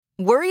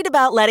Worried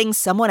about letting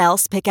someone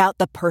else pick out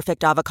the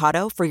perfect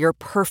avocado for your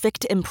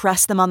perfect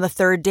impress them on the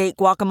third date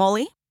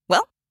guacamole?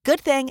 Well, good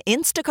thing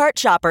Instacart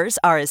shoppers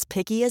are as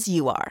picky as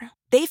you are.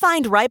 They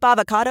find ripe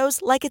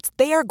avocados like it's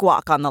their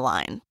guac on the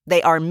line.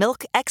 They are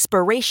milk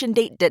expiration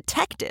date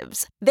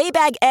detectives. They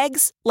bag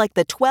eggs like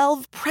the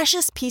 12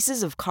 precious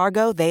pieces of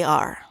cargo they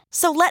are.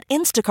 So let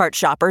Instacart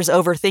shoppers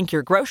overthink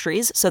your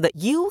groceries so that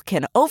you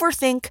can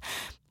overthink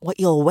what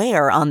you'll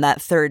wear on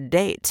that third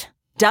date.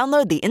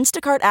 Download the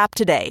Instacart app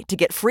today to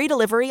get free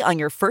delivery on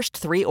your first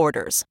 3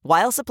 orders,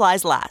 while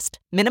supplies last.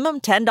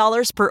 Minimum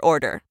 $10 per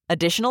order.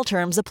 Additional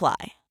terms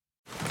apply.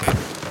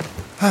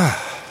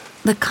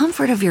 The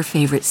comfort of your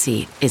favorite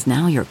seat is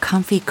now your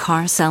comfy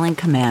car selling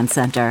command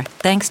center,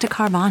 thanks to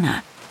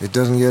Carvana. It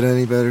doesn't get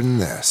any better than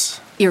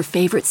this. Your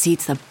favorite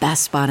seat's the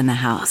best spot in the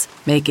house.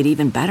 Make it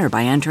even better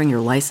by entering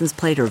your license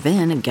plate or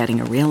VIN and getting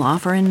a real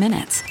offer in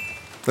minutes.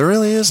 There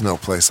really is no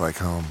place like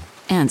home.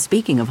 And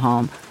speaking of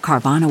home,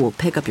 Carvana will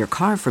pick up your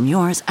car from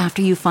yours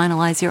after you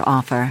finalize your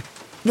offer.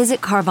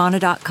 Visit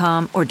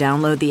Carvana.com or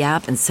download the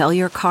app and sell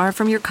your car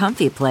from your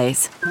comfy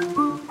place.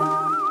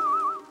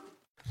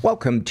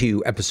 Welcome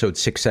to episode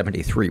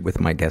 673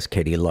 with my guest,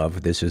 Katie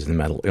Love. This is the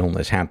Mental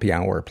Illness Happy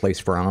Hour, a place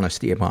for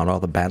honesty about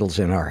all the battles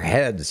in our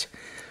heads.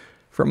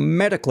 From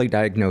medically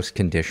diagnosed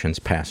conditions,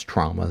 past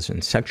traumas,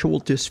 and sexual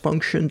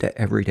dysfunction to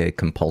everyday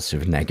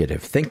compulsive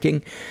negative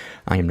thinking.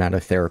 I am not a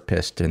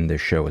therapist, and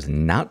this show is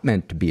not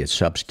meant to be a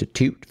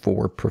substitute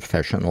for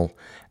professional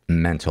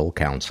mental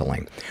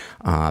counseling.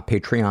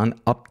 Patreon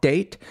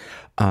update.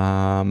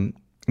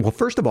 Well,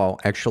 first of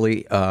all,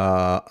 actually,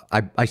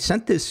 I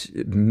sent this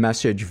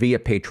message via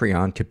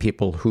Patreon to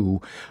people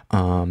who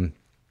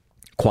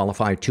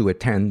qualify to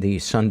attend the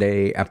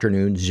Sunday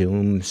afternoon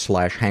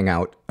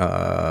Zoom/Hangout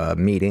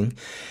meeting.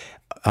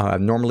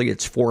 Normally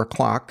it's 4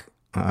 o'clock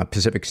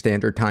Pacific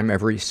Standard Time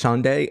every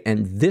Sunday,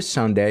 and this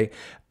Sunday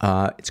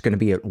it's going to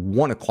be at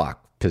 1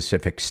 o'clock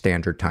Pacific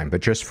Standard Time,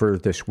 but just for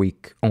this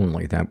week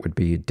only. That would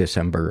be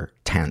December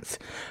 10th.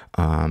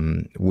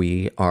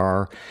 We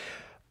are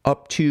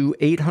up to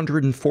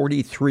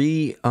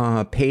 843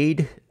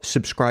 paid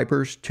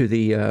subscribers to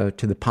the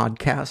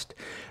podcast.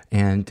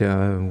 And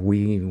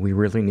we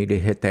really need to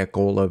hit that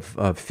goal of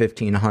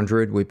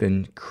 1,500. We've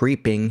been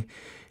creeping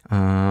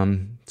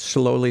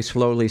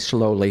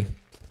slowly.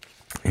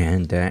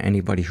 And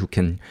anybody who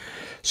can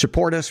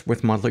support us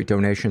with monthly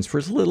donations for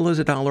as little as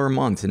 $1 a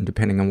month, and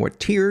depending on what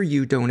tier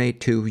you donate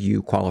to,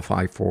 you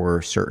qualify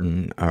for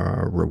certain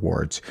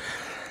rewards.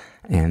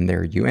 And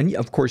and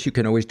of course, you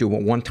can always do a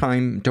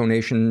one-time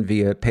donation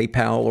via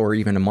PayPal or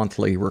even a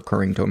monthly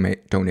recurring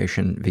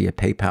donation via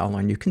PayPal.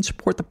 And you can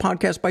support the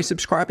podcast by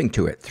subscribing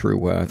to it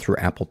through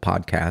Apple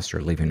Podcasts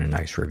or leaving a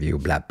nice review,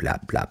 blah, blah,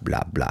 blah,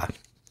 blah, blah.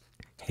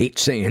 Hate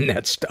saying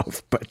that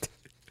stuff, but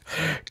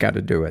got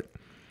to do it.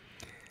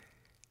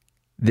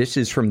 This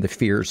is from the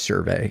Fears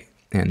survey,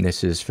 and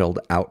this is filled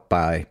out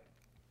by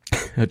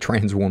a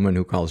trans woman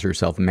who calls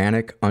herself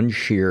Manic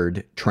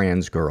Unsheared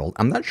Trans Girl.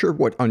 I'm not sure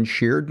what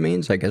unsheared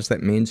means. I guess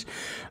that means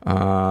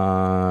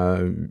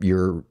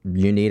you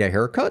need a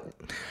haircut.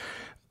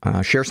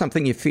 Share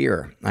something you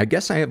fear. I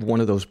guess I have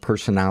one of those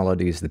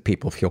personalities that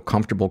people feel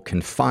comfortable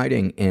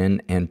confiding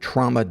in and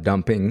trauma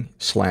dumping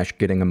 /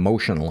 getting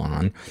emotional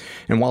on.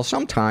 And while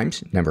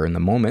sometimes, never in the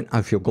moment,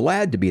 I feel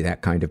glad to be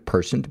that kind of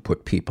person to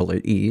put people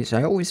at ease,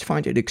 I always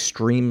find it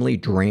extremely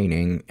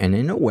draining and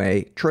in a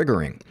way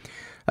triggering.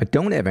 I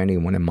don't have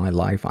anyone in my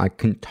life I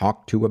can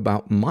talk to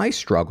about my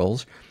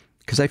struggles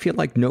because I feel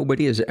like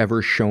nobody has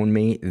ever shown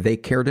me they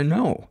care to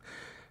know.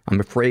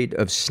 I'm afraid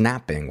of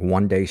snapping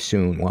one day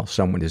soon while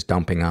someone is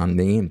dumping on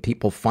me and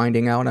people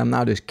finding out I'm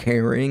not as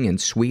caring and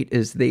sweet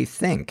as they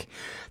think.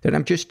 That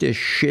I'm just a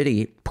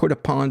shitty,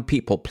 put-upon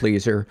people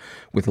pleaser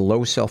with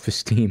low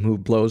self-esteem who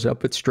blows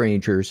up at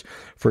strangers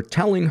for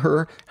telling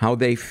her how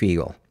they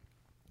feel.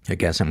 I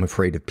guess I'm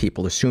afraid of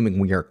people assuming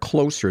we are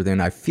closer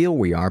than I feel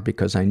we are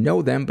because I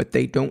know them, but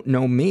they don't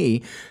know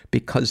me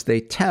because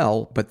they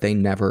tell, but they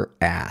never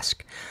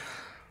ask.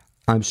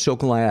 I'm so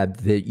glad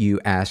that you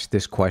asked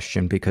this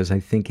question because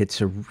I think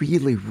it's a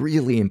really,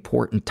 really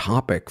important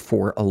topic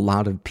for a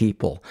lot of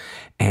people.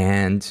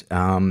 And,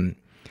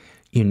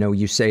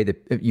 you say that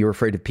you're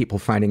afraid of people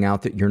finding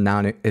out that you're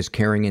not as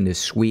caring and as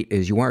sweet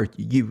as you are.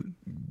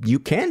 You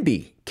can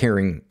be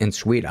caring and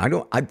sweet.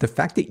 The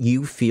fact that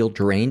you feel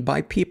drained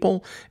by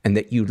people and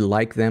that you'd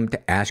like them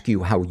to ask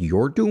you how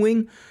you're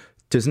doing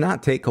does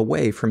not take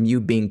away from you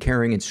being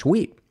caring and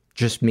sweet.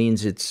 Just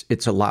means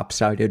it's a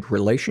lopsided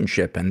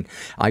relationship. And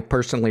I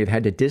personally have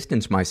had to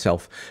distance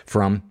myself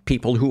from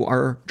people who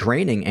are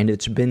draining. And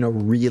it's been a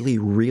really,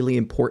 really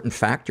important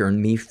factor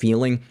in me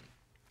feeling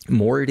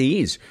more at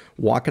ease,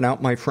 walking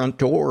out my front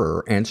door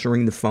or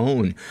answering the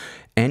phone,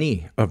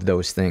 any of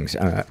those things,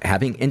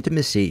 having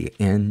intimacy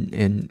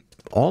in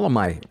all of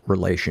my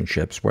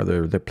relationships,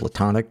 whether they're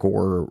platonic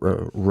or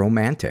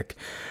romantic.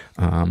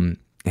 And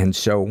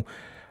so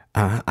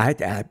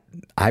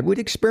I would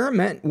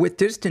experiment with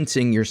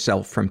distancing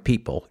yourself from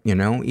people,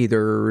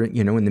 either,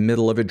 in the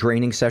middle of a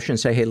draining session,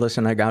 say, hey,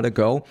 listen, I got to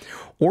go,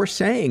 or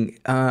saying,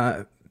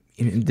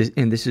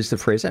 and this is the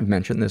phrase, I've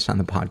mentioned this on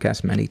the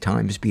podcast many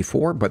times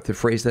before, but the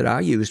phrase that I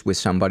used with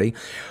somebody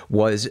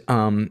was,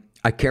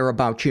 I care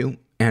about you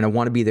and I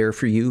want to be there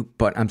for you,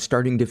 but I'm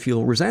starting to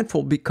feel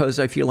resentful because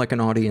I feel like an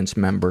audience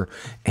member,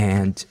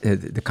 and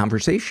the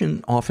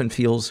conversation often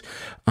feels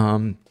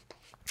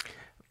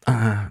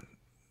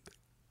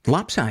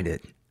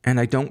lopsided, and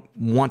I don't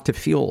want to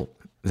feel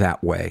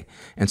that way.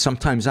 And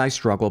sometimes I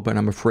struggle, but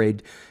I'm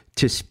afraid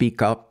to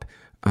speak up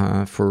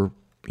for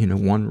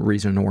one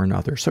reason or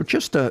another. So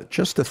just a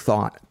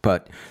thought,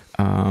 but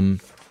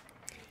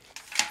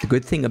the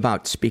good thing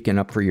about speaking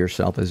up for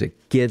yourself is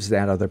it gives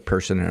that other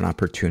person an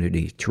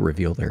opportunity to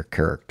reveal their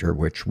character,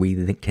 which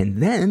we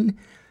can then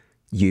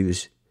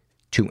use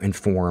to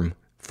inform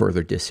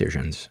further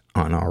decisions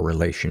on our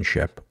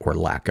relationship or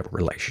lack of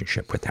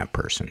relationship with that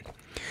person.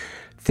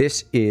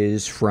 This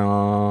is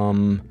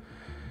from...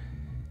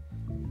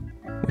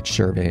 which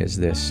survey is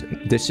this?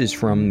 This is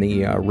from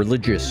the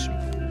religious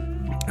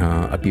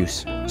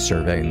abuse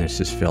survey, and this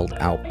is filled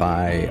out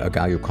by a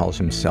guy who calls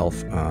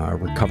himself a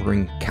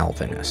recovering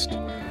Calvinist.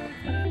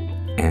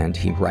 And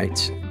he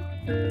writes,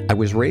 I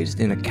was raised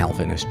in a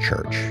Calvinist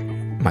church.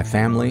 My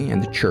family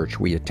and the church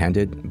we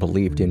attended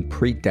believed in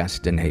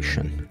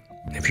predestination.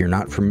 If you're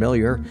not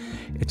familiar,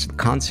 it's the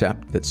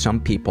concept that some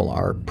people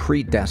are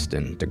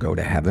predestined to go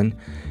to heaven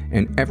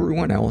and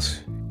everyone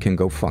else can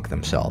go fuck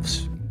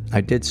themselves. I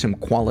did some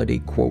quality,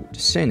 quote,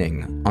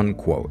 sinning,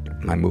 unquote.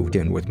 I moved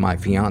in with my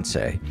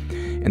fiance,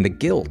 and the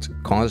guilt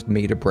caused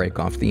me to break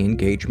off the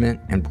engagement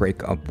and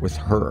break up with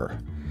her.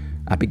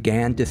 I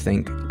began to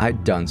think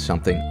I'd done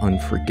something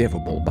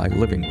unforgivable by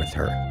living with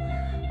her.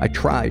 I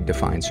tried to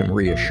find some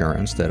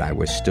reassurance that I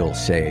was still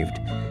saved,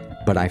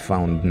 but I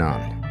found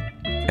none.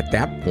 At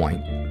that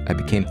point, I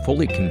became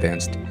fully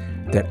convinced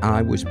that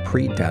I was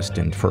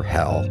predestined for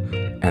hell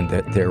and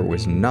that there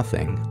was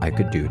nothing I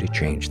could do to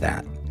change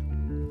that.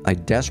 I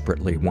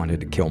desperately wanted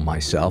to kill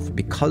myself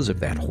because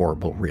of that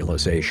horrible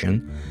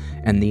realization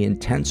and the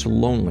intense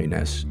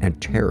loneliness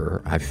and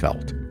terror I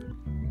felt.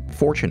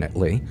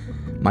 Fortunately,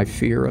 my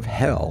fear of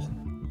hell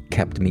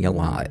kept me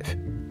alive,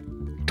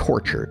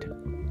 tortured,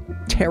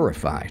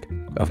 terrified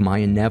of my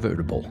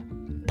inevitable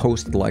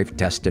post-life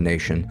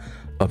destination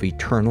of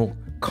eternal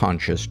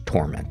conscious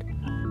torment.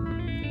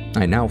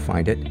 I now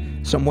find it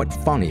somewhat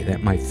funny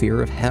that my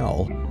fear of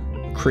hell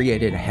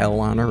created hell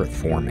on earth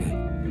for me.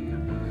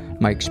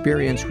 My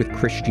experience with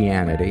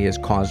Christianity has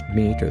caused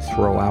me to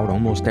throw out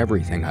almost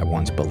everything I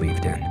once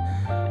believed in.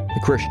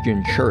 The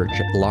Christian church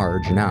at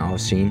large now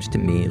seems to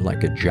me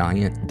like a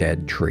giant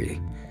dead tree,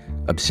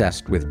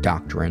 obsessed with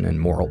doctrine and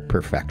moral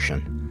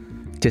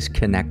perfection,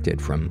 disconnected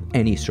from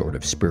any sort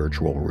of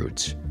spiritual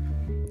roots.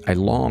 I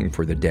long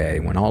for the day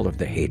when all of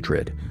the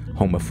hatred,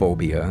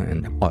 homophobia,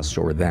 and us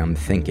or them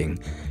thinking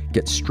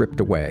gets stripped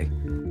away,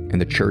 and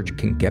the church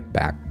can get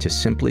back to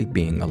simply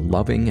being a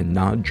loving and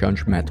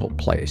non-judgmental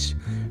place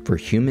for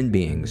human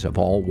beings of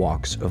all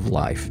walks of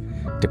life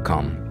to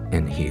come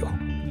and heal.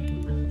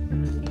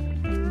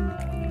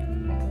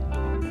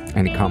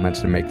 Any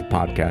comments to make the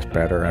podcast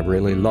better? I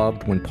really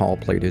loved when Paul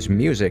played his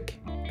music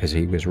as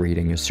he was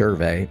reading his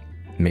survey,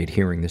 made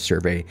hearing the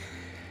survey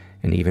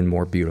an even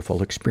more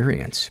beautiful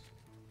experience.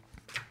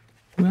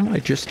 Well, I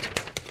just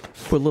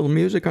put a little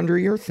music under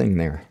your thing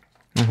there.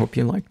 I hope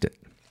you liked it.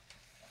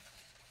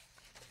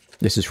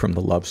 This is from the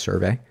Love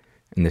Survey,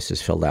 and this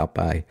is filled out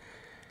by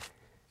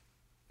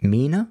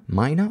Mina,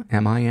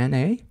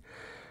 M-I-N-A.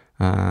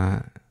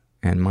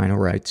 And Mina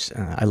writes,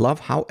 I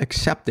love how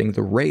accepting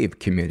the rave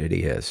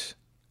community is.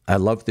 I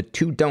love the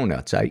 2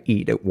 donuts I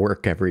eat at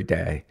work every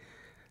day.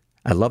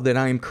 I love that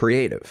I am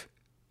creative.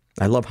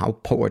 I love how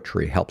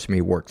poetry helps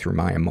me work through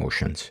my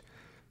emotions.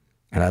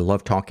 And I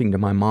love talking to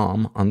my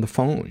mom on the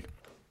phone.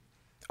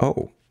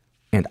 Oh,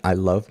 and I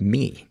love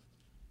me.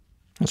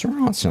 Those are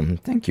awesome.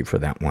 Thank you for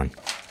that one.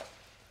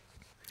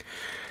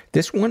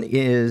 This one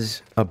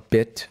is a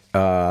bit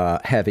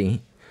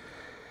heavy.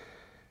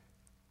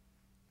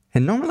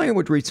 And normally I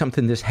would read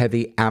something this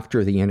heavy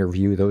after the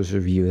interview. Those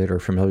of you that are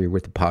familiar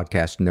with the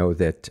podcast know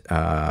that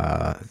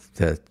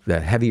the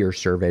heavier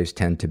surveys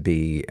tend to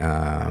be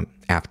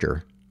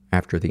after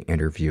the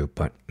interview.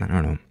 But I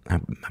don't know. I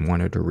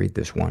wanted to read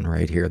this one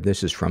right here.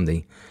 This is from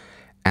the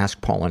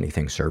Ask Paul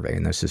Anything survey,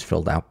 and this is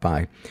filled out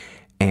by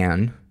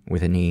Anne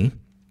with an E.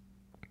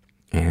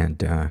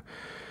 And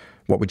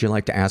what would you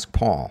like to ask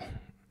Paul?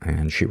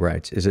 And she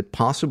writes, is it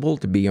possible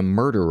to be a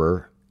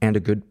murderer and a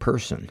good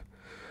person?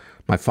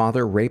 My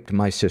father raped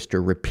my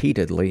sister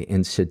repeatedly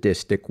in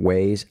sadistic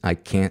ways I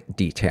can't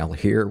detail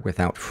here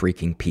without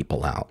freaking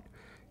people out.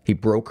 He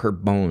broke her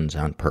bones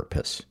on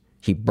purpose.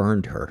 He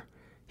burned her.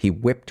 He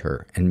whipped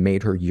her and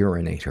made her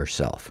urinate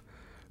herself.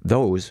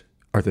 Those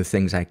are the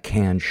things I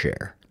can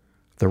share.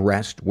 The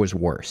rest was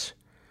worse.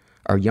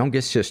 Our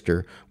youngest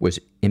sister was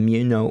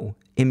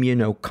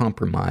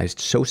immunocompromised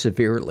so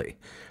severely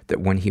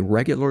that when he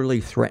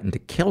regularly threatened to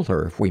kill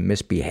her if we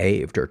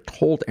misbehaved or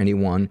told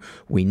anyone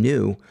we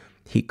knew,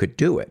 he could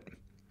do it.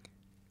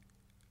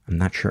 I'm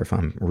not sure if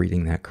I'm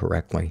reading that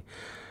correctly.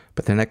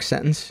 But the next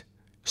sentence,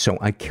 so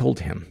I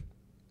killed him.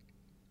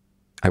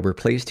 I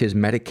replaced his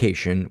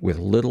medication with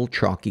little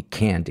chalky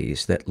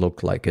candies that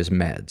looked like his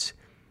meds.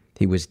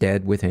 He was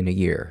dead within a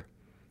year.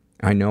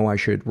 I know I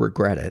should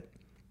regret it.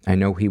 I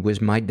know he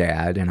was my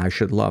dad and I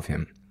should love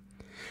him.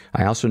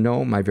 I also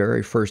know my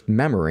very first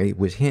memory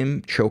was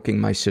him choking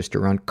my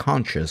sister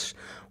unconscious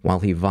while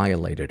he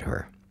violated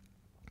her.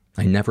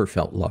 I never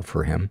felt love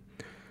for him.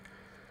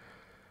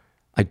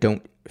 I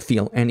don't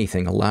feel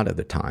anything a lot of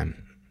the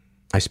time.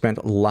 I spent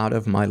a lot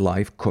of my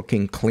life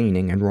cooking,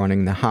 cleaning, and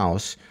running the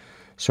house,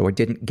 so I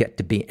didn't get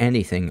to be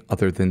anything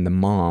other than the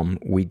mom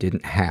we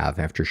didn't have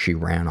after she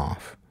ran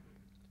off.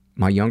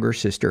 My younger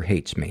sister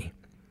hates me.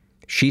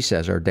 She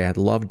says our dad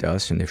loved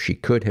us, and if she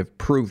could have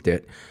proved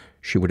it,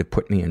 she would have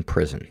put me in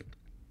prison.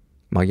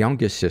 My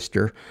youngest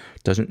sister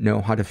doesn't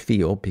know how to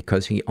feel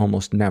because he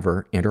almost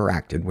never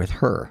interacted with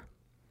her.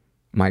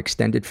 My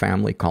extended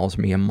family calls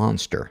me a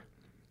monster.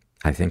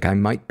 I think I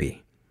might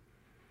be.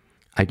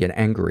 I get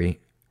angry.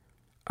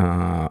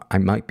 I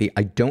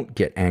don't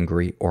get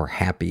angry or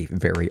happy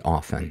very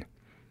often.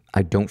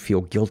 I don't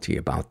feel guilty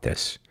about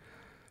this.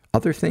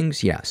 Other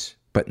things, yes,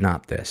 but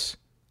not this.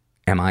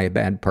 Am I a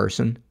bad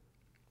person?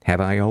 Have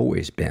I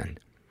always been?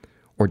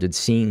 Or did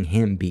seeing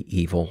him be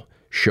evil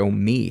show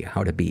me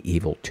how to be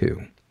evil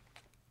too?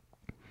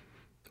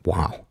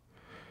 Wow.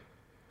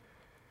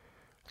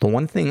 The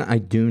one thing I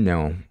do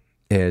know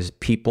is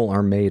people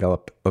are made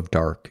up of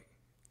dark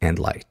and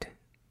light.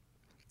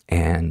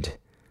 And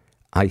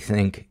I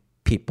think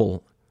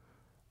people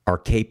are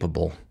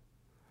capable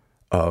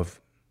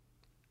of,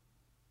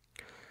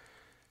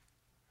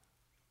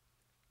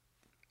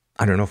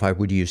 I don't know if I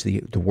would use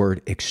the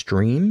word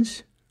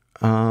extremes,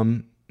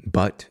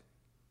 but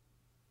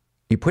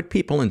you put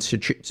people in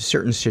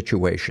certain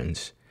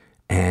situations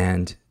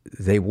and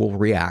they will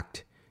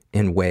react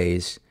in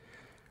ways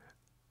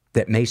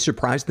that may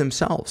surprise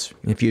themselves.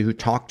 If you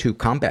talk to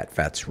combat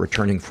vets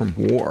returning from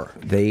war,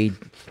 they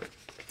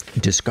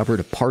discovered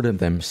a part of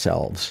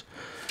themselves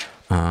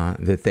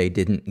that they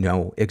didn't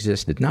know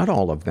existed. Not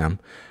all of them,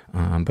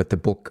 but the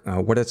book,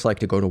 What It's Like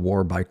to Go to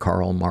War by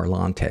Karl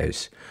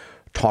Marlantes,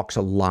 talks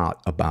a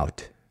lot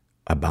about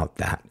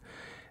that.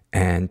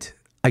 And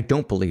I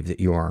don't believe that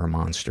you are a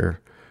monster.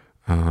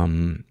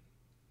 And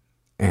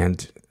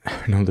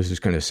I know this is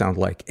going to sound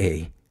like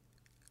a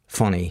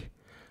funny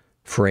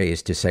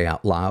phrase to say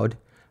out loud.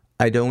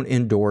 I don't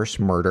endorse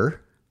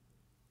murder.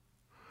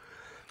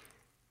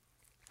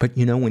 But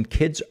you know, when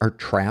kids are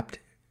trapped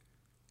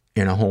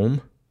in a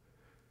home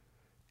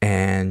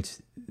and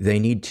they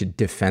need to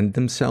defend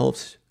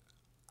themselves,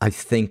 I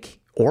think,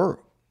 or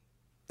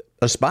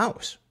a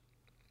spouse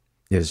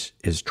is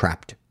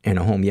trapped in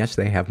a home. Yes,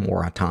 they have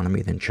more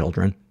autonomy than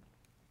children.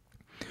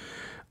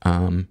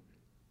 I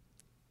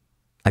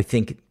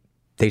think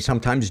they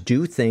sometimes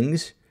do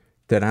things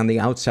that on the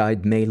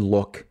outside may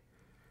look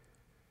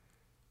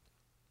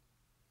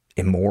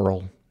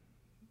immoral,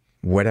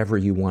 whatever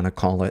you want to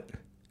call it.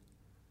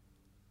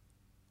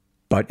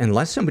 But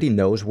unless somebody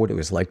knows what it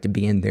was like to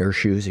be in their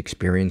shoes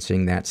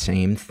experiencing that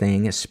same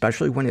thing,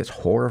 especially when it's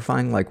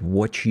horrifying, like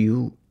what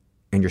you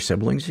and your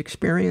siblings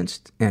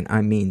experienced, and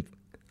I mean,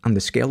 on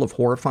the scale of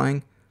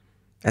horrifying,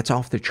 that's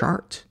off the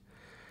charts.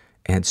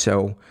 And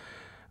so,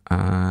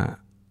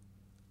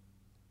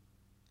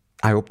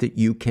 I hope that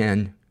you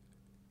can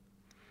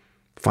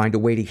find a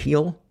way to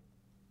heal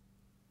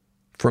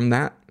from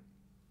that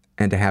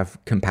and to have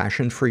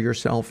compassion for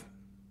yourself.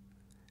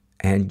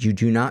 And you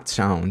do not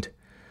sound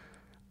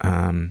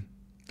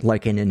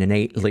like an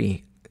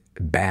innately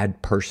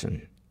bad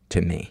person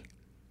to me.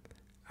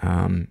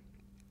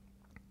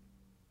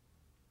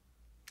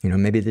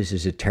 Maybe this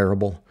is a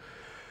terrible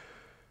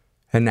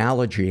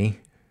analogy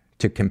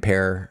to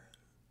compare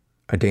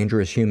a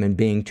dangerous human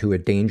being to a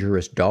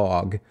dangerous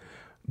dog,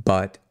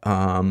 but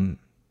I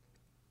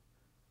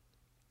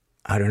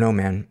don't know,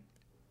 man.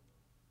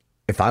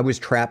 If I was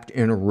trapped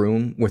in a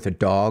room with a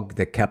dog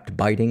that kept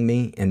biting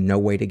me and no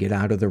way to get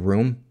out of the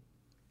room,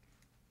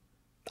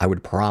 I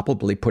would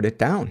probably put it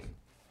down.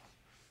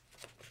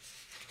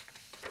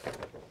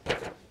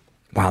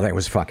 Wow, that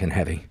was fucking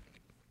heavy.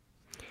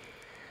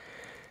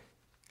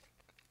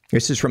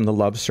 This is from the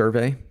Love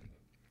Survey,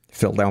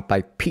 filled out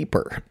by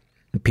Peeper.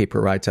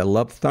 Peeper writes, I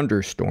love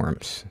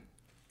thunderstorms.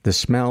 The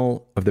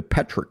smell of the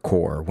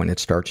petrichor when it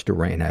starts to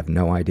rain. I have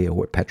no idea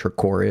what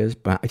petrichor is,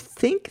 but I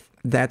think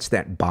that's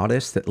that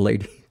bodice that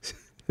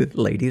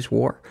ladies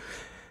wore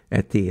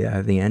at the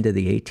end of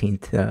the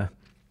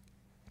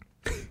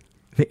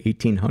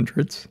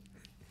 1800s.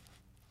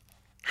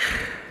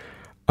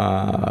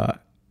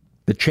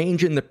 The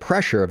change in the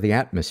pressure of the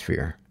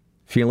atmosphere,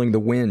 feeling the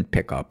wind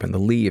pick up and the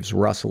leaves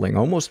rustling,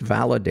 almost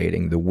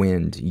validating the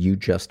wind you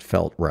just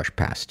felt rush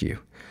past you.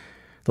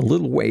 The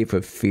little wave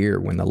of fear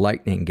when the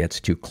lightning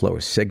gets too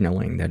close,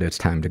 signaling that it's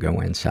time to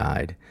go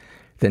inside.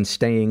 Then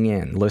staying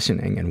in,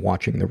 listening and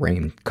watching the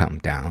rain come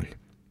down.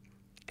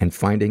 And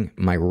finding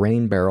my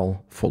rain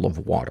barrel full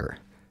of water.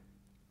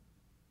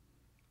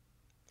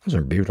 Those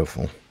are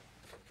beautiful.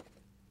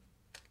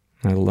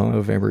 I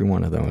love every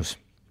one of those.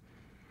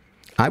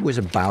 I was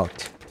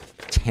about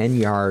 10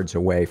 yards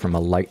away from a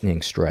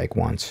lightning strike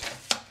once.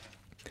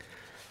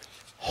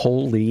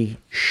 Holy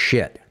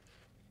shit.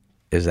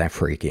 Is that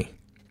freaky?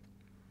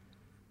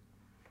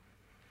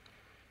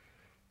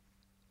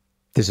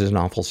 This is an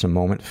awfulsome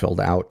moment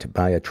filled out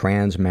by a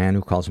trans man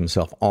who calls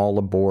himself all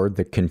aboard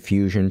the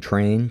confusion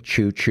train,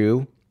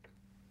 choo-choo.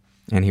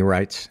 And he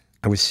writes,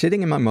 I was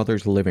sitting in my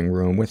mother's living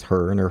room with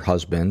her and her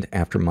husband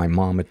after my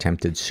mom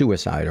attempted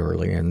suicide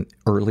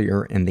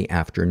earlier in the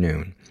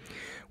afternoon.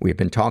 We had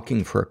been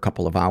talking for a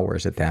couple of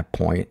hours at that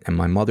point, and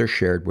my mother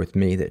shared with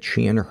me that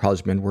she and her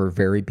husband were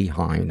very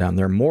behind on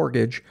their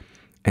mortgage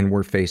and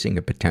were facing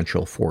a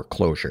potential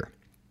foreclosure.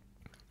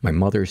 My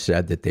mother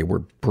said that they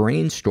were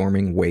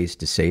brainstorming ways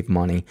to save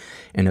money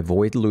and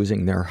avoid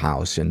losing their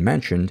house, and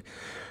mentioned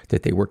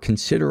that they were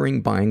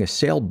considering buying a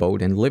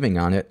sailboat and living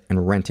on it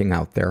and renting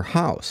out their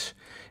house.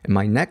 In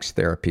my next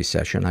therapy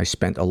session, I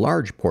spent a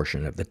large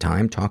portion of the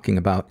time talking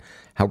about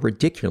how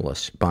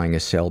ridiculous buying a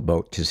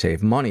sailboat to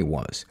save money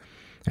was.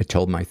 I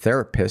told my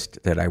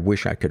therapist that I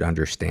wish I could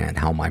understand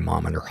how my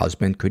mom and her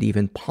husband could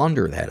even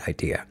ponder that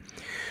idea.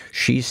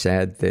 She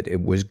said that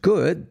it was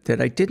good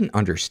that I didn't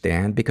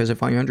understand, because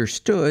if I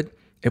understood,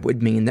 it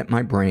would mean that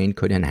my brain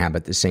could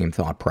inhabit the same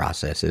thought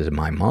process as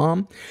my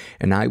mom,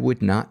 and I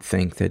would not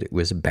think that it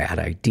was a bad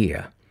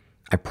idea.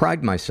 I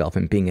pride myself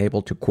in being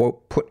able to,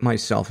 quote, put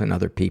myself in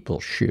other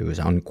people's shoes,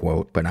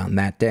 unquote, but on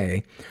that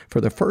day,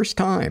 for the first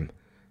time,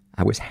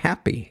 I was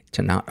happy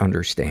to not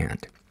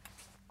understand.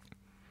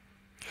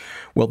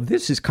 Well,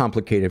 this is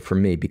complicated for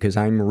me because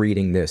I'm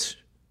reading this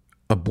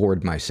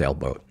aboard my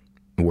sailboat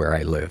where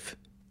I live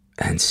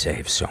and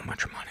save so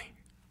much money.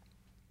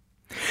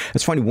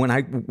 It's funny, when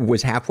I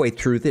was halfway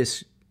through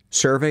this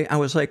survey, I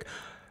was like,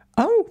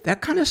 oh,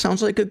 that kind of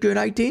sounds like a good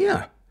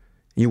idea.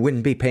 You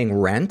wouldn't be paying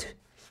rent.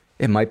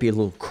 It might be a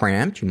little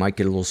cramped. You might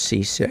get a little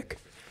seasick.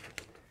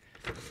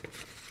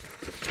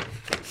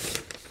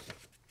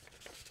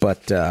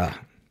 But the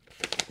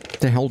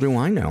hell do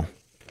I know?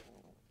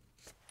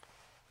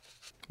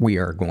 We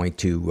are going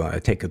to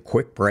take a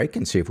quick break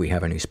and see if we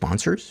have any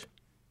sponsors.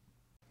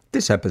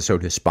 This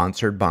episode is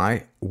sponsored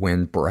by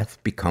When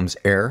Breath Becomes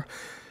Air.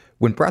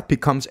 When Breath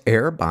Becomes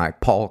Air by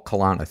Paul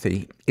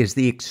Kalanithi is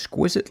the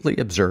exquisitely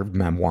observed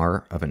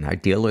memoir of an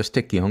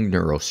idealistic young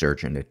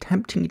neurosurgeon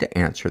attempting to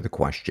answer the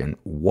question,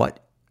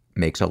 what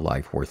makes a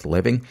life worth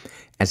living,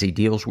 as he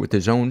deals with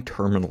his own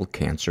terminal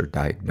cancer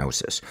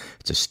diagnosis.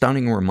 It's a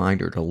stunning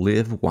reminder to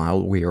live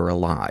while we are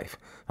alive.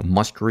 A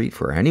must-read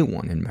for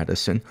anyone in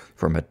medicine,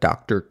 from a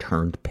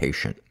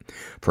doctor-turned-patient.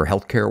 For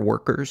healthcare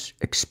workers,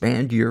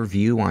 expand your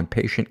view on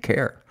patient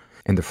care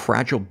and the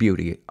fragile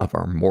beauty of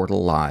our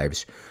mortal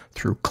lives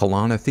through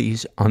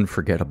Kalanithi's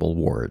unforgettable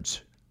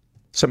words.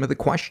 Some of the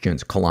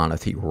questions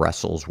Kalanithi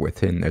wrestles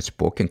with in this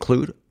book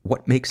include,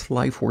 what makes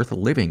life worth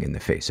living in the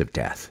face of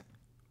death?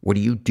 What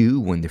do you do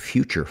when the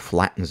future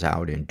flattens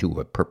out into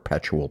a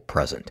perpetual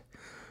present?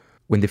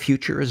 When the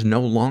future is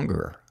no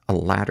longer a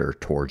ladder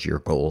towards your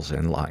goals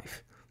in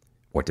life?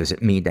 What does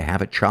it mean to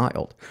have a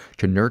child,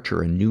 to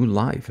nurture a new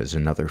life as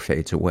another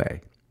fades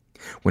away?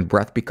 When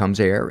Breath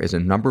Becomes Air is a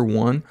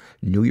 #1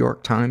 New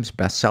York Times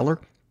bestseller,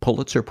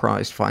 Pulitzer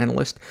Prize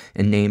finalist,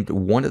 and named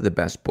one of the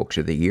best books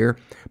of the year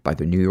by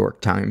the New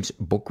York Times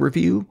Book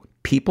Review,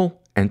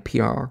 People,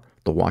 NPR,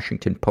 The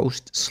Washington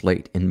Post,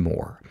 Slate, and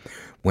more.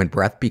 When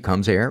Breath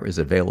Becomes Air is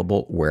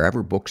available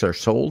wherever books are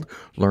sold.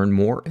 Learn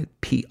more at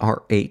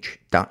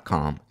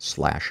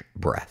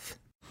prh.com/breath.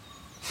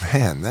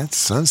 Man, that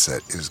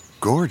sunset is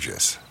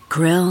gorgeous.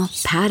 Grill,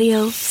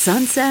 patio,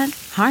 sunset.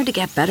 Hard to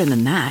get better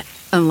than that.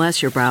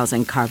 Unless you're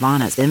browsing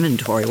Carvana's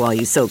inventory while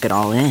you soak it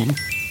all in.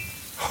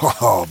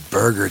 Oh,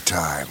 burger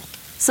time.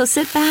 So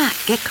sit back,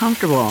 get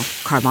comfortable.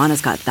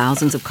 Carvana's got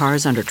thousands of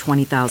cars under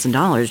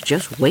 $20,000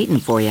 just waiting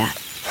for you.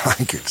 I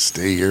could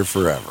stay here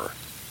forever.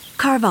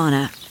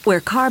 Carvana, where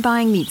car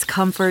buying meets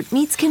comfort,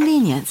 meets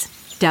convenience.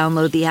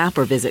 Download the app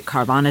or visit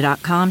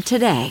Carvana.com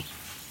today.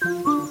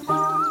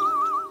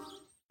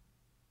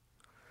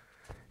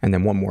 And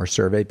then one more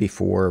survey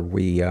before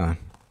we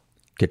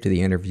get to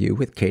the interview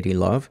with Katie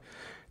Love.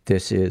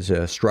 This is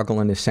a struggle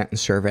in a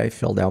sentence survey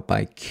filled out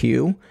by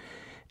Q.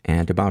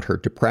 And about her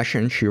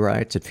depression, she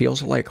writes, it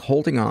feels like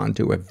holding on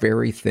to a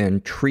very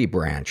thin tree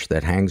branch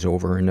that hangs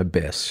over an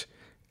abyss.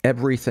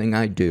 Everything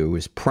I do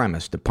is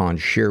premised upon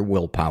sheer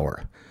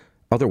willpower.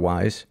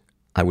 Otherwise,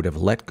 I would have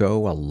let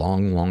go a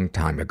long, long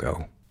time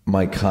ago.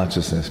 My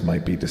consciousness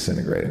might be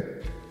disintegrating.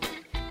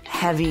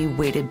 Heavy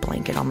weighted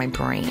blanket on my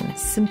brain.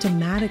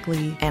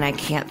 Symptomatically, and I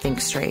can't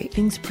think straight.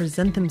 Things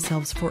present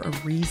themselves for a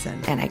reason.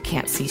 And I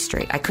can't see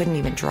straight. I couldn't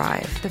even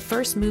drive. The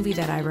first movie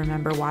that I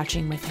remember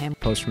watching with him,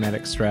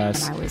 post-traumatic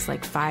stress, when I was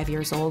like 5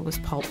 years old, was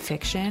Pulp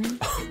Fiction.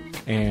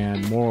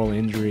 And moral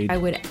injury. I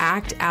would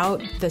act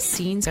out the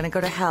scenes. Gonna go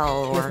to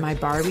hell. With my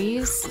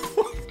Barbies.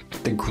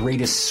 The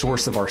greatest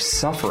source of our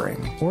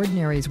suffering.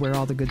 Ordinary is where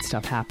all the good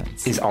stuff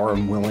happens. Is our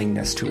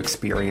unwillingness to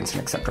experience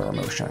and accept our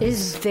emotions. It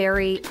is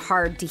very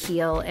hard to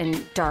heal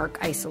in dark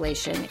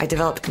isolation. I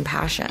developed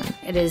compassion.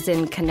 It is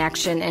in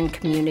connection and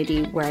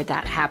community where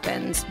that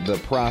happens. The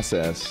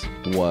process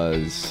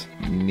was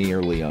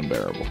nearly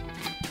unbearable.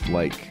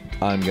 Like,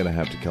 I'm gonna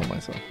have to kill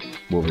myself.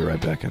 We'll be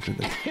right back after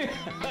this.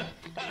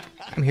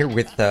 I'm here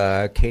with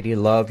Katie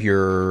Love.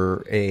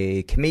 You're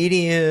a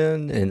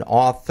comedian, an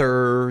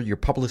author. Your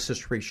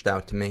publicist reached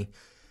out to me.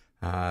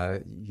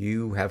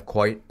 You have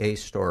quite a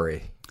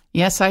story.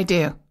 Yes, I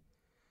do.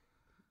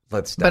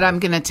 Let's dive. But I'm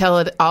going to tell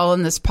it all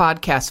in this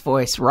podcast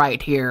voice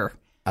right here.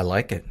 I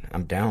like it.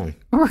 I'm down.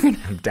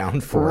 I'm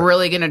down for it. We're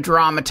really going to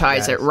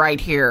dramatize it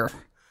right here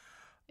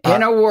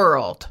in a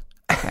world.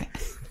 Okay.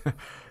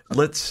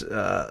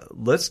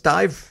 Let's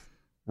dive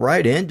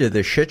right into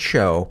the shit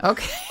show.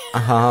 Okay.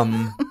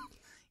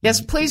 Yes,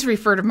 please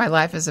refer to my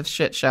life as a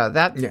shit show.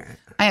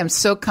 I am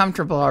so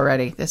comfortable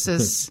already. This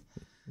is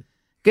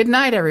good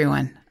night,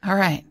 everyone. All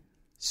right.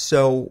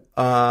 So,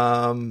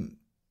 talk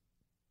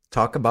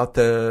about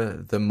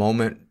the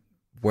moment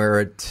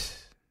where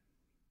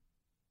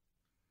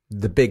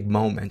the big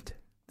moment.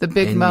 The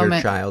big moment in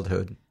your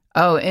childhood.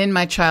 Oh, in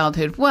my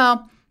childhood.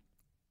 Well,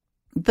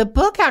 the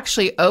book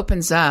actually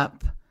opens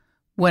up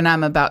when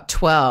I'm about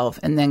 12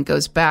 and then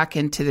goes back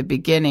into the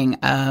beginning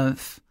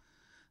of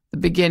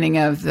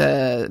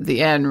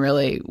the end,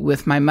 really,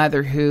 with my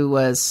mother, who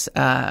was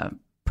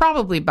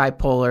probably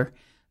bipolar.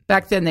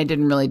 Back then, they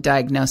didn't really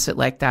diagnose it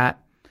like that.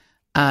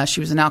 She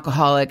was an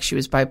alcoholic. She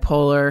was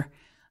bipolar.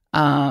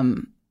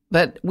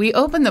 But we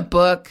open the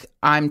book.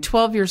 I'm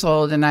 12 years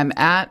old, and I'm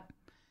at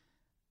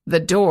the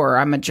door.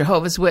 I'm a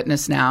Jehovah's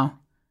Witness now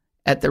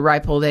at the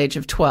ripe old age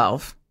of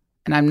 12.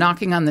 And I'm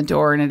knocking on the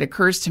door, and it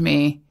occurs to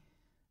me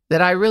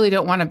that I really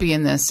don't want to be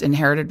in this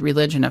inherited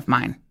religion of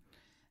mine.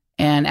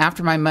 And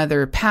after my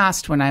mother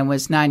passed when I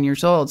was 9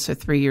 years old, so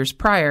 3 years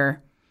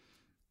prior,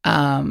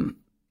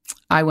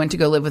 I went to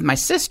go live with my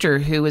sister,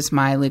 who was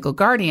my legal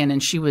guardian,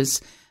 and she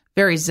was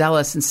very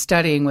zealous in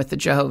studying with the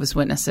Jehovah's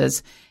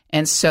Witnesses.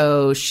 And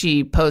so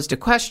she posed a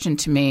question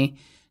to me,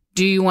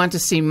 do you want to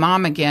see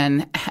mom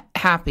again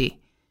happy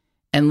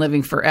and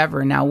living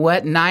forever? Now,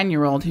 what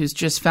 9-year-old who's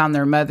just found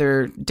their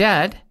mother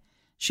dead,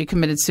 she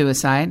committed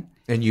suicide.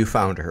 And you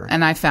found her.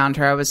 And I found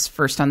her. I was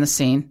first on the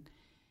scene.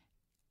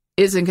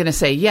 Isn't going to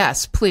say,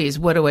 yes, please,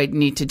 what do I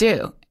need to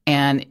do?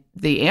 And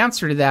the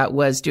answer to that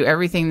was, do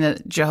everything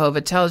that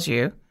Jehovah tells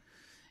you.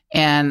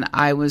 And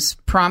I was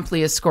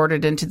promptly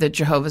escorted into the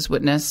Jehovah's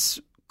Witness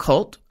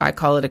cult. I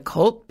call it a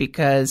cult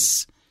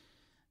because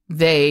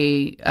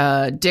they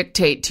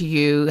dictate to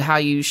you how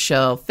you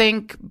shall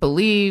think,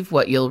 believe,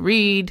 what you'll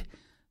read,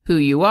 who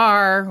you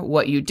are,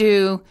 what you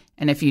do.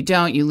 And if you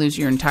don't, you lose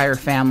your entire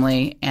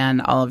family and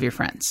all of your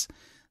friends.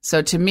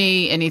 So to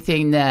me,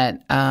 anything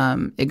that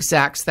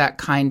exacts that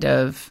kind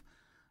of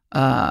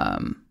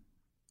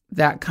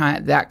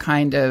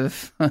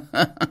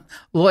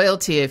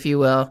loyalty, if you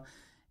will,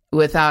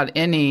 without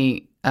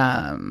any,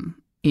 I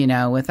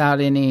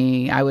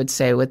would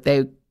say what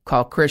they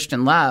call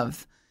Christian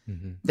love,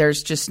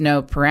 there's just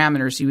no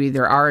parameters. You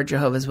either are a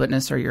Jehovah's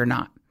Witness or you're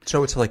not.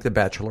 So it's like The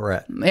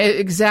Bachelorette.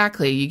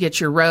 Exactly. You get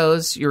your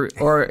rose,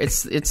 or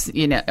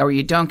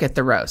you don't get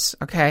the rose,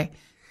 okay?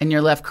 And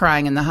you're left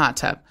crying in the hot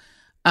tub.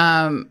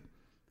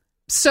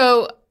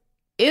 So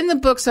in the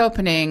book's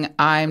opening,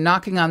 I'm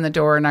knocking on the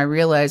door and I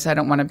realize I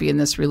don't want to be in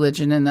this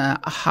religion, and a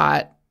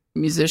hot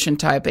musician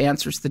type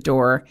answers the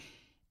door,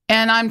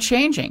 and I'm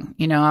changing.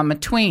 I'm a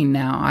tween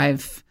now.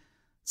 I've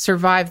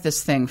survived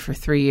this thing for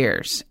 3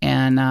 years,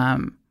 and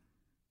I'm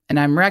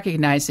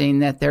recognizing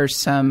that there's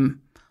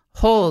some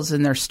holes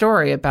in their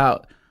story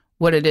about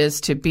what it is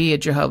to be a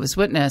Jehovah's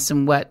Witness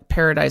and what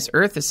Paradise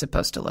Earth is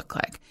supposed to look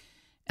like.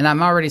 And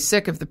I'm already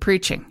sick of the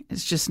preaching.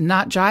 It's just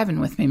not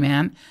jiving with me,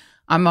 man.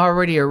 I'm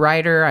already a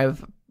writer.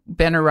 I've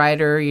been a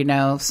writer,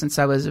 since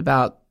I was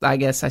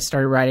I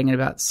started writing at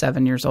about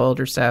 7 years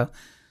old or so.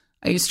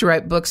 I used to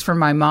write books for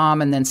my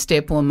mom and then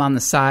staple them on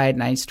the side.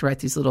 And I used to write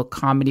these little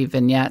comedy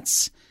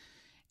vignettes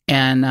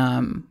and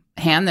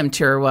hand them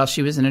to her while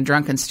she was in a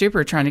drunken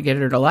stupor, trying to get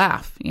her to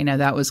laugh.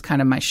 That was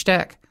kind of my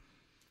shtick.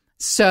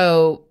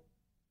 So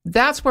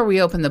that's where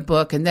we open the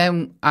book. And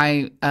then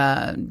I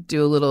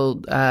do a little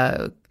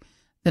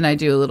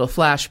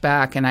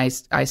flashback, and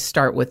I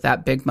start with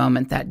that big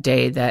moment that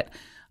day that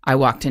I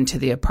walked into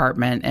the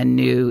apartment and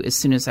knew as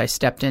soon as I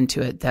stepped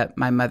into it that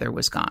my mother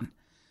was gone.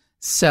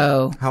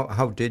 So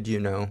how did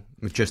you know?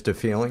 Just a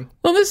feeling?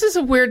 Well, this is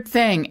a weird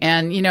thing,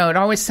 and it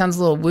always sounds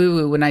a little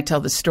woo-woo when I tell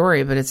the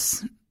story, but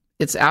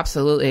it's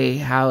absolutely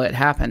how it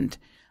happened.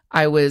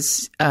 I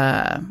left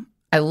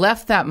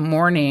that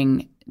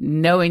morning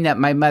knowing that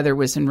my mother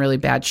was in really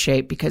bad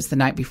shape because the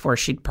night before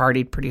she'd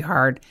partied pretty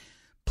hard,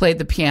 played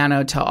the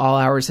piano till all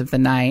hours of the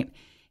night.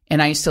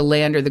 And I used to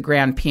lay under the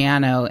grand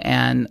piano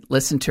and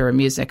listen to her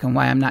music. And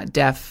why I'm not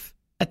deaf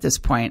at this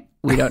point,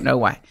 we don't know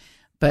why.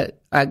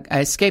 But I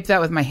escaped that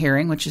with my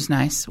hearing, which is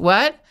nice.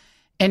 What?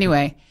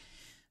 Anyway,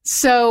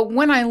 so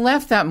when I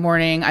left that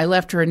morning, I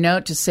left her a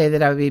note to say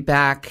that I would be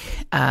back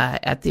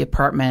at the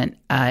apartment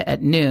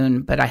at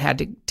noon, but I had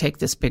to take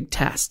this big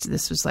test.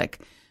 This was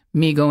like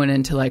me going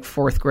into like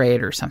fourth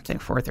grade or something,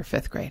 4th or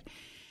 5th grade.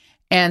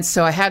 And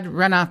so I had to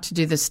run off to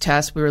do this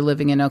test. We were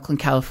living in Oakland,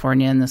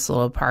 California in this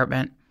little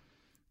apartment.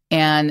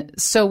 And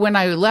so when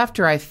I left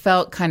her, I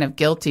felt kind of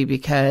guilty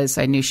because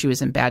I knew she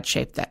was in bad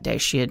shape that day.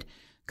 She had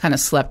kind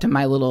of slept in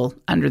my little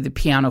under the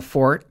piano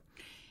fort.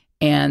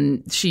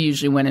 And she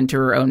usually went into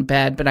her own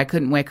bed, but I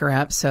couldn't wake her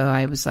up. So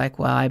I was like,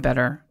 well, I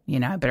better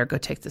go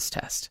take this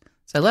test.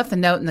 So I left the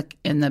note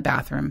in the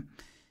bathroom,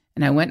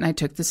 and I went and I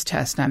took this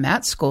test. And I'm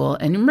at school,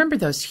 and you remember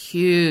those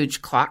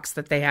huge clocks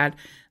that they had?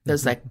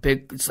 Those like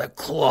big, it's like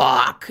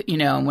clock,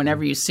 and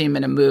whenever you see them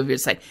in a movie,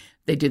 it's like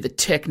they do the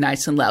tick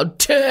nice and loud,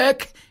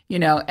 tick,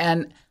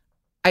 and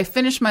I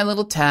finished my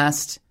little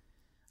test.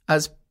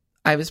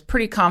 I was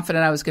pretty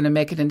confident I was going to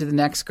make it into the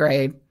next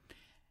grade.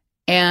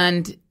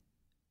 And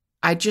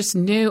I just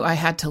knew I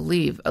had to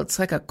leave. It's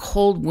like a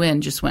cold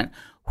wind just went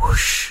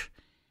whoosh.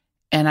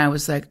 And I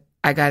was like,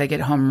 I got to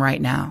get home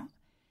right now.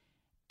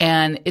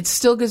 And it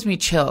still gives me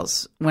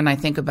chills when I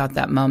think about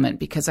that moment,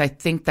 because I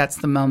think that's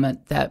the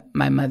moment that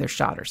my mother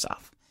shot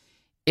herself.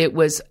 It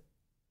was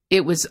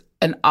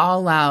an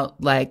all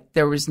out, like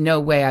there was no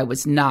way I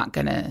was not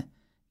going to,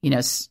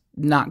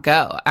 not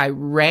go. I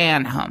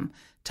ran home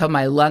till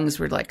my lungs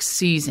were like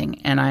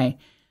seizing, and I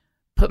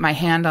put my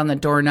hand on the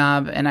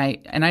doorknob, and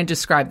I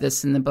described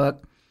this in the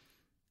book.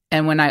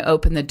 And when I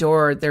opened the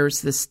door, there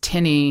was this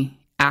tinny,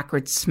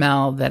 acrid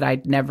smell that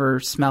I'd never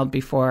smelled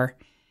before.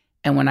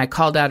 And when I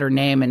called out her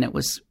name and it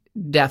was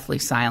deathly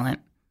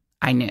silent,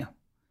 I knew.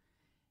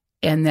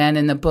 And then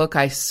in the book,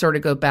 I sort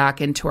of go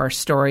back into our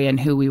story and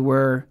who we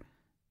were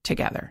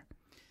together.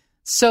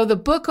 So the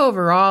book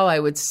overall, I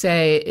would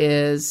say,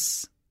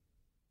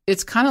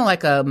 it's kind of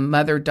like a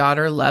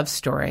mother-daughter love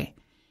story.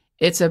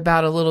 It's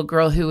about a little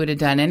girl who would have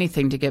done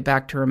anything to get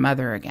back to her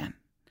mother again.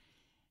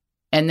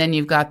 And then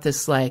you've got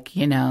this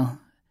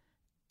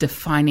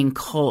defining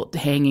cult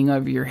hanging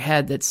over your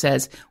head that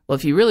says, well,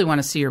 if you really want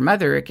to see your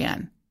mother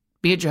again,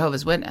 be a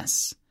Jehovah's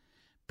Witness.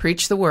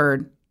 Preach the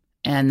word,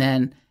 and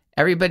then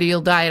everybody will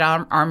die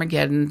at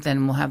Armageddon.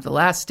 Then we'll have the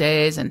last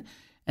days, and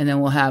then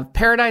we'll have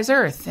Paradise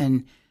Earth,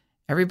 and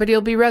everybody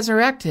will be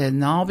resurrected,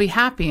 and they'll all be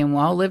happy, and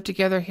we'll all live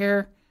together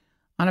here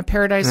on a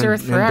Paradise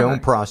Earth forever. And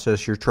don't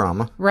process your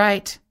trauma.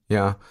 Right.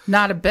 Yeah.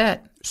 Not a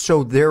bit.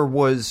 So there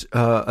was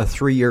a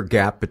 3-year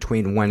gap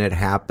between when it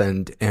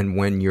happened and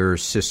when your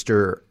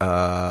sister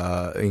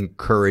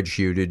encouraged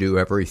you to do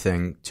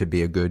everything to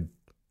be a good...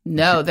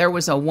 No, there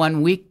was a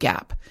 1-week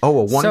gap.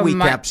 Oh, a 1-week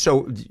gap.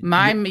 So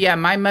my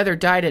mother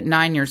died at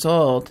 9 years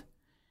old,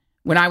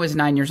 when I was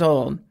 9 years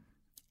old.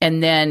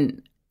 And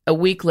then a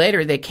week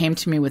later, they came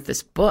to me with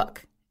this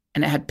book,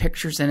 and it had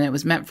pictures in it. It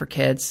was meant for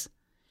kids.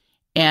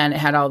 And it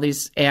had all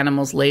these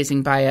animals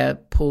lazing by a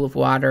pool of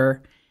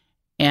water.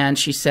 And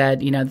she said,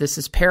 this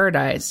is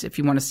paradise. If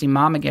you want to see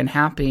mom again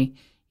happy,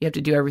 you have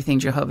to do everything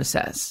Jehovah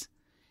says.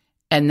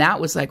 And that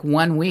was like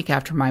 1 week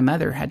after my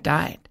mother had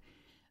died.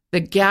 The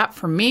gap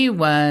for me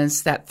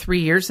was that 3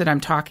 years that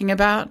I'm talking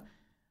about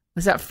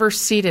was that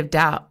first seed of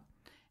doubt.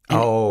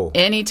 And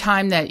any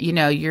time that,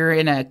 you're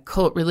in a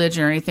cult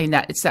religion or anything,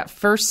 that it's that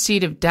first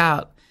seed of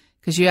doubt.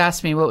 Because you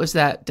asked me what was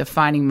that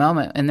defining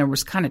moment, and there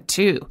was kind of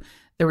two.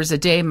 There was a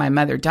day my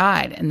mother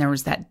died, and there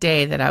was that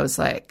day that I was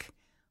like,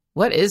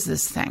 what is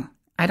this thing?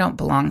 I don't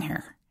belong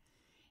here.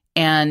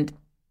 And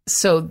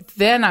so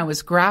then I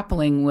was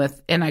grappling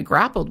with, and I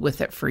grappled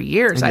with it for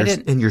years.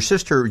 And your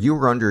sister, you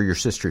were under your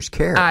sister's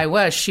care. I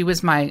was. She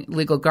was my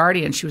legal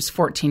guardian. She was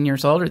 14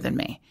 years older than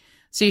me.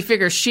 So you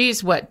figure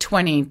she's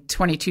 20,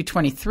 22,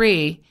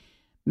 23,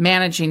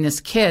 managing this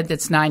kid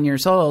that's 9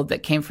 years old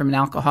that came from an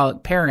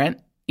alcoholic parent.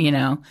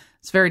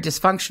 It's very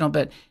dysfunctional,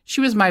 but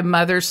she was my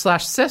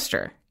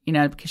mother/sister,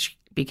 because she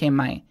became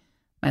my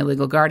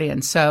legal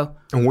guardian. So,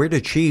 and where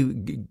did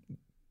she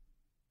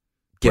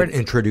get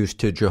introduced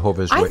to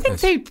Jehovah's Witness? I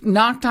think they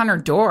knocked on her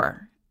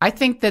door. I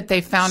think that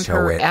they found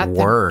her at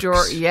the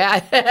door.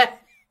 Yeah.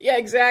 Yeah,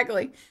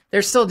 exactly.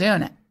 They're still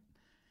doing it.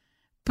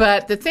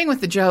 But the thing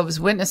with the Jehovah's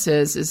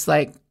Witnesses is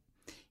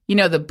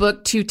the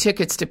book 2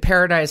 Tickets to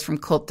Paradise from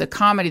Cult to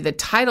Comedy, the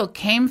title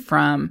came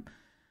from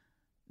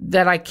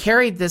that I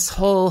carried this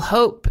whole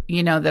hope,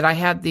 that I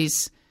had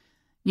these,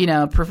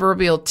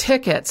 proverbial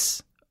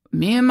tickets.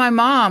 Me and my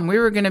mom, we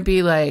were going to be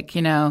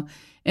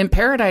in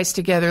paradise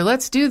together.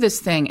 Let's do this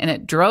thing. And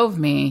it drove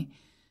me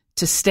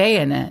to stay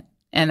in it.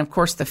 And of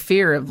course, the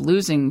fear of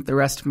losing the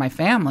rest of my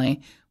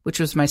family, which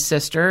was my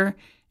sister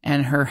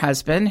and her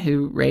husband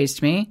who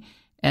raised me,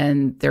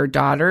 and their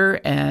daughter,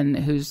 and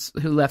who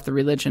left the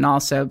religion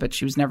also, but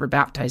she was never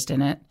baptized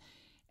in it,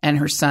 and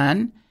her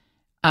son.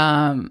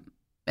 And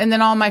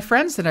then all my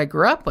friends that I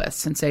grew up with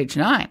since age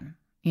 9,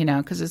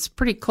 because it's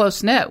pretty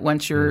close knit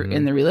once you're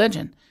in the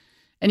religion.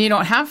 And you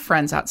don't have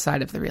friends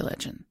outside of the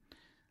religion.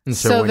 And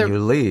so when you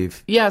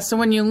leave. Yeah, so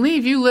when you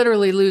leave, you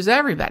literally lose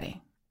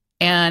everybody.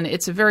 And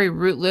it's a very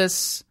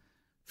rootless,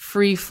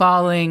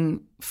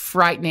 free-falling,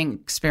 frightening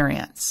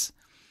experience.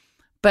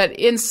 But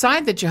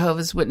inside the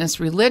Jehovah's Witness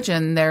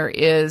religion, there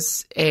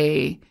is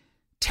a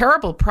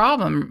terrible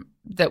problem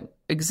that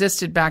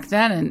existed back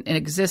then and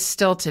exists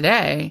still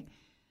today,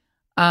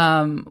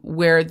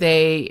 where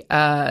they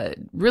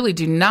really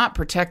do not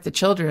protect the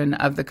children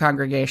of the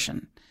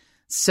congregation.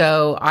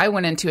 So I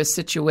went into a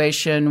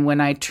situation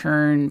when I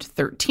turned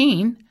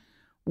 13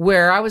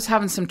 where I was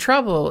having some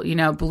trouble,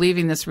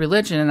 believing this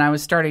religion, and I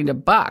was starting to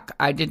buck.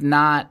 I did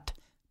not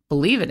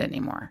believe it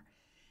anymore.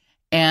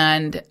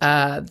 And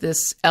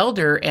this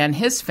elder and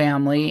his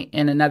family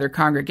in another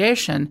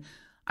congregation,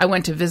 I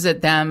went to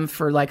visit them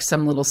for like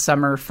some little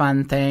summer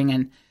fun thing,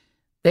 and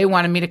they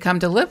wanted me to come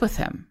to live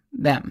with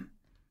them.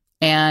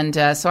 And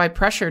so I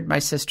pressured my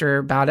sister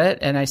about it,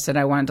 and I said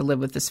I wanted to live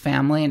with this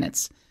family, and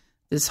it's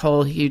this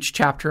whole huge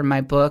chapter in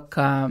my book.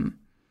 I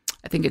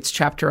think it's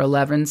chapter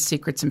 11,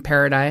 Secrets in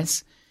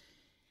Paradise.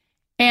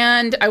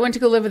 And I went to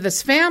go live with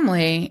this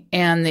family,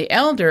 and the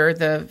elder,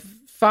 the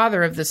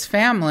father of this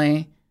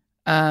family,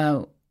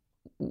 he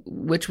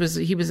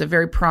was a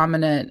very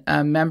prominent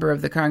member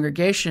of the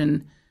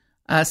congregation,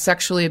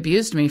 sexually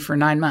abused me for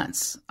 9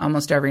 months,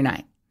 almost every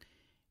night.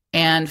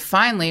 And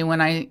finally,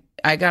 when I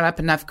got up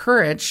enough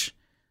courage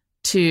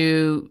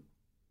to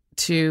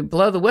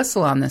blow the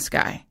whistle on this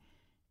guy,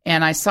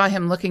 and I saw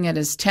him looking at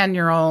his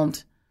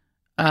 10-year-old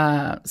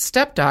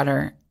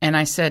stepdaughter, and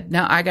I said,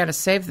 no, I got to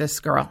save this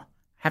girl.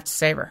 I have to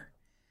save her.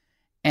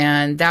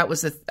 And that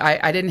was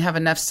I didn't have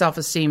enough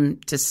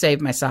self-esteem to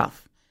save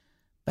myself,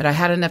 but I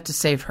had enough to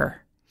save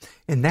her.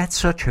 And that's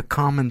such a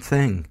common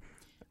thing.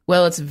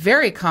 Well, it's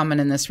very common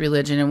in this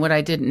religion, and what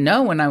I didn't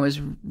know when I was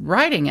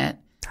writing it.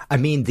 I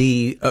mean,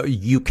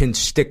 you can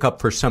stick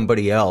up for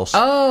somebody else.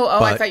 Oh,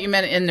 I thought you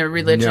meant in the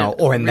religion. No,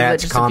 and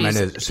that's common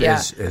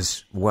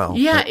as well.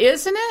 Yeah,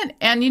 isn't it?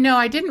 And,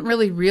 I didn't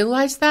really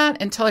realize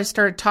that until I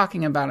started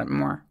talking about it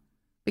more.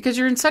 Because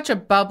you're in such a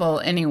bubble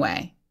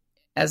anyway,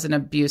 as an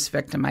abuse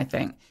victim, I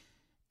think,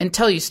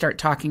 until you start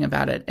talking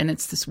about it. And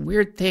it's this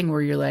weird thing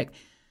where you're like,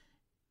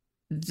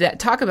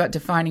 talk about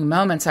defining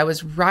moments. I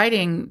was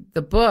writing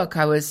the book.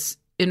 I was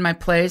in my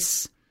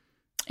place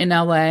in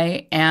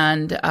LA,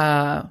 and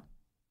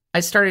I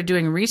started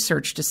doing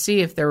research to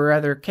see if there were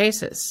other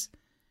cases.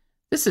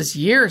 This is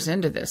years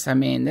into this. I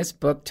mean, this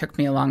book took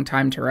me a long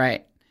time to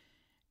write.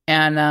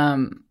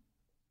 And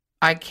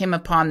I came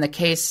upon the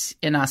case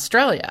in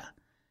Australia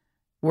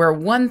where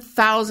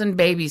 1,000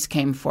 babies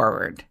came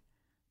forward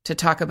to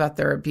talk about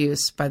their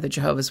abuse by the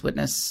Jehovah's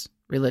Witness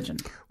religion.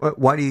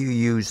 Why do you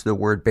use the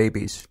word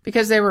babies?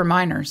 Because they were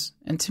minors.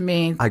 And to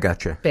me, I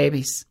gotcha.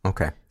 Babies.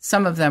 Okay.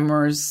 Some of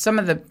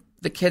the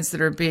kids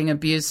that are being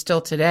abused still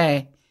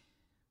today,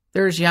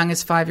 they're as young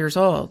as 5 years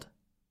old.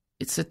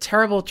 It's a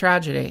terrible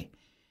tragedy.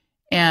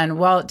 And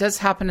while it does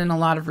happen in a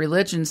lot of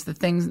religions, the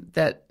thing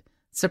that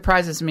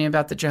surprises me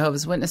about the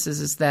Jehovah's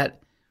Witnesses is that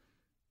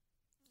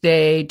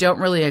they don't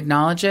really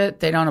acknowledge it.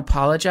 They don't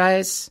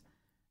apologize.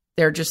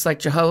 They're just like,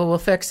 Jehovah will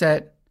fix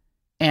it.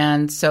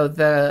 And so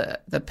the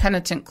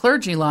penitent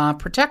clergy law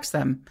protects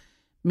them,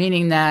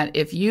 meaning that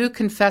if you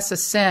confess a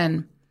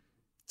sin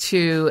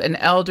to an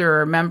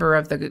elder or member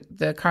of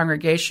the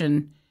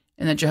congregation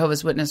in the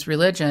Jehovah's Witness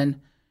religion,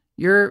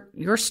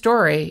 your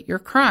story, your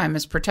crime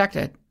is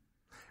protected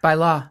by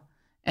law.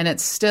 And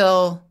it's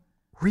still...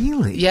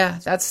 Really? Yeah,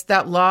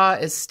 that law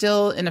is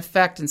still in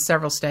effect in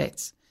several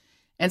states.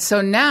 And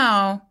so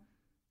now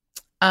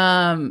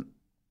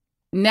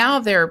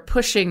they're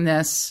pushing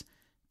this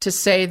to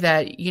say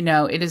that,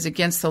 it is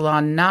against the law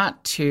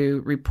not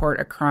to report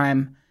a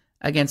crime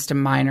against a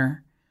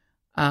minor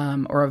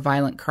or a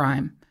violent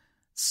crime.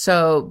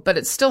 So, but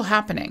it's still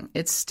happening.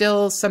 It's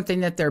still something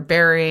that they're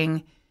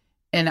burying.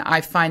 And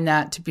I find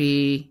it to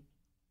be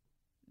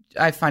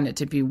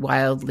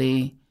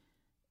wildly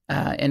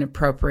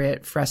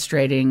inappropriate,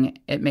 frustrating.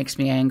 It makes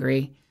me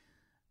angry.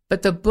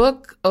 But the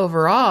book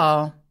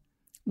overall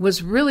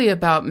was really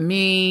about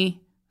me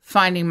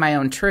finding my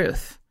own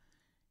truth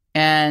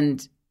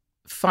and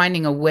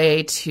finding a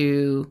way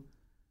to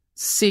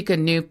seek a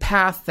new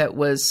path that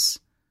was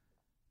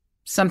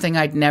something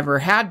I'd never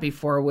had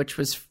before, which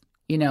was,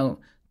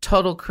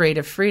 total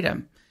creative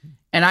freedom.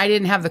 And I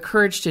didn't have the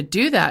courage to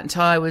do that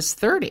until I was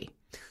 30.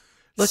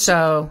 Let's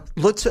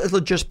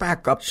just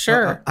back up.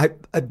 Sure.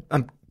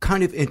 I'm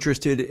kind of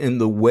interested in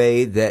the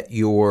way that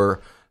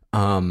your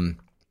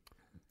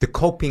the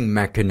coping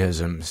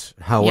mechanisms,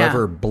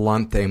 however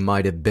blunt they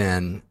might have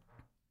been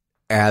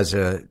as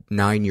a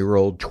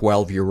 9-year-old,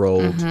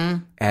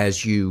 12-year-old,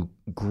 as you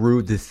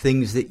grew, the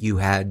things that you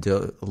had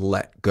to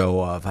let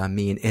go of. I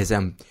mean, as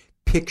I'm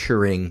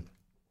picturing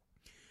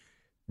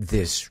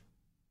this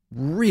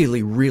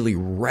really, really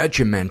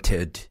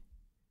regimented,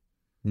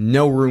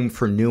 no room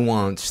for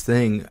nuance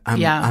thing,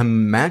 I'm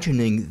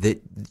imagining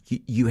that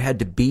you had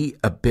to be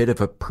a bit of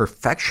a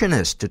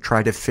perfectionist to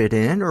try to fit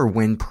in or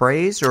win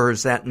praise, or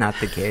is that not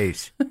the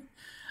case?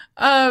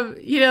 I'll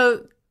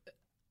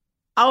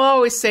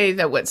always say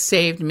that what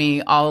saved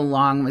me all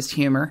along was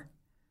humor.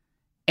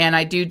 And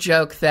I do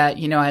joke that,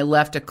 I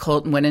left a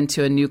cult and went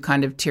into a new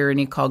kind of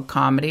tyranny called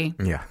comedy.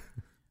 Yeah.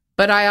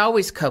 But I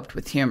always coped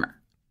with humor.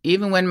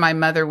 Even when my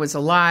mother was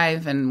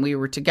alive and we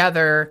were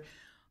together,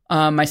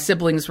 my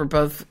siblings were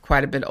both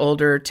quite a bit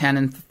older, 10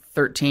 and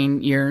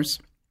 13 years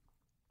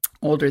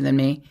older than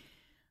me.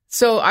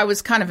 So I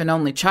was kind of an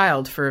only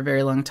child for a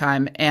very long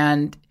time.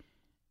 And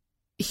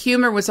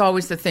humor was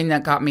always the thing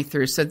that got me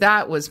through. So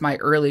that was my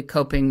early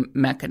coping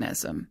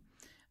mechanism.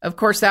 Of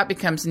course, that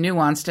becomes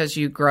nuanced as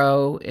you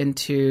grow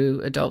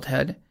into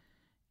adulthood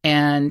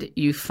and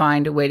you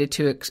find a way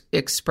to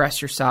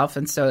express yourself.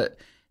 And so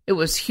it it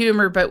was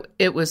humor, but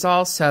it was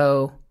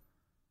also,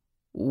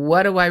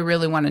 what do I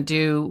really want to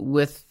do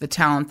with the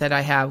talent that I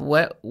have?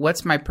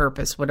 What's my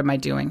purpose? What am I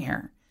doing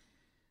here?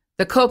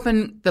 The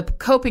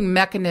coping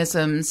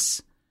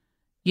mechanisms,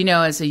 you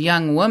know, as a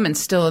young woman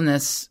still in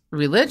this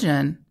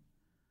religion,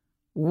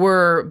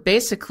 were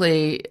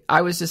basically,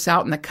 I was just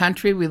out in the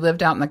country. We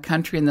lived out in the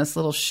country in this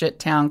little shit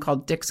town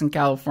called Dixon,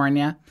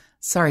 California.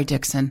 Sorry,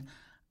 Dixon.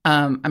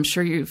 I'm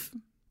sure you've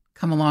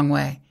come a long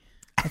way.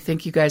 I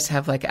think you guys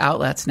have like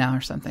outlets now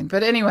or something.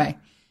 But anyway,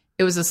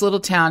 it was this little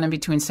town in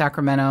between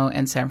Sacramento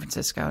and San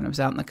Francisco, and it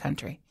was out in the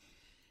country.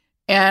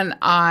 And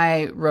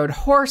I rode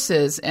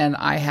horses, and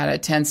I had a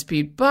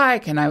 10-speed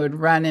bike, and I would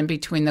run in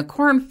between the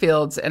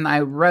cornfields, and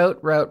I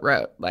wrote.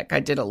 Like,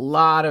 I did a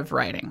lot of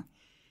writing.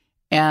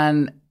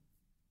 And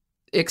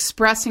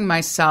expressing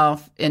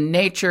myself in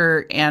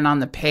nature and on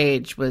the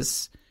page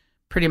was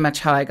pretty much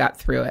how I got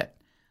through it.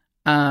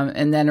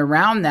 And then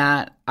around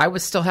that, I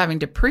was still having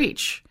to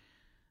preach.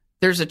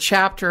 There's a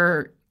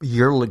chapter.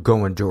 You're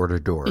going door to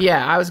door.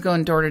 Yeah, I was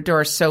going door to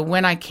door. So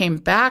when I came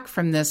back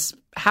from this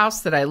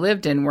house that I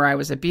lived in where I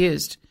was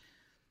abused,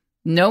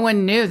 no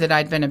one knew that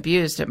I'd been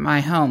abused at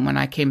my home when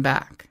I came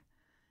back.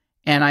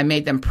 And I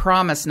made them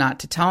promise not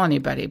to tell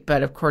anybody.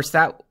 But of course,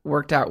 that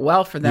worked out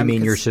well for them. You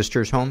mean your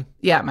sister's home?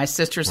 Yeah, my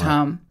sister's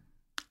home.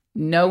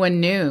 No one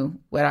knew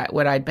what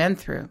I'd been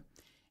through.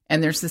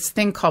 And there's this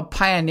thing called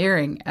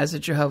pioneering as a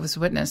Jehovah's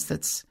Witness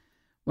that's,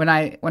 when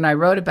I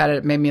wrote about it,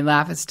 it made me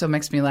laugh. It still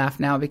makes me laugh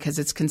now because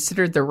it's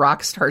considered the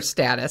rock star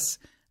status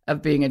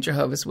of being a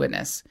Jehovah's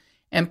Witness.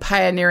 And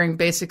pioneering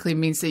basically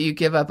means that you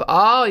give up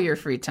all your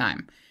free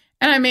time.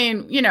 And I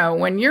mean, you know,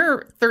 when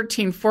you're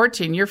 13,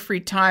 14, your free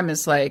time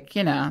is like,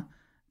 you know,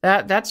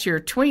 that's your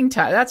tween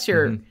time. That's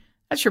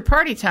your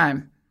party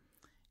time.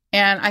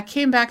 And I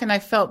came back and I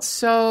felt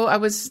I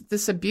was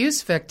this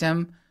abuse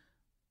victim.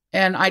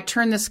 And I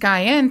turned this guy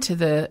into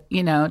the,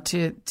 you know,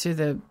 to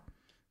the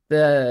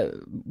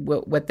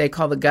what they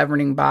call the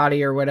governing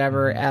body or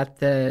whatever at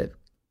the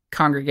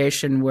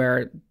congregation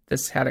where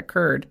this had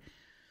occurred.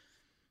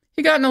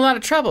 He got in a lot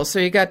of trouble,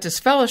 so he got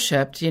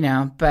disfellowshipped, you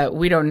know, but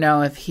we don't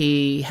know if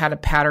he had a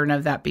pattern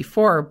of that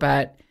before,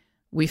 but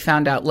we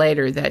found out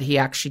later that he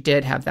actually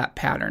did have that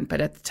pattern.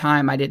 But at the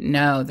time, I didn't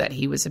know that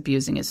he was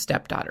abusing his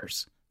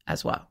stepdaughters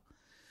as well.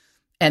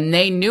 And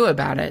they knew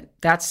about it.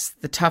 That's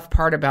the tough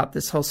part about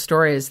this whole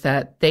story, is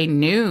that they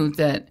knew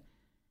that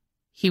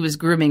he was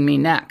grooming me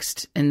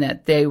next and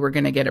that they were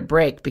going to get a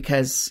break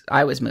because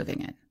I was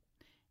moving in.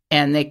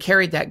 And they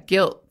carried that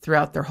guilt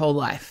throughout their whole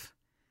life.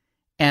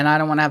 And I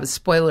don't want to have a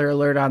spoiler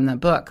alert on the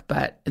book,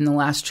 but in the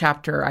last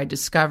chapter, I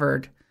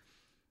discovered,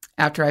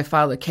 after I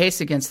filed a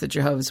case against the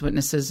Jehovah's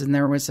Witnesses, and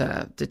there was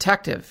a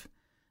detective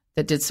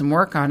that did some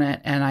work on it,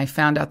 and I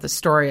found out the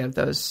story of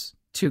those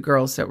two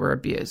girls that were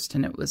abused.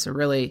 And it was a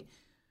really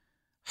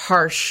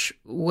harsh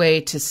way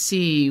to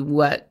see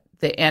what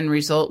the end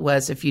result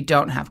was if you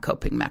don't have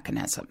coping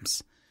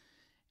mechanisms.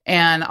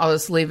 And I'll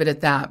just leave it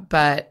at that.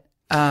 But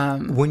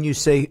when you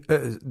say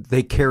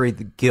they carried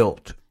the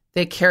guilt,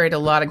 they carried a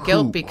lot of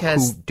guilt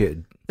because who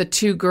did? The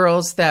two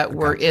girls that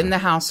were in the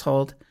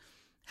household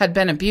had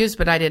been abused,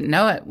 but I didn't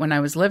know it when I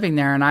was living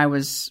there, and I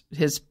was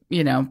his,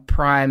 you know,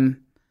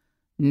 prime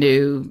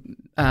new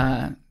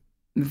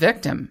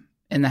victim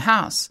in the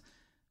house.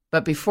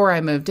 But before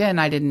I moved in,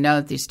 I didn't know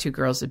that these two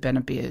girls had been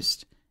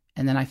abused.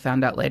 And then I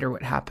found out later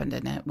what happened,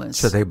 and it was...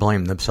 So they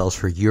blamed themselves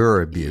for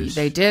your abuse.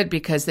 They did,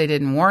 because they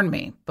didn't warn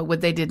me. But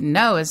what they didn't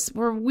know is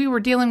we were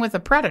dealing with a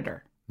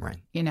predator.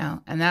 Right. You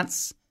know, and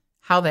that's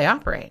how they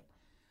operate.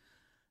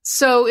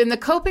 So in the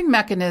coping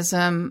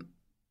mechanism,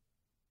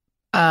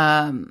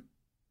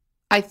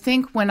 I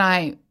think when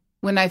I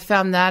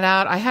found that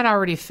out, I had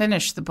already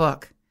finished the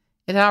book.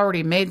 It had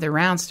already made the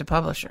rounds to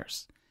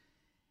publishers.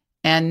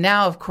 And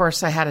now, of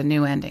course, I had a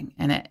new ending,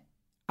 and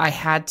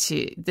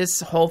this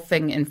whole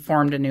thing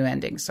informed a new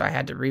ending, so I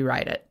had to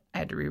rewrite it. I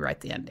had to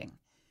rewrite the ending.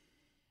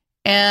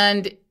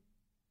 And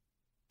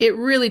it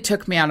really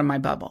took me out of my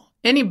bubble.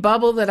 Any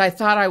bubble that I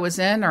thought I was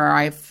in, or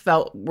I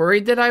felt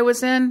worried that I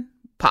was in,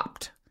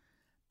 popped.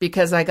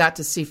 Because I got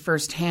to see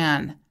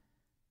firsthand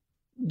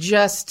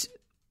just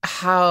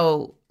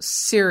how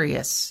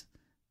serious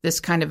this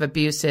kind of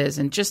abuse is,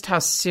 and just how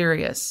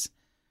serious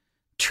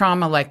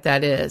trauma like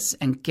that is,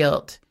 and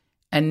guilt,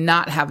 and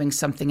not having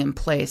something in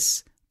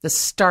place. The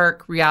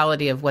stark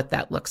reality of what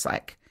that looks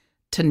like,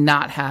 to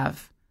not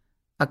have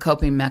a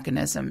coping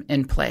mechanism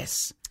in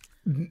place.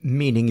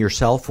 Meaning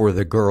yourself or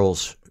the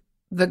girls?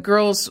 The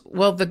girls,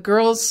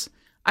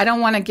 I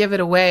don't want to give it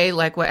away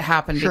like what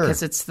happened,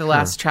 because it's the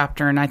last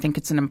chapter, and I think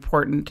it's an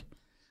important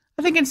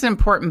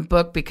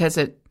book, because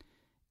it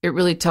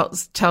really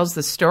tells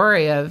the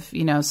story of,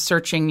 you know,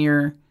 searching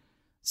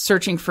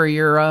for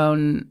your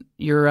own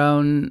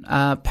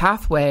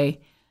pathway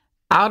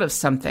out of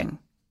something,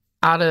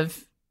 out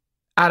of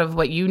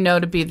what you know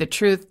to be the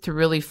truth, to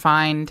really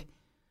find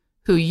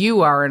who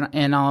you are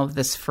in all of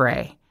this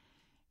fray.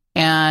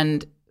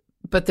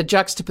 But the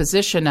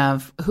juxtaposition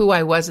of who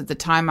I was at the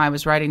time I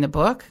was writing the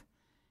book,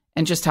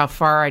 and just how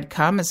far I'd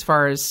come as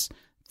far as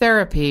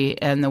therapy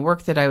and the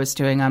work that I was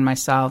doing on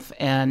myself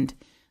and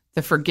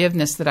the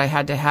forgiveness that I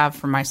had to have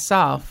for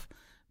myself,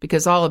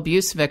 because all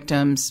abuse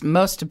victims,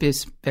 most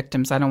abuse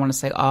victims, I don't want to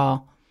say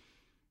all,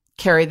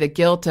 carry the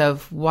guilt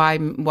of why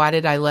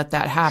did I let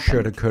that happen?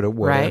 Shoulda, coulda,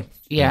 woulda. Right?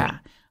 Yeah.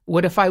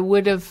 What if I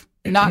would have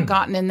not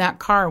gotten in that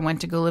car and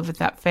went to go live with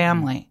that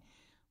family?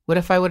 What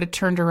if I would have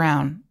turned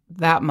around?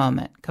 That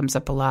moment comes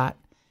up a lot.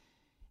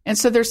 And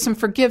so there's some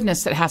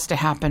forgiveness that has to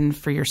happen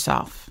for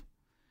yourself.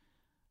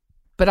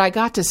 But I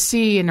got to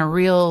see in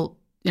real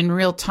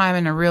time,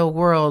 in a real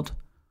world,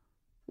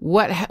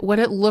 what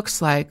it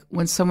looks like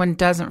when someone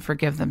doesn't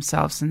forgive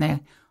themselves and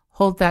they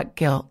hold that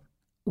guilt,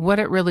 what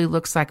it really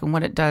looks like and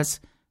what it does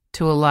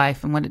to a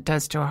life and what it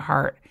does to a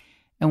heart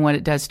and what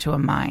it does to a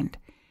mind.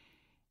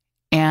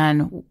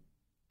 And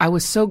I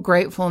was so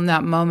grateful in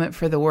that moment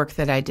for the work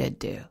that I did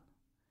do.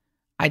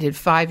 I did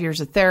 5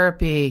 years of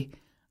therapy.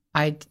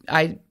 I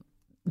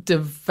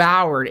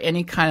devoured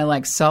any kind of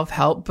like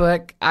self-help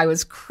book. I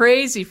was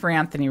crazy for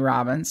Anthony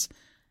Robbins.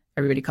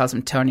 Everybody calls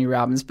him Tony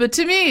Robbins, but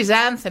to me, he's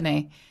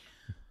Anthony.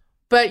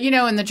 But, you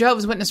know, in the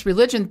Jehovah's Witness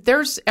religion,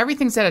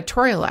 everything's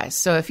editorialized.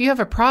 So if you have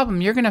a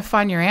problem, you're going to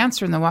find your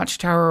answer in the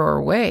Watchtower or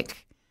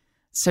Awake.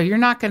 So you're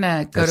not going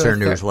to go That's to their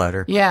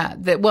newsletter. Yeah.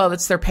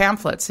 It's their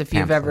pamphlets. If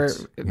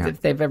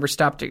they've ever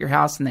stopped at your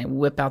house and they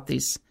whip out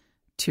these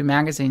 2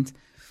 magazines.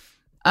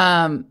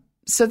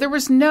 So there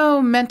was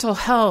no mental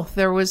health.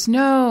 There was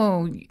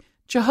no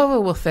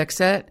Jehovah will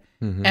fix it.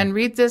 Mm-hmm. And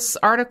read this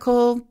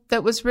article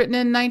that was written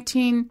in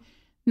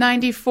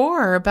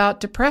 1994 about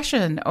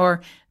depression,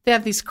 or they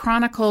have these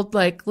chronicled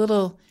like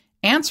little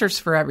answers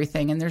for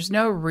everything. And there's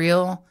no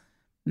real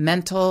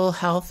mental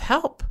health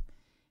help.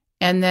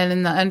 And then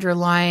in the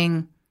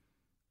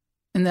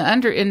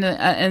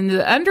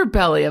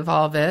underbelly of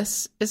all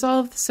this is all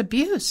of this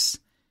abuse.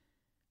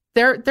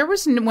 There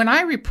was, when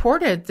I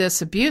reported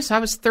this abuse, I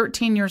was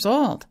 13 years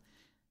old.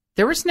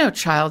 There was no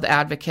child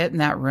advocate in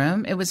that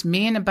room. It was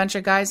me and a bunch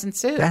of guys in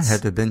suits. That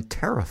had to have been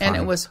terrifying. And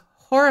it was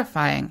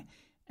horrifying.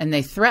 And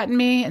they threatened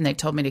me and they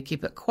told me to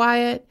keep it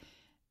quiet.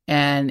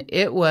 And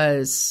it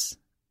was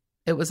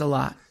a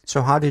lot.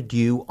 So how did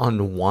you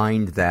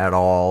unwind that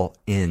all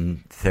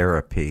in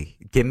therapy?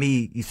 Give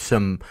me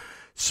some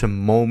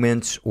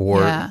moments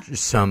or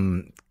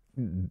some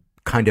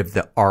kind of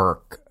the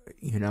arc.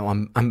 You know,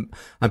 I'm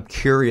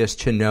curious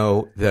to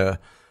know the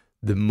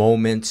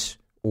moments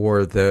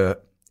or the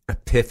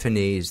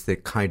epiphanies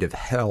that kind of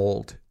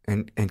held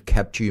and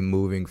kept you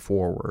moving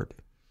forward.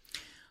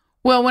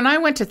 Well, when I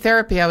went to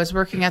therapy, I was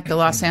working at the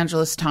Los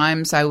Angeles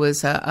Times. I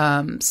was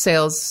a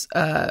sales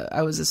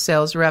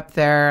rep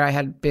there. I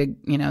had big,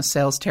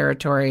 sales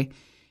territory,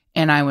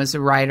 and I was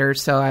a writer.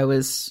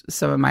 So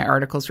some of my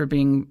articles were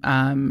being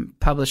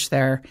published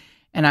there,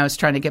 and I was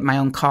trying to get my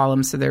own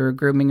column. So they were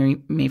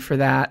grooming me for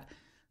that.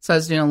 So I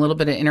was doing a little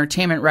bit of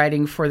entertainment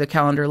writing for the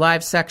Calendar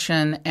Live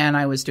section, and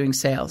I was doing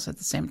sales at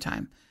the same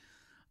time.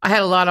 I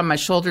had a lot on my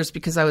shoulders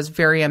because I was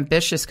very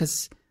ambitious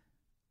because,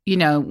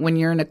 when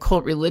you're in a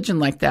cult religion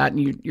like that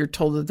and you're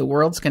told that the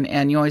world's going to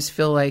end, you always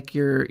feel like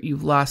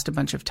you've lost a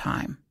bunch of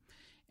time.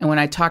 And when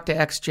I talk to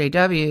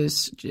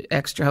ex-JWs,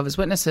 ex-Jehovah's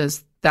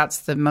Witnesses,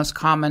 that's the most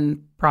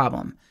common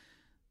problem.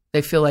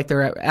 They feel like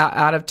they're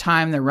out of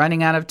time, they're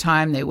running out of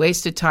time, they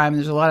wasted time.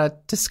 There's a lot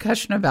of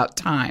discussion about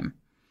time.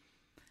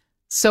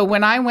 So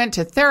when I went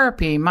to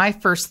therapy, my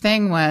first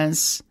thing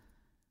was,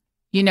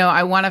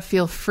 I want to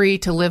feel free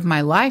to live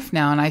my life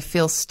now. And I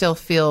still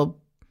feel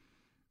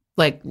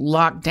like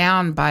locked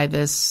down by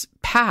this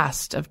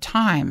past of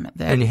time.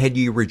 And had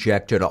you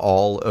rejected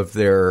all of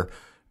their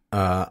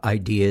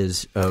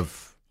ideas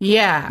of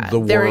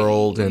the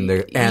world and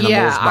the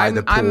animals by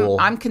the pool?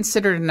 I'm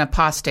considered an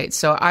apostate,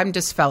 so I'm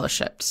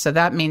disfellowshipped. So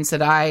that means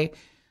that I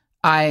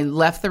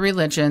left the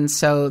religion.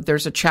 So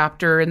there's a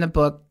chapter in the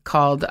book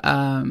called...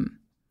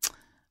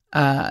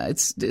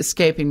 it's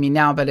escaping me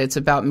now, but it's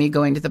about me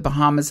going to the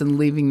Bahamas and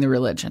leaving the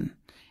religion.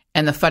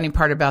 And the funny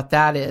part about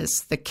that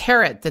is the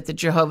carrot that the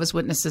Jehovah's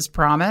Witnesses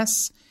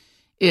promise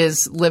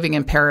is living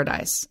in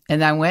paradise.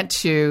 And I went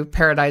to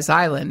Paradise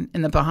Island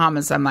in the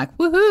Bahamas. I'm like,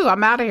 woohoo,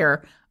 I'm out of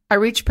here. I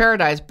reached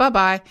paradise.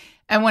 Bye-bye.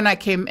 And when I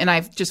came, and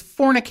I've just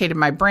fornicated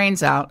my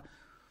brains out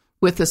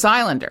with this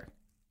islander.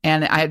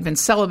 And I had been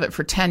celibate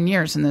for 10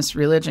 years in this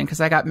religion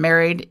because I got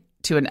married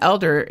to an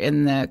elder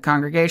in the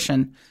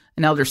congregation,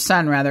 an elder's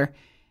son, rather.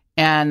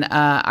 And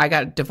I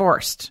got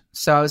divorced.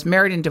 So I was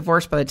married and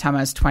divorced by the time I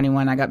was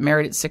 21. I got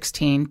married at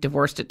 16,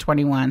 divorced at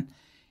 21.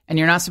 And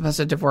you're not supposed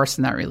to divorce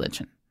in that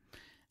religion.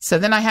 So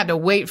then I had to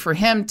wait for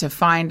him to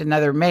find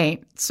another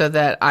mate so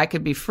that I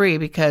could be free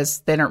because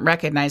they don't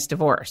recognize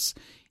divorce.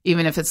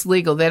 Even if it's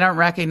legal, they don't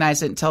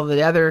recognize it until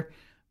the other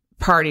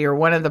party or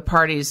one of the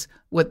parties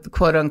with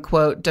quote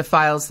unquote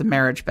defiles the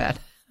marriage bed.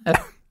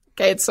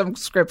 Okay, it's some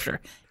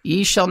scripture.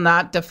 Ye shall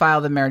not defile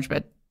the marriage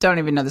bed. Don't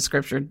even know the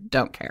scripture.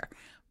 Don't care.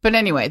 But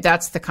anyway,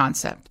 that's the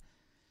concept.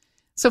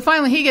 So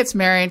finally he gets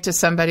married to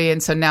somebody,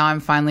 and so now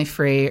I'm finally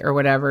free or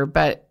whatever.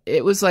 But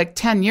it was like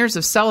 10 years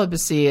of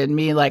celibacy and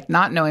me like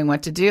not knowing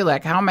what to do.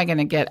 Like, how am I going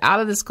to get out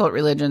of this cult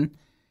religion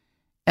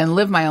and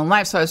live my own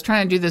life. So I was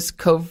trying to do this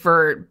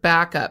covert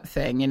backup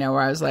thing, where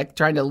I was like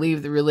trying to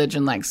leave the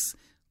religion like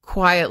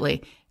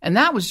quietly. And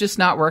that was just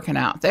not working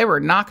out. They were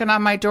knocking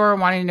on my door,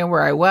 wanting to know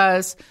where I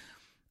was.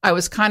 I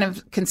was kind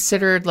of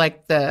considered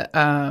like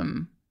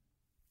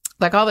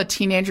like all the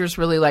teenagers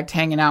really liked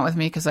hanging out with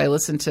me because I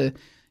listened to,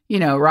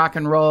 rock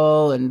and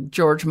roll and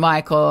George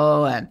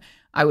Michael, and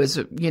I was,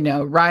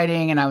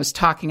 writing, and I was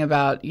talking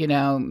about,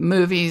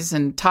 movies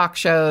and talk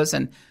shows,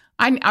 and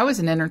I was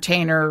an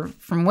entertainer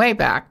from way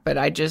back, but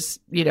I just,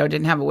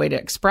 didn't have a way to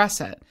express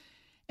it.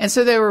 And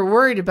so they were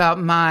worried about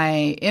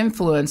my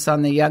influence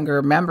on the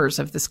younger members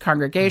of this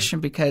congregation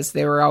because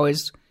they were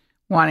always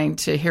wanting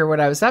to hear what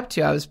I was up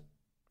to. I was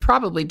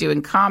probably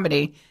doing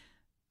comedy.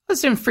 I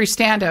was doing free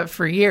stand-up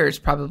for years,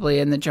 probably,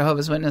 in the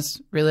Jehovah's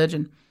Witness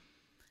religion.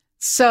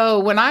 So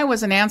when I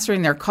wasn't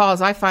answering their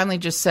calls, I finally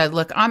just said,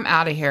 look, I'm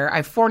out of here.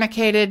 I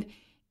fornicated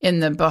in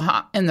the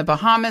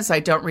Bahamas. I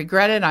don't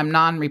regret it. I'm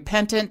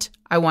non-repentant.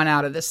 I want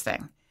out of this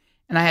thing.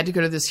 And I had to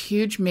go to this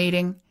huge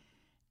meeting,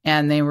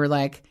 and they were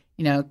like,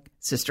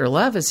 Sister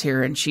Love is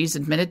here, and she's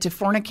admitted to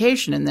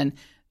fornication. And then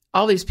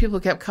all these people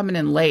kept coming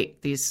in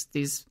late, these,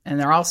 and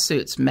they're all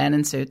suits, men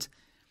in suits.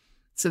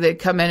 So they'd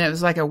come in. It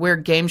was like a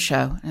weird game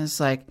show. And it's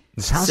like,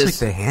 it sounds like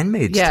The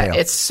Handmaid's Tale. Yeah,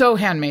 it's so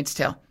Handmaid's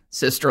Tale.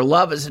 Sister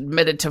Love is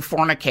admitted to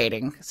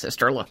fornicating.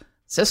 Sister Love.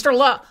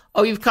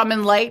 Oh, you've come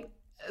in late?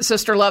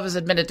 Sister Love is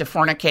admitted to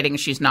fornicating.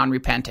 She's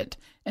non-repentant.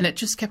 And it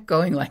just kept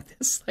going like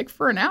this, like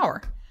for an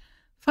hour.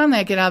 Finally,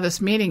 I get out of this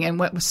meeting. And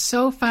what was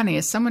so funny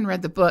is someone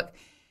read the book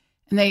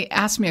and they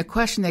asked me a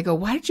question. They go,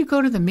 why did you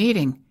go to the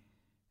meeting?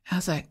 I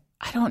was like,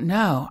 I don't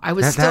know. I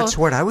was that's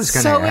what I was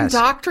going to so ask.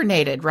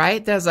 Indoctrinated,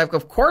 right? That was like,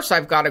 of course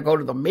I've got to go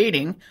to the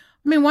meeting.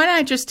 I mean, why don't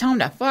I just tell them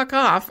to fuck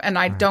off and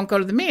I don't go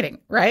to the meeting,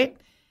 right?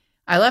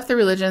 I left the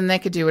religion and they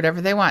could do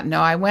whatever they want.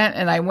 No, I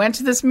went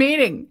to this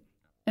meeting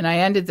and I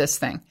ended this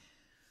thing.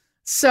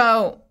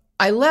 So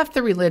I left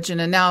the religion,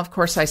 and now, of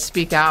course, I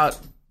speak out,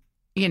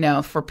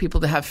 for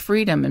people to have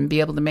freedom and be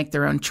able to make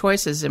their own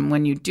choices. And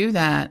when you do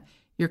that,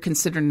 you're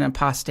considered an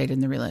apostate in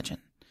the religion.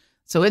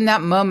 So in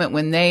that moment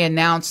when they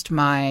announced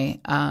my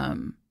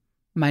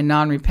my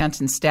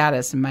non-repentant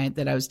status and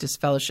that I was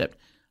disfellowshipped,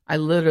 I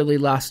literally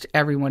lost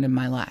everyone in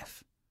my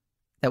life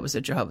that was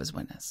a Jehovah's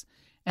Witness.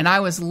 And I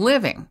was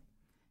living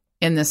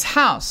in this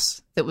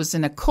house that was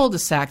in a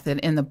cul-de-sac that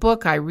in the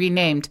book I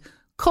renamed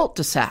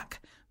Cult-de-sac,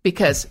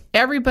 because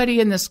everybody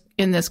in this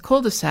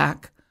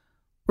cul-de-sac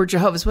were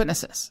Jehovah's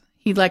Witnesses.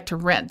 He liked to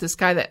rent. This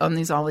guy that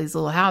owned all these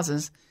little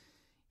houses,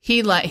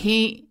 he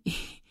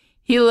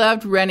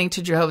loved renting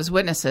to Jehovah's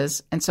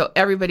Witnesses, and so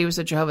everybody was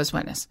a Jehovah's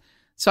Witness.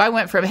 So I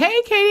went from,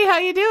 hey, Katie, how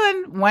you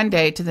doing? One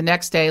day to the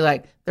next day,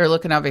 like, they're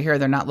looking over here.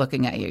 They're not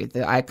looking at you.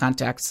 The eye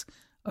contact's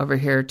over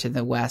here to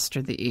the west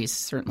or the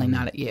east, certainly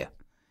not at you.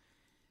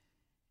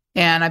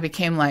 And I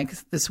became like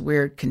this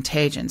weird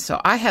contagion. So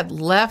I had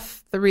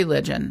left the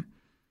religion,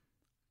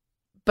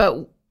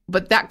 but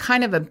that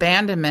kind of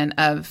abandonment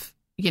of,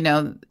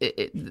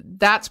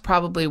 that's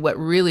probably what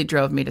really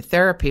drove me to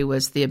therapy,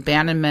 was the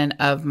abandonment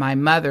of my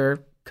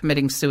mother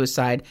committing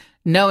suicide,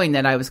 knowing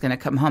that I was going to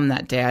come home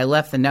that day. I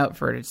left the note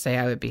for her to say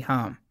I would be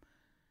home.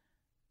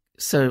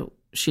 So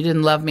she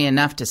didn't love me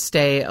enough to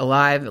stay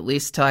alive, at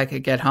least till I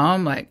could get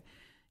home. Like,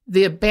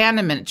 the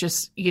abandonment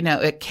just,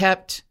 it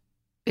kept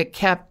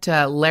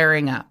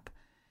layering up.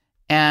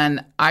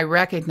 And I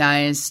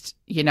recognized,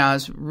 I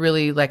was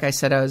really, like I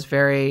said, I was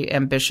very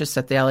ambitious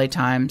at the LA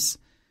Times.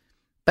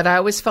 But I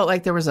always felt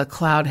like there was a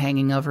cloud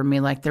hanging over me,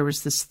 like there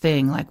was this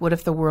thing, like, what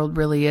if the world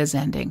really is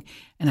ending?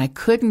 And I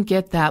couldn't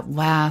get that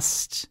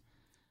last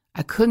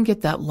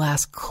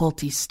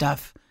culty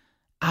stuff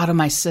out of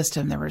my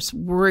system. There was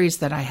worries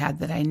that I had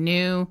that I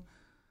knew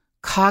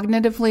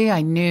cognitively,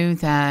 I knew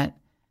that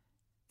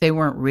they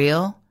weren't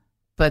real,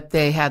 but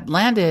they had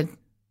landed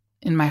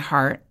in my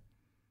heart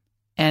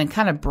and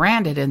kind of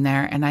branded in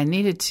there, and I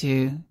needed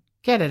to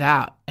get it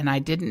out, and I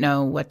didn't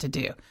know what to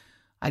do.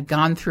 I'd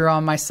gone through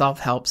all my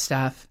self-help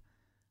stuff.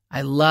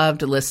 I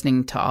loved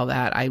listening to all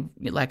that. I,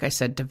 like I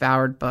said,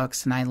 devoured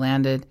books, and I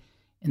landed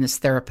in this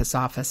therapist's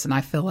office, and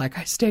I feel like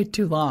I stayed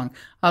too long.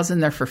 I was in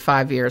there for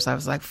 5 years. I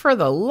was like, for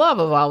the love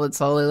of all that's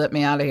holy, let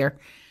me out of here.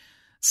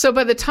 So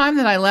by the time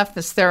that I left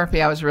this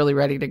therapy, I was really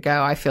ready to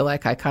go. I feel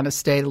like I kind of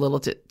stayed a little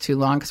too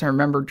long, because I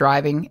remember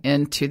driving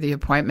into the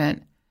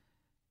appointment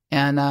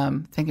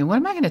and thinking, what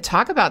am I going to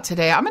talk about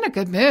today? I'm in a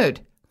good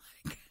mood.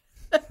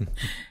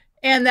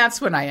 And that's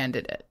when I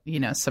ended it,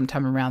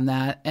 sometime around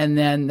that. And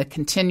then the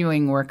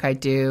continuing work I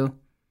do.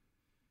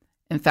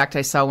 In fact,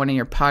 I saw one of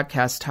your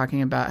podcasts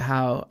talking about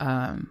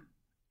how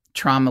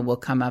trauma will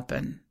come up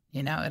and,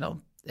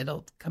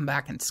 it'll come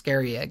back and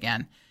scare you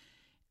again.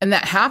 And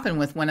that happened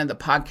with one of the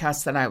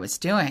podcasts that I was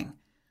doing.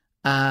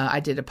 I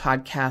did a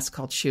podcast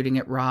called Shooting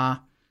It Raw,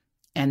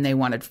 and they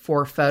wanted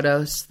 4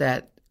 photos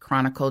that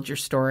chronicled your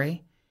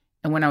story.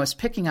 And when I was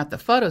picking out the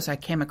photos, I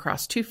came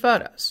across 2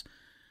 photos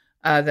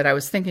that I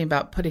was thinking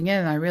about putting in.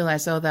 And I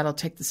realized, that'll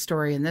take the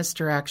story in this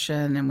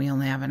direction, and we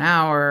only have an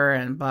hour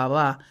and blah,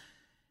 blah.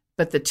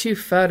 But the 2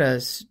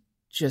 photos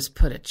just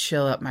put a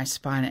chill up my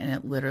spine, and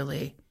it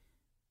literally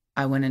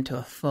I went into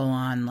a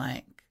full-on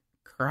like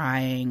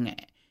crying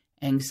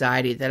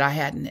anxiety that I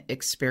hadn't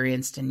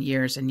experienced in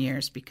years and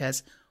years,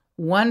 because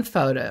one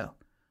photo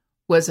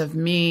was of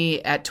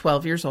me at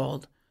 12 years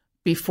old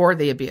before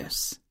the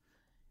abuse.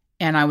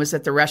 And I was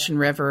at the Russian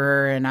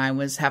River and I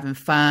was having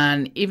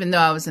fun. Even though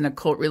I was in a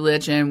cult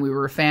religion, we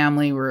were a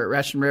family, we were at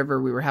Russian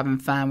River, we were having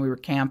fun, we were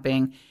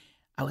camping.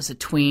 I was a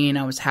tween,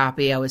 I was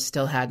happy, I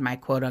still had my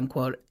quote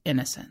unquote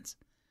innocence.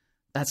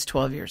 That's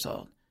 12 years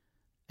old.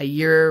 A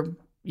year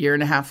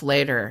and a half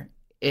later,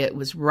 it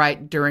was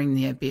right during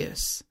the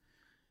abuse.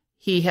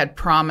 He had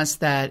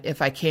promised that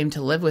if I came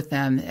to live with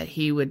them, that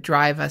he would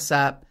drive us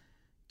up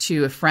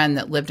to a friend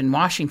that lived in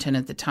Washington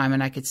at the time,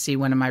 and I could see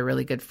one of my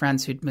really good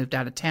friends who'd moved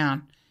out of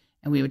town.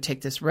 And we would take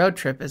this road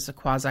trip as a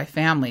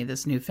quasi-family,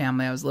 this new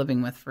family I was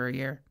living with for a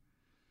year.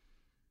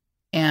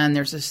 And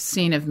there's a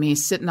scene of me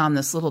sitting on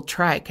this little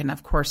trike, and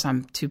of course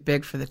I'm too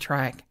big for the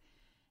trike.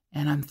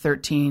 And I'm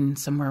 13,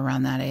 somewhere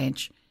around that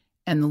age.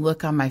 And the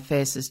look on my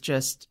face is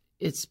just,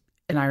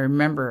 and I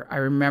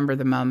remember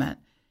the moment.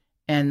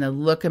 And the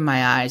look in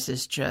my eyes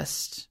is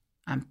just,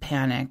 I'm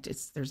panicked.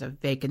 There's a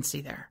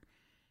vacancy there.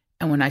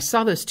 And when I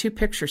saw those two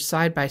pictures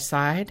side by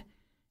side,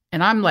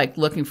 and I'm like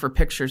looking for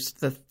pictures,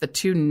 the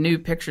two new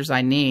pictures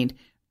I need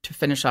to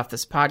finish off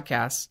this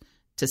podcast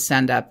to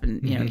send up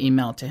and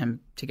email to him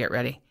to get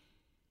ready.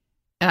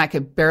 And I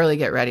could barely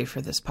get ready for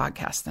this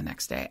podcast the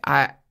next day.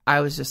 I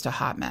was just a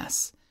hot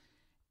mess.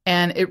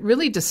 And it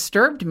really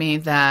disturbed me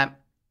that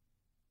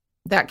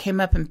came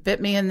up and bit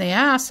me in the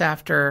ass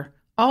after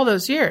all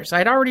those years.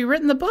 I'd already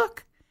written the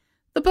book.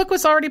 The book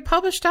was already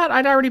published out.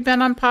 I'd already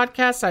been on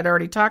podcasts. I'd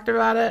already talked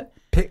about it.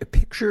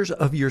 Pictures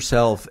of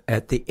yourself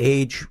at the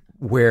age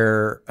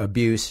where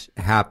abuse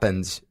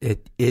happens,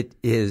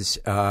 it's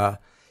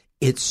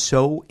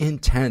so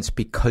intense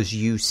because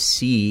you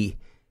see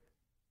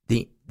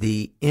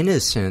the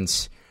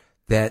innocence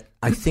that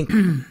I think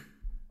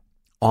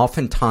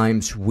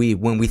oftentimes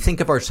when we think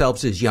of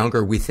ourselves as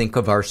younger, we think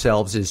of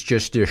ourselves as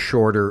just a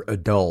shorter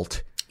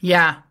adult.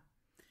 Yeah.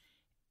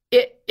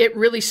 It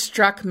really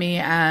struck me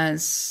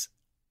as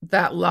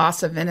that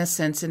loss of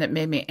innocence, and it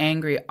made me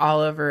angry all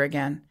over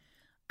again.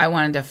 I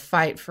wanted to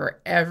fight for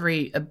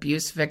every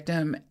abuse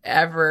victim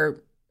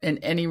ever in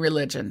any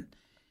religion.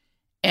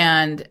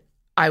 And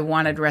I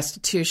wanted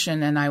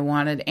restitution, and I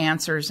wanted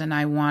answers,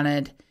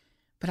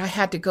 but I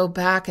had to go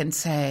back and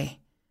say,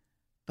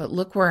 but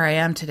look where I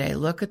am today.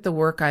 Look at the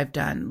work I've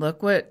done.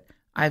 Look what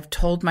I've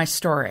told my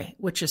story,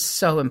 which is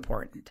so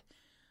important.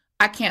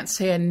 I can't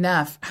say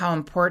enough how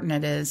important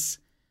it is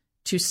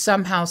to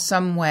somehow,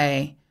 some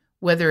way,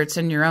 whether it's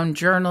in your own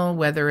journal,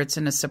 whether it's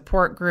in a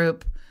support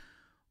group,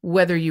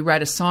 whether you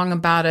write a song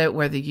about it,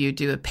 whether you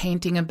do a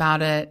painting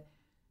about it.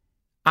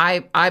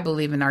 I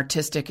believe in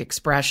artistic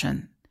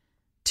expression,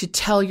 to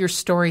tell your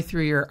story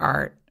through your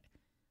art,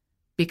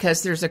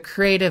 because there's a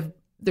creative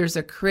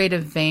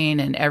vein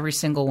in every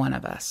single one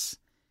of us.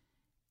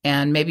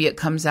 And maybe it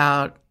comes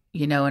out,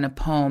 in a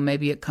poem,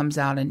 maybe it comes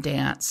out in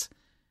dance.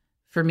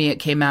 For me, it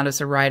came out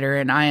as a writer,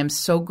 and I am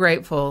so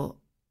grateful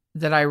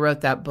that I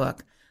wrote that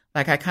book.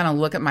 Like, I kind of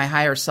look at my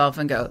higher self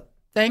and go,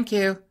 thank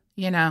you,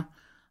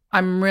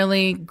 I'm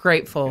really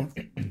grateful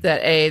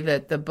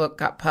that the book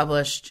got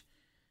published,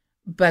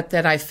 but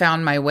that I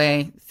found my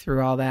way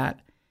through all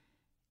that.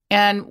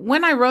 And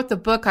when I wrote the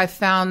book, I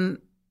found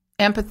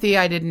empathy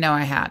I didn't know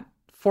I had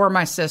for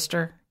my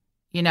sister,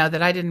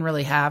 that I didn't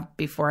really have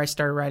before I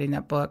started writing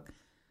that book.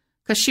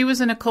 Because she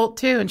was in a cult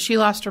too, and she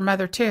lost her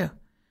mother too.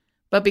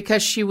 But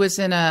because she was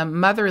in a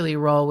motherly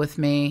role with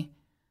me,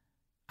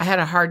 I had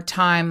a hard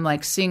time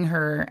like seeing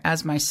her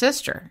as my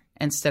sister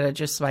instead of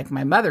just like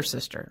my mother's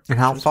sister. And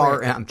how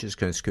far, I'm just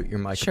going to scoot your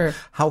mic. Sure.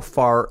 How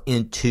far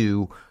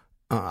into,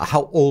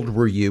 how old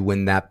were you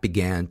when that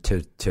began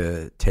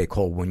to take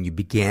hold, when you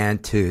began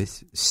to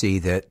see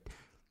that,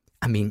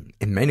 in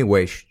many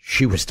ways,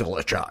 she was still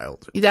a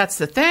child? That's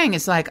the thing.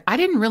 It's like, I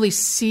didn't really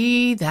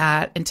see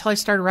that until I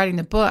started writing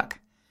the book.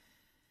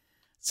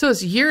 So it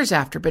was years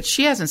after, but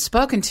she hasn't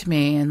spoken to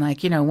me. And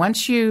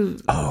once you...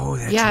 Oh,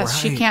 that's yeah, right.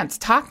 She can't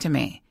talk to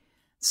me.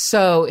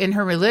 So in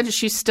her religion,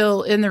 she's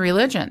still in the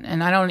religion.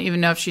 And I don't even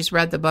know if she's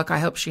read the book. I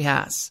hope she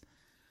has.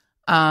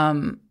 But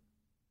I'm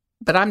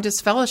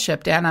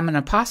disfellowshipped and I'm an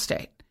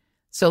apostate.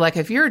 So like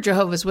if you're a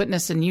Jehovah's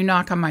Witness and you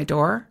knock on my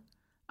door,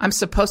 I'm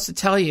supposed to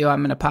tell you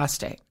I'm an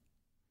apostate.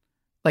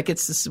 Like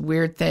it's this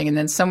weird thing. And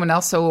then someone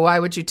else said, well, why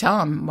would you tell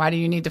them? Why do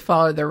you need to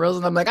follow their rules?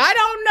 And I'm like, I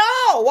don't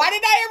know. Why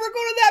did I ever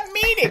go to that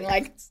meeting?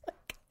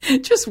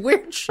 Like just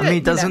weird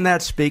shit. Doesn't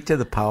that speak to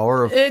the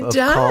power of It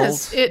does.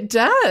 cults? It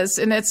does.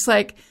 And it's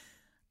like,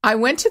 I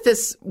went to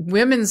this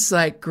women's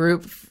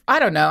group. I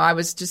don't know. I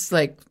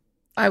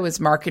was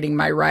marketing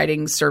my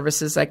writing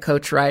services. I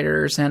coach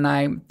writers and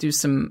I do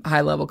some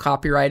high level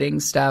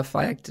copywriting stuff.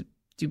 I like to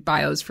do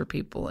bios for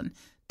people and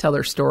tell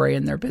their story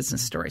and their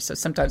business story. So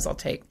sometimes I'll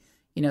take,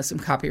 some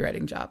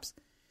copywriting jobs.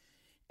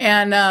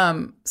 And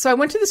so I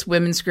went to this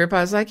women's group.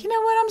 I was like, you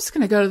know what? I'm just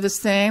going to go to this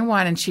thing,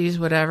 wine and cheese,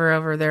 whatever,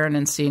 over there in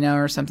Encino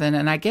or something.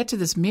 And I get to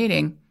this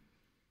meeting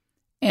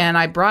and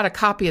I brought a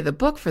copy of the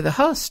book for the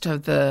host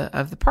of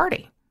the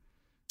party.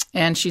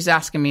 And she's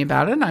asking me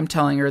about it, and I'm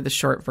telling her the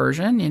short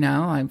version. You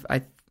know,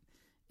 I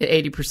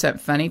 80%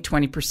 funny,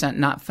 20%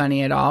 not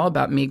funny at all,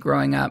 about me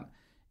growing up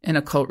in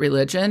a cult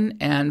religion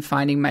and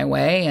finding my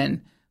way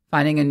and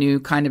finding a new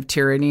kind of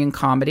tyranny in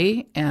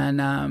comedy, and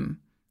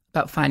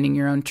about finding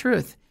your own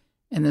truth.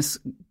 And this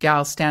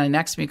gal standing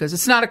next to me goes,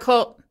 "It's not a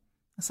cult." I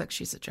was like,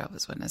 she's a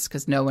Jehovah's Witness,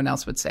 because no one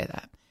else would say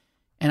that.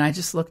 And I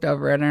just looked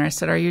over at her and I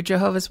said, "Are you a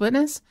Jehovah's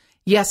Witness?"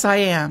 "Yes, I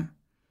am."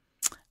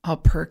 All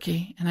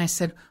perky. And I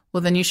said,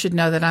 "Well, then you should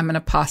know that I'm an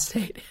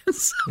apostate."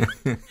 So,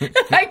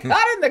 I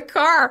got in the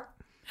car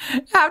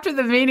after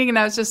the meeting and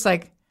I was just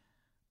like,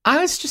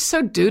 I was just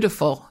so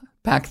dutiful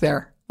back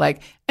there.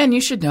 Like, "And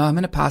you should know I'm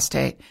an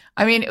apostate."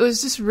 I mean, it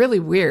was just really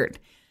weird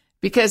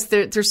because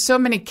there's so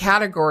many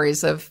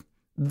categories of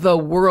the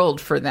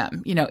world for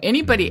them. You know,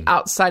 anybody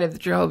outside of the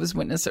Jehovah's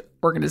Witness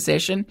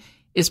organization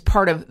is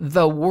part of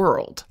the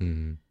world.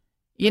 Mm-hmm.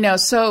 You know,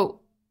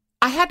 so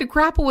I had to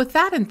grapple with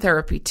that in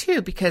therapy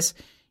too, because,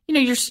 you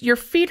know, your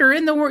feet are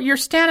in the world, you're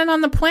standing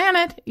on the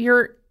planet,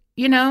 you're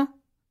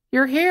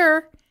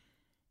here.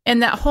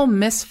 And that whole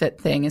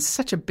misfit thing is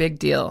such a big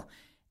deal.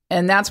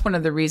 And that's one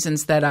of the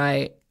reasons that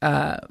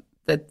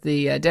that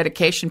the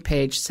dedication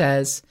page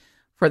says,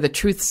 "For the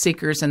truth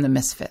seekers and the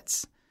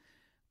misfits."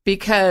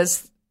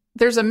 Because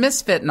there's a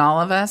misfit in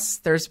all of us.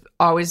 There's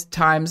always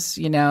times,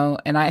 you know,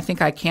 and I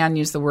think I can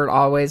use the word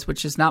always,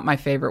 which is not my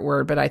favorite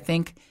word, but I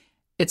think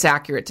it's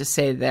accurate to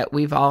say that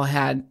we've all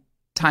had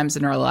times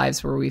in our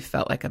lives where we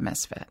felt like a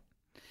misfit.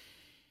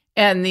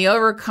 And the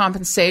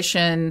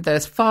overcompensation, the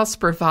false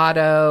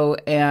bravado,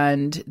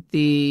 and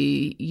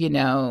the, you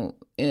know,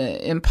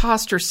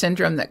 imposter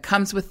syndrome that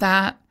comes with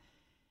that,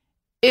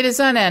 it is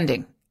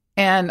unending.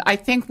 And I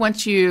think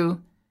once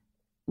you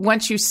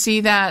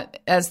see that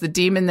as the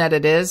demon that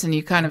it is, and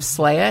you kind of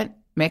slay it,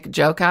 make a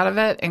joke out of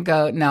it, and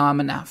go, "No, I'm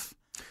enough."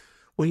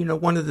 Well, you know,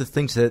 one of the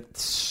things that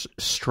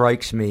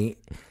strikes me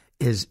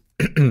is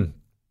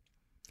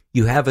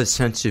you have a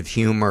sense of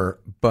humor,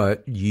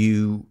 but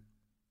you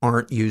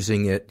aren't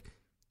using it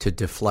to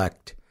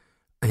deflect.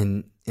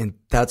 And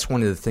that's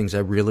one of the things I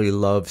really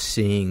love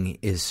seeing,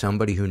 is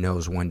somebody who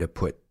knows when to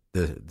put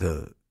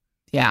the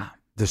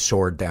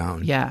sword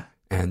down. Yeah.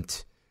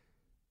 And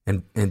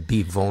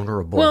be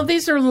vulnerable. Well,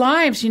 these are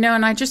lives, you know,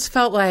 and I just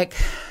felt like,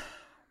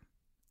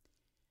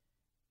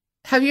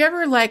 have you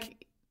ever,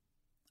 like,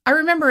 I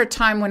remember a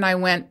time when I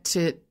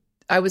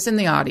was in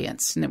the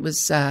audience, and it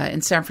was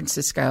in San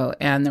Francisco,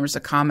 and there was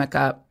a comic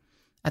up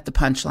at the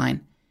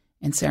Punchline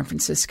in San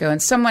Francisco,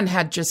 and someone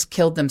had just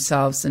killed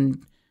themselves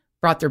and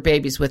brought their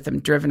babies with them,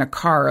 driven a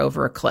car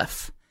over a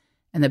cliff,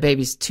 and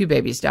two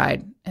babies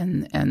died,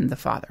 and the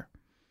father.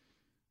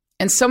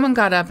 And someone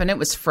got up, and it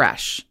was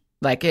fresh.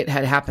 Like, it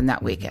had happened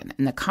that weekend.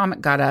 And the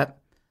comic got up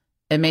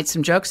and made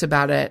some jokes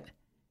about it.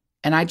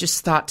 And I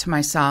just thought to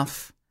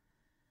myself,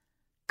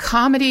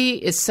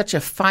 comedy is such a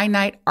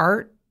finite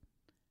art,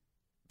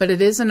 but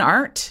it is an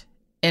art.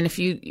 And if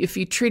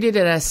you treated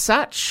it as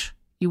such,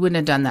 you wouldn't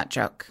have done that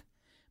joke.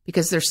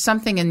 Because there's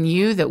something in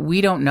you that we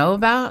don't know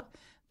about,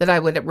 that I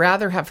would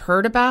rather have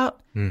heard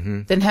about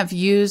than have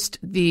used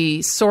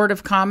the sword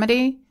of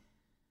comedy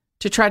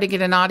to try to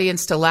get an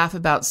audience to laugh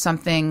about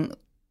something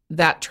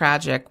that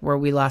tragic, where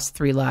we lost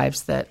 3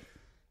 lives that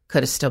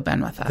could have still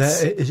been with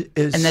us.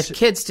 And the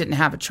kids didn't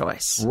have a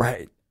choice.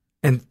 Right.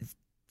 And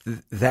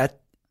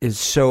that is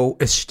so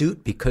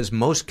astute, because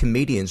most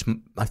comedians,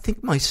 I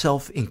think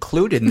myself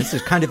included, and this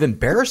is kind of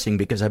embarrassing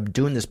because I've been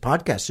doing this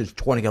podcast since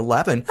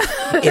 2011,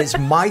 is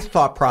my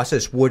thought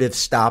process would have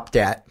stopped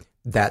at,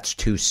 "That's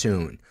too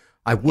soon."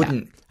 I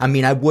wouldn't, I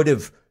mean, I would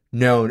have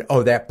known,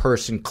 oh, that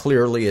person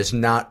clearly is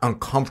not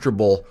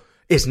comfortable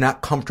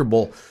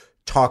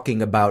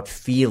talking about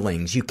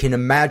feelings. You can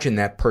imagine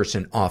that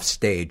person off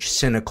stage,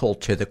 cynical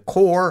to the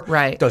core,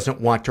 right,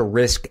 doesn't want to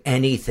risk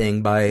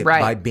anything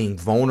by being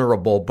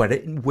vulnerable. But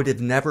it would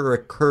have never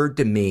occurred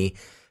to me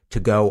to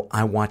go,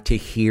 I want to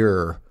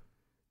hear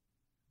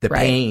the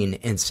pain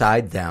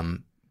inside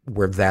them,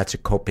 where that's a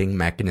coping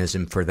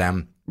mechanism for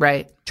them.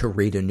 Right. To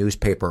read a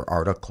newspaper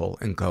article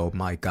and go,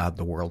 my God,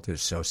 the world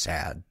is so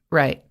sad.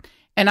 Right.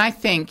 And I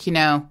think, you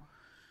know,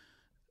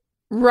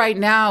 right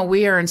now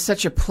we are in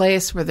such a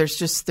place where there's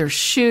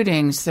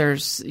shootings,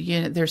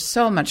 there's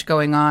so much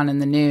going on in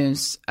the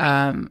news.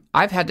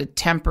 I've had to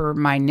temper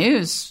my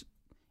news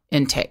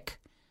intake.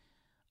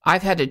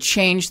 I've had to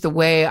change the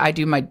way I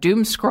do my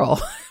doom scroll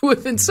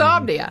with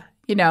insomnia.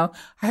 You know,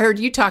 I heard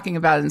you talking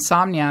about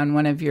insomnia on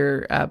one of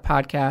your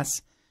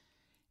podcasts.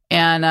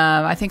 And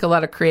I think a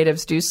lot of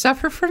creatives do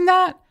suffer from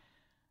that.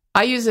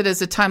 I use it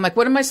as a time, like,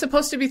 what am I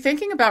supposed to be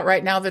thinking about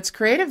right now that's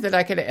creative that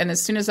I could, and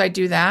as soon as I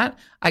do that,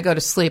 I go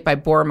to sleep. I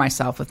bore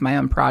myself with my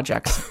own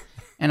projects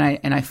and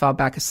I fall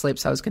back asleep.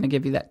 So I was going to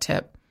give you that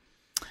tip.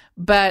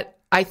 But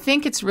I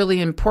think it's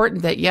really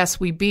important that, yes,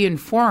 we be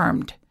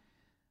informed.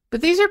 But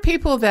these are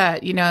people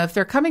that, you know, if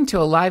they're coming to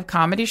a live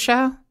comedy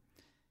show,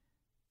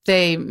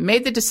 they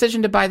made the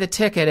decision to buy the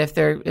ticket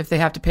if they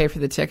have to pay for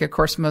the ticket. Of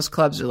course, most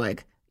clubs are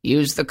like,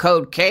 use the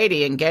code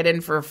Katie and get in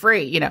for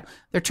free. You know,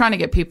 they're trying to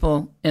get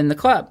people in the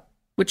club,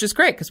 which is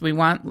great because we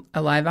want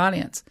a live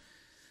audience.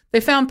 They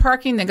found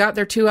parking. They got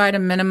their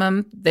 2-item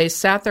minimum. They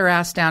sat their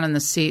ass down in the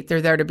seat.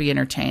 They're there to be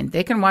entertained.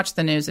 They can watch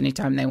the news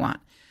anytime they want.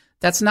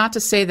 That's not to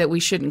say that we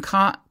shouldn't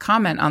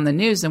comment on the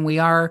news, and we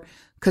are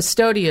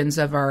custodians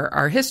of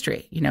our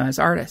history, as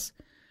artists.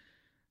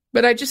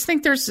 But I just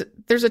think there's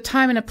a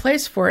time and a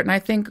place for it. And I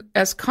think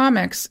as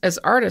comics, as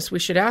artists, we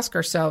should ask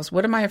ourselves,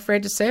 what am I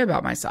afraid to say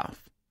about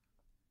myself?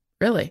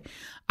 Really?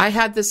 I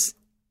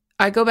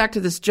go back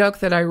to this joke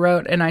that I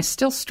wrote, and I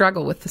still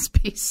struggle with this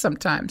piece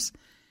sometimes.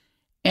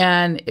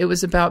 And it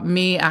was about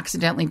me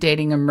accidentally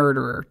dating a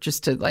murderer,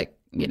 just to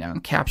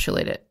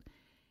encapsulate it.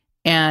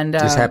 And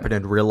this happened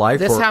in real life?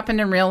 This happened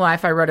in real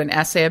life. I wrote an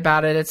essay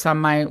about it. It's on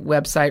my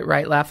website,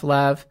 Write, Laugh,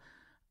 Love.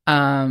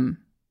 And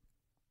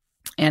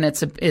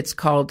it's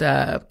called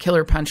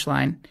Killer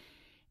Punchline.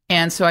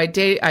 And so I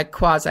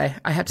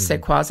have to say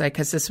quasi,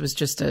 because this was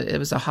it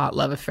was a hot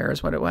love affair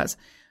is what it was.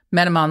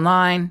 Met him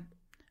online.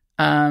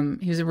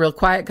 He was a real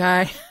quiet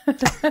guy.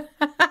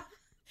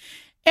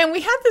 And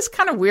we had this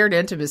kind of weird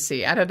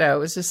intimacy. I don't know. It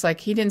was just like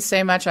he didn't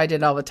say much. I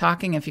did all the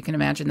talking, if you can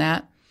imagine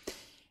that.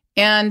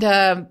 And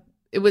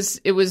it was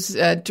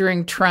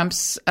during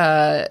Trump's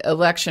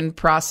election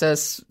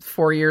process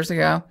 4 years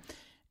ago.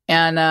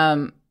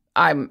 And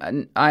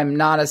I'm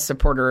not a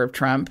supporter of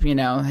Trump.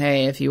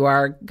 Hey, if you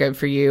are, good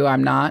for you.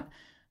 I'm not.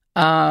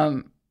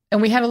 And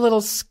we had a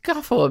little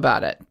scuffle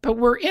about it. But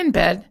we're in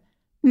bed,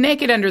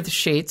 naked under the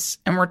sheets,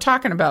 and we're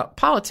talking about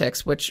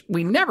politics, which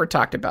we never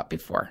talked about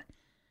before.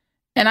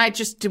 And I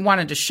just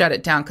wanted to shut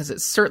it down because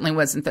it certainly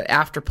wasn't the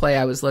afterplay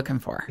I was looking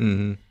for.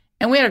 Mm-hmm.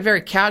 And we had a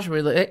very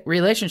casual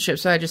relationship.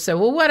 So I just said,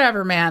 well,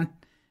 whatever, man.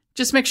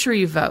 Just make sure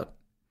you vote.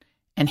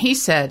 And he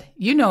said,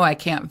 I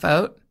can't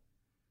vote.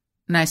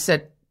 And I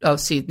said, oh,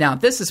 see, now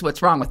this is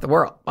what's wrong with the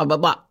world. Blah, blah,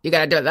 blah. You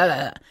got to do it. Blah,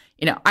 blah,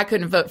 blah. I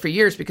couldn't vote for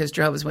years because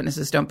Jehovah's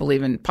Witnesses don't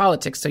believe in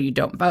politics, so you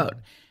don't vote.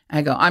 And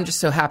I go, I'm just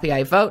so happy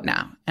I vote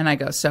now. And I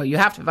go, so you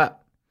have to vote.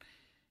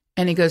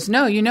 And he goes,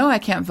 no, I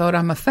can't vote.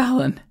 I'm a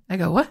felon. I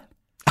go, what?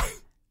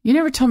 You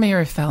never told me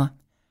you're a felon. And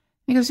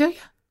he goes, yeah.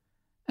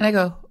 And I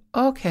go,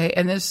 okay.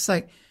 And it's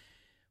like,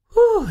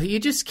 whew, you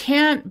just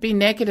can't be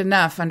naked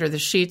enough under the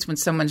sheets when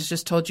someone's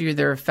just told you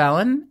they're a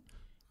felon.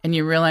 And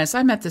you realize,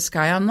 I met this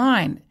guy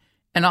online.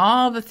 And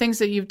all the things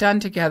that you've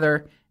done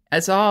together,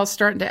 it's all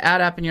starting to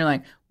add up. And you're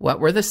like, what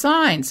were the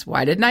signs?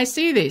 Why didn't I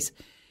see these?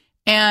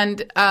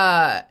 And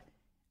I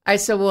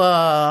said,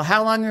 well,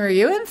 how long are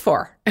you in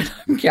for? And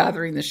I'm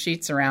gathering the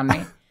sheets around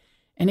me.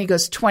 And he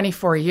goes,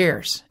 24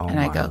 years. Oh, and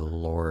I go,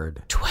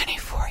 Lord.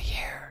 24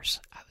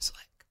 years. I was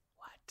like,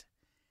 what?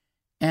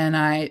 And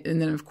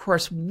then, of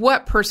course,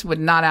 what person would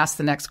not ask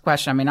the next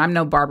question? I mean, I'm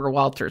no Barbara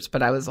Walters,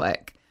 but I was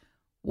like,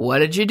 what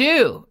did you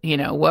do?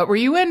 What were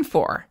you in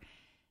for?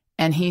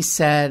 And he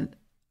said,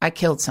 I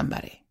killed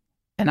somebody.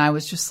 And I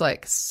was just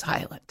like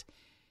silent.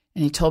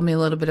 And he told me a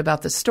little bit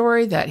about the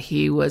story, that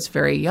he was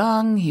very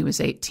young. He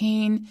was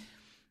 18.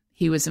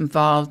 He was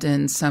involved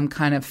in some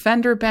kind of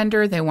fender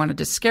bender. They wanted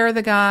to scare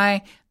the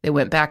guy. They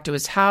went back to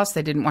his house.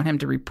 They didn't want him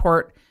to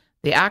report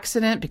the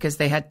accident because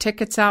they had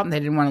tickets out and they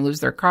didn't want to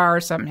lose their car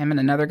or something, him and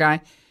another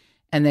guy.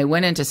 And they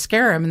went in to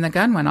scare him and the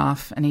gun went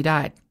off and he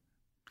died.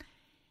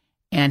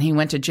 And he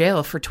went to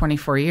jail for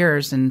 24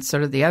 years and so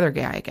did the other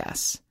guy, I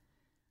guess.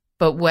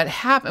 But what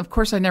happened, of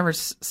course, I never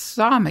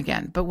saw him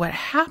again. But what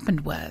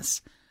happened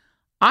was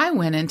I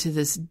went into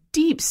this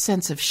deep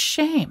sense of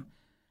shame.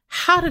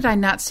 How did I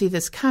not see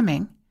this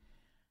coming?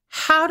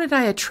 How did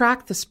I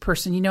attract this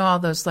person? All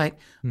those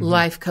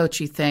life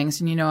coachy things.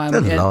 And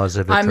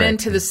I'm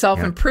into the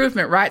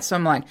self-improvement, right? So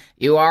I'm like,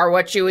 you are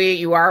what you eat.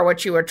 You are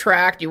what you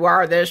attract. You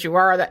are this, you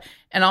are that.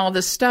 And all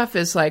this stuff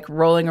is like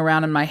rolling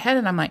around in my head.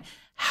 And I'm like,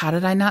 how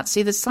did I not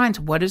see the signs?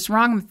 What is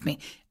wrong with me?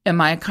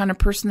 Am I a kind of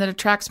person that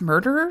attracts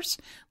murderers?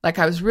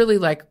 I was really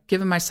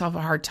giving myself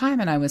a hard time.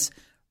 And I was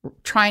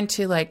trying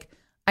to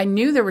I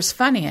knew there was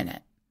funny in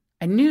it.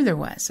 I knew there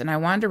was. And I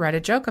wanted to write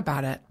a joke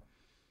about it.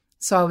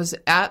 So I was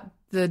at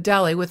the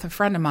deli with a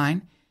friend of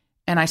mine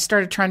and I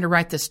started trying to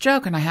write this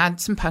joke and I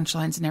had some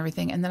punchlines and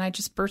everything. And then I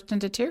just burst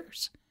into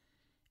tears.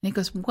 And he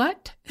goes,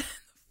 what the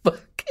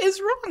fuck is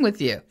wrong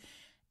with you?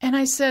 And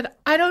I said,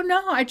 I don't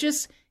know. I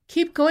just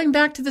keep going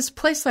back to this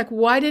place.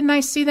 Why didn't I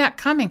see that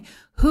coming?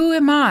 Who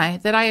am I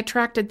that I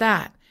attracted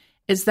that?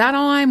 Is that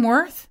all I'm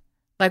worth?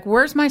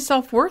 Where's my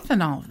self-worth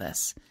in all of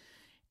this?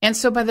 And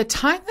so by the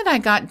time that I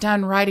got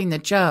done writing the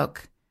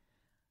joke,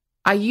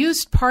 I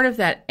used part of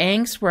that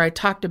angst where I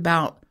talked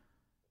about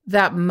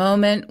that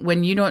moment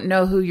when you don't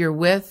know who you're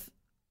with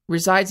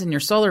resides in your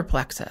solar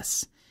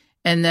plexus.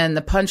 And then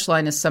the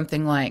punchline is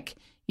something like,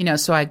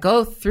 so I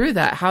go through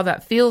that, how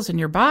that feels in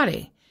your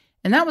body.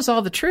 And that was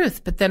all the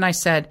truth. But then I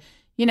said,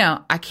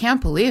 I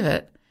can't believe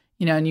it.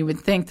 And you would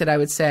think that I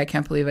would say, I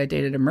can't believe I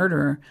dated a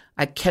murderer.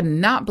 I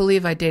cannot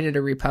believe I dated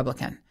a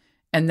Republican.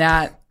 And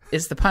that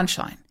is the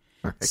punchline.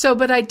 Right. So,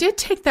 but I did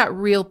take that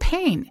real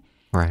pain.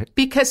 Right.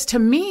 Because to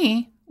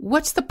me,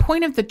 what's the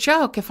point of the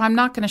joke if I'm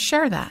not going to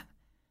share that?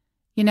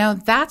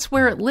 That's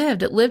where it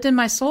lived. It lived in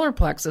my solar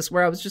plexus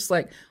where I was just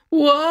like,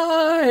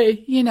 why?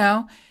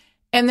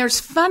 And there's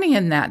funny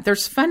in that.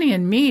 There's funny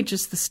in me,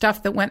 just the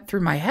stuff that went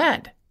through my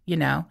head. you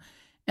know?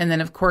 And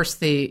then, of course,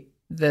 the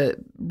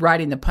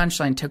writing the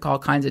punchline took all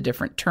kinds of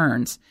different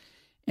turns.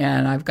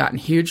 And I've gotten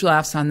huge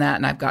laughs on that,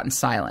 and I've gotten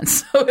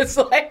silence. So it's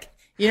like,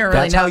 you don't really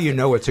That's know. how you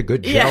know it's a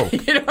good joke. You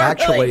don't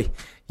Actually, really,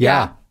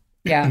 yeah.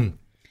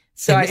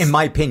 So in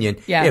my opinion,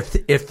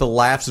 if the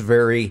laughs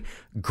vary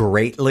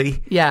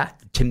greatly,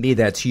 to me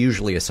that's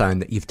usually a sign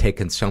that you've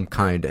taken some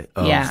kind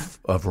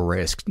of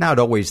risk. Not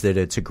always that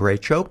it's a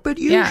great joke, but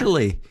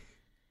usually.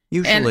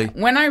 And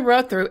when I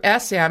wrote the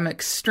essay, I'm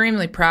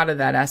extremely proud of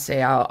that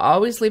essay. I'll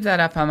always leave that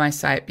up on my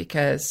site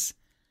because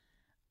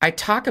I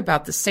talk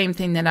about the same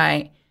thing that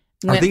I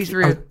went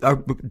through.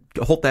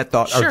 Hold that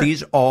thought. Sure. Are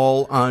these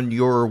all on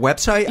your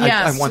website?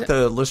 Yes. I want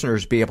the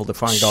listeners to be able to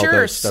find all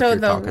the stuff you're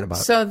talking about.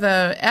 So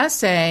the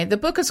essay, the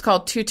book is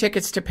called 2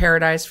 Tickets to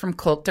Paradise from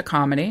Cult to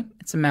Comedy.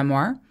 It's a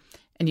memoir,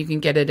 and you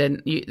can get it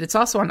it's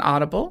also on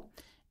Audible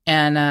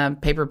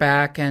and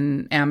paperback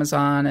and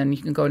Amazon, and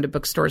you can go into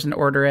bookstores and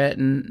order it.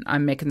 And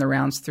I'm making the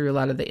rounds through a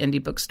lot of the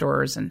indie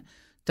bookstores and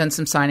done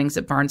some signings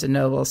at Barnes &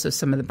 Noble, so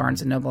some of the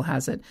Barnes & Noble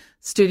has it.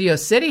 Studio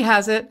City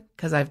has it,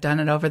 because I've done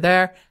it over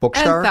there.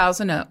 Bookstar? And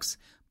Thousand Oaks.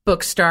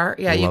 Bookstar.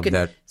 Yeah, you can.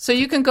 That. So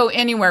you can go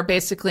anywhere,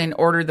 basically, and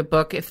order the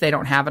book if they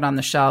don't have it on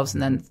the shelves,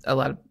 and then a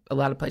lot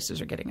of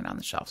places are getting it on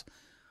the shelves.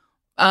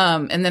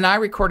 And then I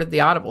recorded the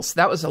Audible, so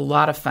that was a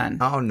lot of fun.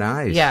 Oh,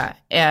 nice. Yeah,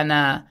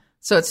 and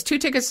so it's 2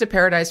 Tickets to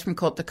Paradise from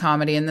Cult to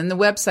Comedy, and then the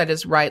website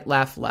is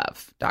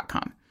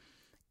writelaughLove.com.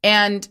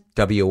 And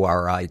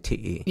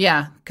WRITE.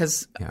 Yeah,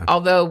 because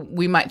although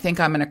we might think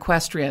I'm an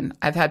equestrian,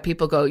 I've had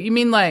people go, "You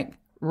mean like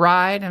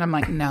ride?" And I'm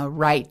like, "No,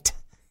 right."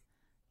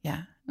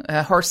 Yeah,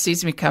 a horse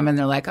sees me coming,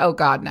 they're like, "Oh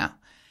God, no."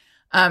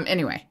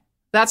 Anyway,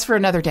 that's for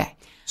another day.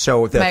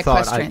 So the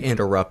thought I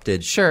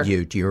interrupted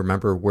you. Do you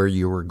remember where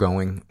you were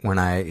going when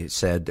I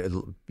said,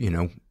 what's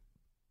your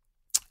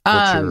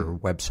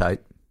website?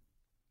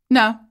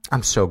 No,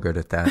 I'm so good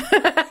at that.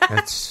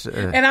 That's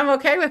and I'm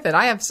okay with it.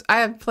 I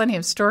have plenty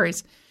of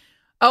stories.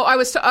 Oh, I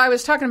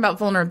was talking about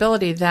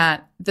vulnerability.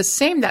 That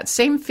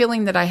same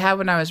feeling that I had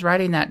when I was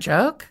writing that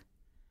joke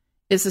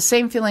is the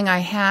same feeling I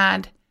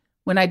had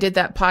when I did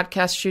that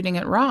podcast shooting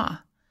at Raw,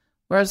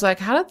 where I was like,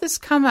 how did this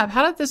come up?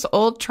 How did this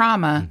old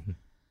trauma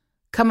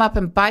come up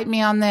and bite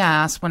me on the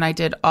ass when I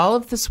did all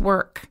of this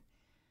work?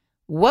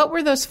 What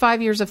were those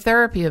 5 years of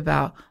therapy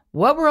about?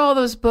 What were all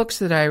those books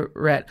that I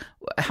read?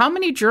 How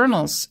many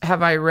journals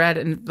have I read?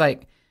 And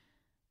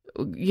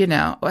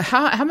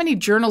how many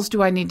journals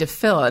do I need to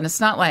fill? And it's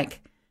not like,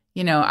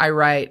 I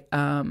write,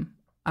 I'm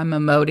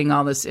emoting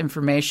all this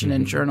information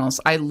in journals.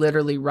 I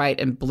literally write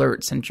in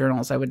blurts in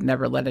journals. I would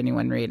never let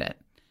anyone read it.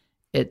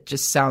 It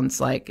just sounds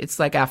like it's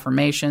like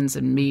affirmations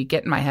and me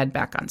getting my head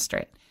back on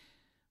straight.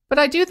 But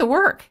I do the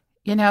work,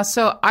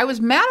 so I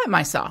was mad at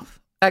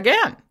myself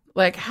again.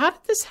 Like, how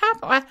did this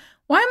happen?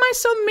 Why am I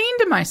so mean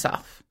to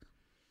myself?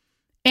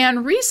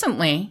 And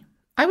recently,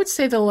 I would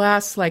say the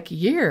last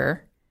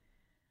year,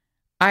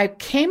 I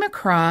came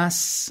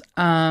across,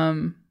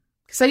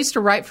 because I used to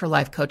write for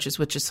life coaches,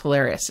 which is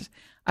hilarious.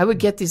 I would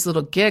get these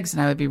little gigs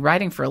and I would be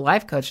writing for a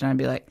life coach and I'd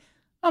be like,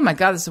 oh my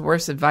God, this is the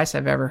worst advice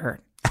I've ever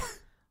heard.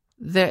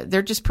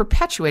 They're just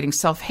perpetuating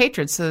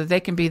self-hatred so that they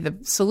can be the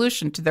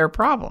solution to their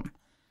problem.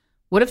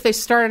 What if they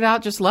started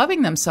out just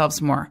loving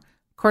themselves more?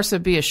 Of course,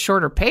 it'd be a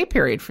shorter pay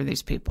period for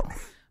these people.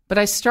 But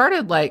I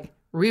started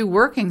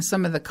reworking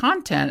some of the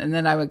content, and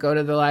then I would go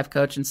to the life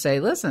coach and say,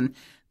 listen,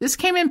 this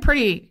came in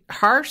pretty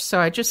harsh,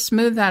 so I just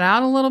smoothed that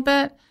out a little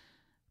bit,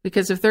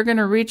 because if they're going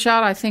to reach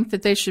out, I think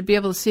that they should be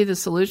able to see the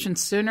solution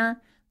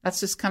sooner. That's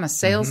just kind of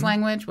sales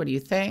language. What do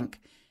you think?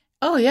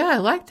 Oh, yeah, I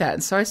like that.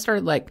 And so I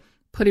started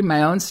putting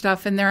my own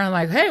stuff in there. I'm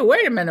like, hey,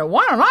 wait a minute,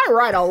 why don't I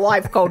write a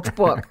life coach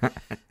book?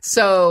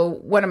 So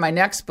one of my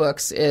next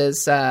books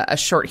is a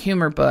short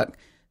humor book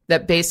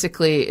that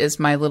basically is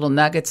my little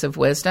nuggets of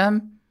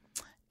wisdom.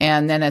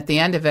 And then at the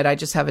end of it, I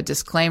just have a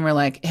disclaimer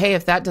like, hey,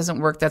 if that doesn't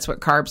work, that's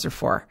what carbs are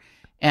for.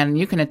 And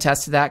you can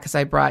attest to that because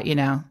I brought,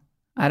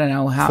 I don't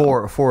know how.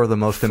 Four of the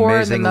most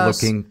amazing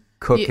looking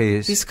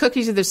cookies. These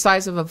cookies are the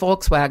size of a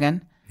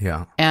Volkswagen.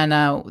 Yeah. And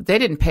they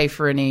didn't pay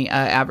for any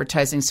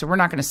advertising, so we're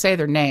not going to say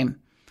their name.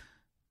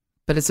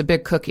 But it's a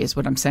big cookie is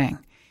what I'm saying.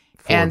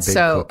 And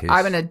so cookies.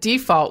 I'm going to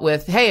default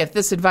with, hey, if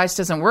this advice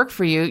doesn't work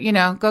for you,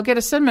 go get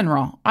a cinnamon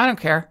roll. I don't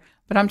care.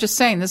 But I'm just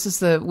saying this is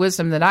the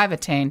wisdom that I've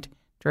attained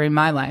during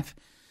my life.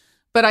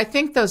 But I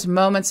think those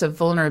moments of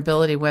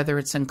vulnerability, whether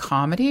it's in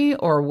comedy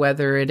or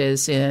whether it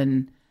is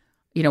in,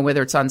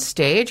 whether it's on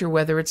stage or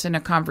whether it's in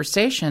a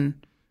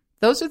conversation,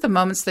 those are the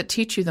moments that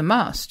teach you the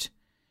most.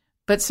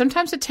 But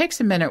sometimes it takes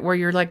a minute where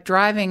you're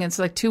driving, and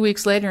it's 2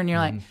 weeks later and you're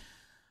like,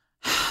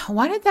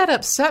 why did that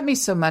upset me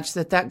so much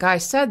that guy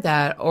said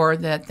that, or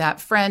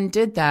that friend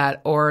did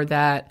that, or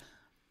that,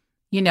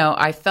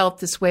 I felt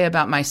this way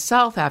about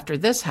myself after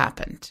this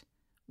happened.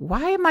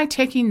 Why am I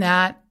taking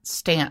that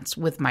stance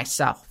with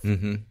myself?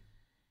 Mm-hmm.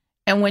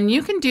 And when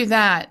you can do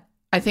that,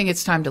 I think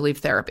it's time to leave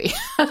therapy.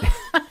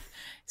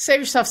 Save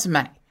yourself some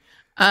money.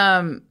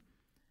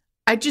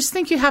 I just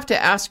think you have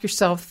to ask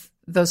yourself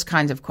those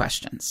kinds of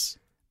questions.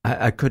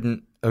 I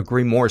couldn't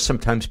agree more.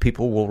 Sometimes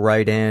people will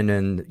write in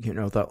and,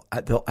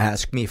 they'll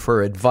ask me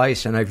for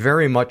advice, and I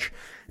very much,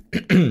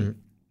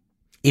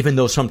 even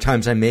though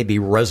sometimes I may be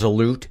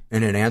resolute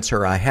in an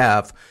answer I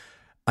have,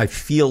 I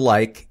feel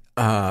like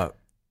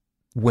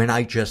when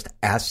I just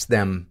ask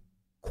them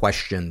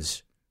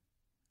questions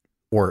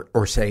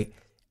or say,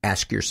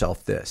 ask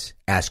yourself this,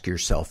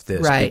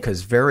 right.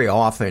 Because very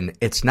often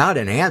it's not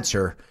an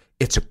answer,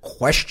 it's a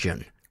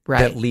question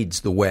that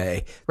leads the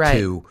way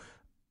to,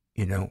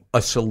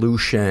 a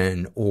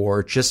solution,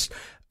 or just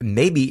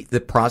maybe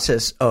the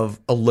process of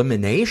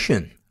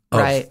elimination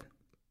of,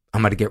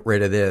 I'm going to get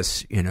rid of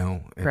this,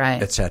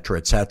 et cetera,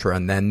 et cetera.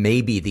 And then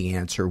maybe the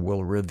answer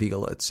will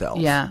reveal itself.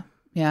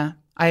 Yeah,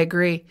 I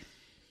agree.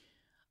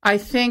 I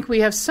think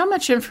we have so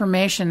much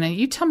information, and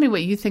you tell me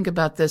what you think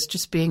about this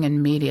just being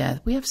in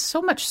media. We have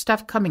so much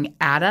stuff coming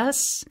at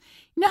us.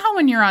 You know how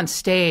when you're on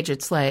stage,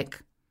 it's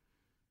like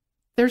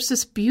there's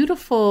this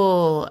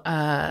beautiful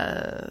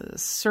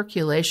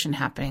circulation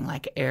happening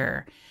like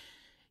air.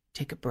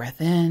 Take a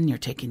breath in, you're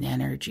taking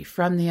energy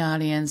from the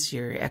audience,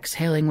 you're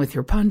exhaling with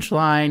your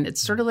punchline.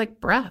 It's sort of like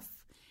breath.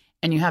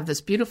 And you have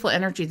this beautiful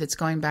energy that's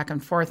going back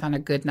and forth on a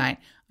good night.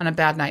 On a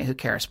bad night, who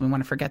cares? We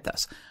want to forget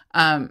those.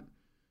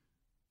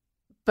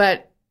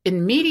 But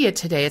in media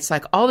today, it's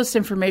like all this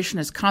information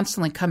is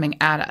constantly coming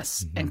at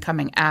us and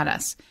coming at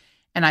us.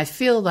 And I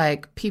feel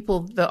like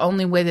people, the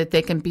only way that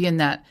they can be in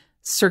that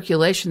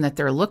circulation that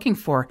they're looking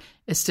for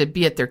is to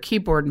be at their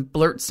keyboard and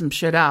blurt some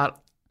shit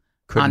out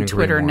on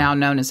Twitter, now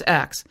known as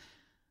X.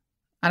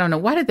 I don't know.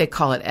 Why did they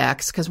call it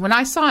X? Because when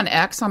I saw an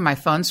X on my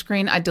phone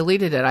screen, I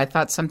deleted it. I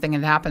thought something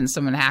had happened.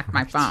 Someone hacked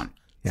my phone.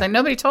 It's like,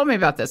 nobody told me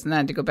about this. And then I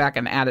had to go back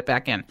and add it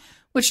back in,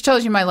 which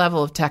tells you my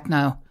level of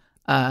techno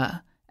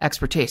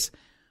expertise.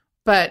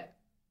 But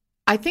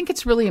I think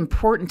it's really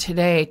important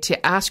today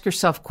to ask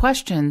yourself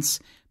questions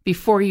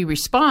before you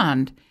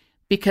respond,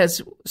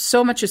 because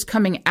so much is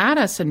coming at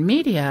us in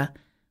media.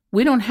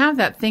 We don't have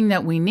that thing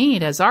that we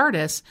need as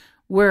artists,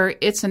 where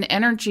it's an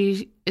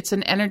energy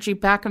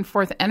back and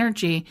forth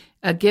energy,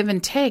 a give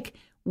and take.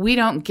 We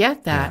don't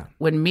get that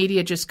when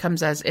media just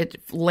comes as it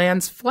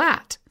lands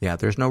flat. Yeah,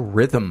 there's no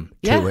rhythm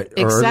to it,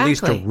 or at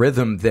least a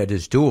rhythm that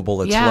is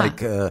doable. It's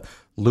like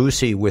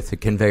Lucy with the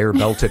conveyor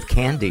belt of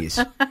candies.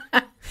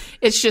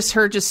 It's just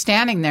her just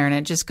standing there, and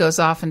it just goes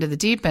off into the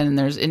deep end,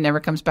 and it never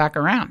comes back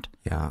around.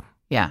 Yeah.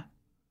 Yeah.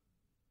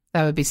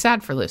 That would be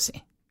sad for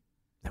Lucy.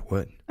 It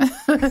would.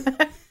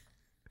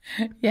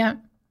 Yeah.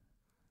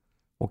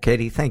 Well,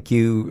 Katie, thank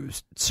you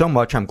so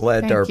much. I'm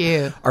glad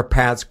our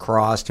paths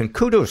crossed, and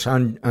kudos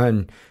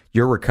on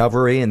your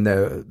recovery and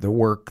the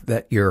work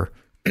that you're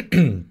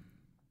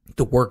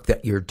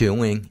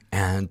doing.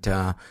 And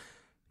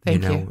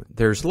thank you.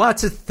 There's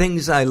lots of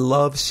things I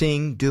love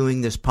seeing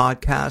doing this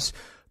podcast,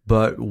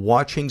 but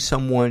watching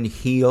someone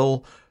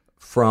heal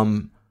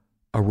from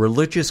a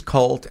religious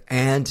cult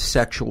and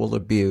sexual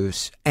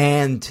abuse,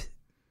 and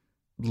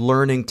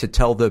learning to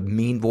tell the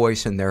mean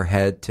voice in their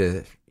head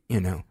to,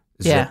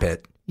 zip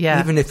it. Yeah.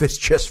 Even if it's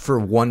just for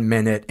 1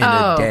 minute in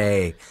a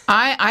day.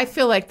 I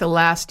feel like the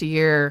last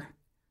year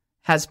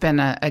has been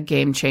a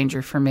game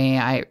changer for me.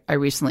 I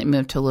recently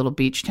moved to a little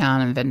beach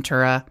town in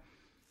Ventura.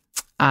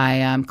 I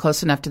am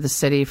close enough to the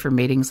city for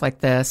meetings like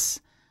this.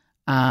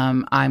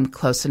 I'm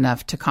close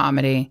enough to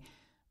comedy.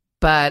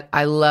 But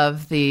I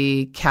love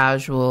the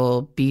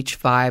casual beach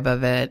vibe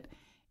of it.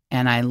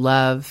 And I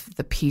love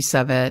the peace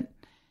of it.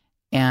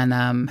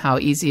 And how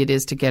easy it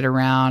is to get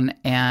around.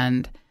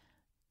 And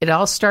it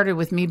all started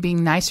with me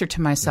being nicer to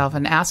myself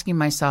and asking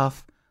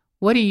myself,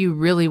 what do you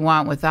really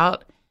want,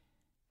 without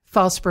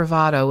false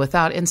bravado,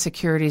 without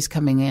insecurities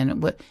coming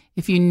in?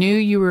 If you knew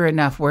you were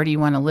enough, where do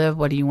you want to live?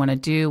 What do you want to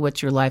do?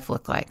 What's your life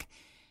look like?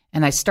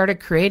 And I started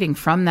creating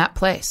from that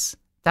place.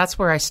 That's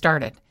where I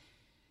started.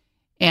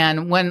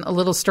 And a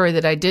little story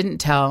that I didn't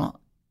tell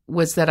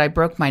was that I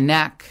broke my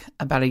neck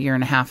about 1.5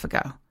 years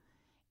ago.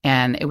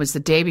 And it was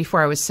the day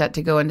before I was set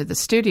to go into the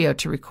studio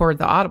to record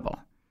the Audible.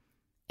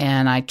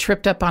 And I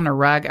tripped up on a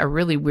rug, a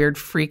really weird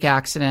freak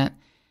accident,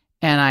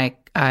 and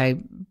I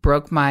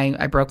broke my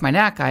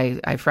neck.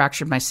 I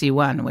fractured my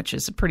C1, which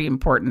is a pretty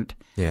important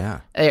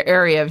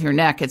area of your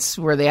neck. It's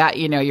where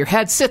your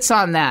head sits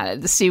on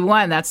that. The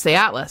C1, that's the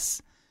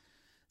atlas.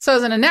 So I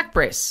was in a neck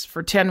brace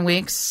for 10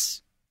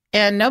 weeks,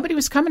 and nobody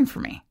was coming for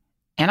me.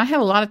 And I had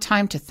a lot of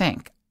time to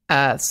think.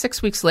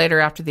 6 weeks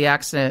later, after the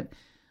accident,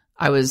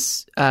 I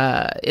was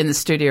in the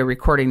studio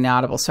recording the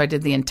Audible. So I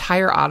did the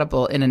entire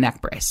Audible in a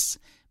neck brace.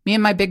 Me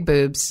and my big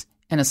boobs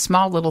in a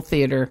small little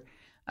theater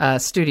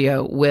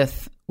studio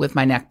with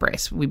my neck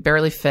brace. We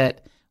barely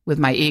fit with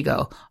my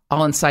ego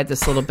all inside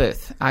this little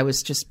booth. I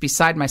was just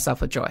beside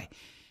myself with joy.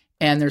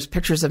 And there's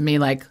pictures of me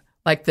like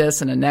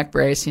this in a neck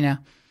brace,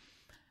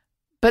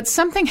 But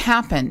something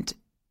happened.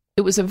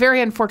 It was a very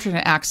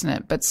unfortunate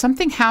accident, but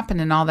something happened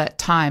in all that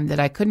time that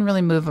I couldn't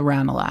really move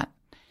around a lot.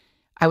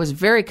 I was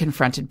very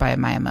confronted by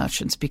my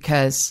emotions,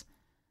 because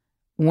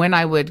when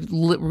I would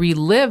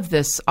relive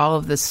all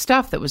of this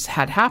stuff that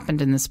had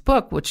happened in this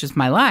book, which is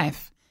my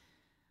life,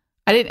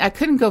 I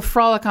couldn't go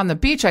frolic on the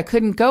beach. I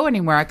couldn't go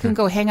anywhere. I couldn't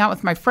go hang out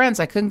with my friends.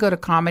 I couldn't go to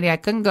comedy. I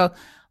couldn't go,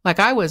 like,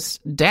 I was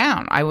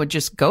down. I would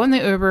just go in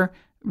the Uber,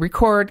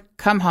 record,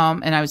 come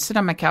home, and I would sit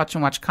on my couch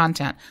and watch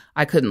content.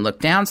 I couldn't look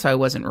down, so I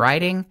wasn't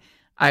writing.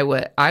 I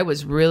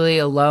was really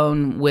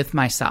alone with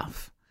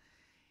myself.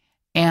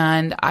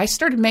 And I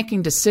started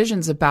making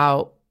decisions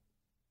about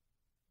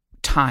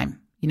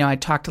time. You know, I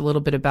talked a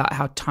little bit about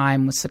how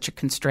time was such a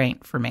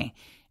constraint for me,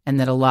 and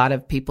that a lot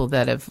of people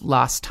that have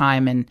lost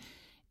time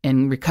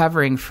in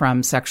recovering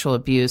from sexual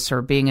abuse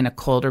or being in a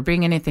cult or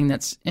being anything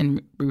that's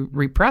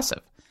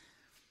repressive,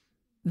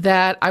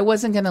 that I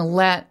wasn't going to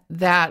let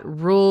that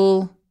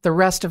rule the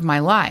rest of my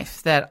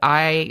life, that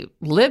I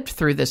lived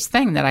through this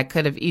thing that I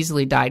could have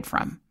easily died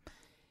from.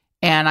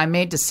 And I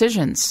made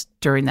decisions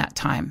during that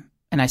time,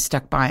 and I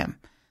stuck by them.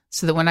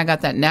 So that when I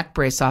got that neck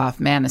brace off,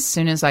 man, as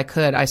soon as I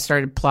could, I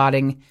started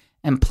plotting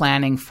and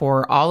planning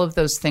for all of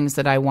those things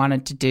that I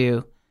wanted to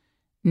do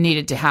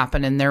needed to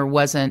happen. And there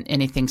wasn't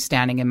anything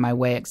standing in my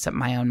way except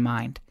my own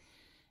mind.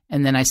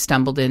 And then I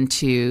stumbled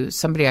into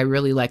somebody I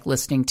really like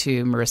listening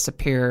to, Marissa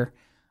Peer,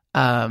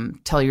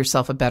 Tell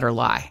Yourself a Better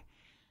Lie.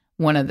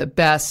 One of the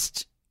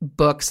best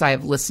books I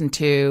have listened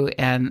to.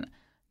 And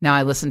now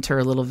I listen to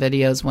her little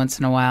videos once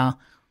in a while,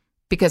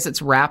 because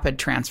it's rapid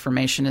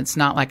transformation. It's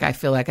not like I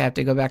feel like I have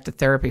to go back to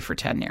therapy for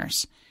 10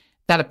 years.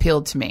 That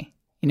appealed to me,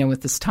 you know,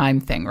 with this time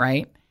thing,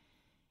 right?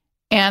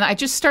 And I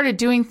just started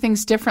doing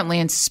things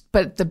differently.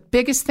 But the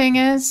biggest thing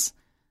is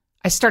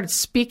I started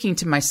speaking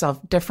to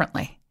myself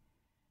differently.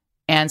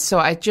 And so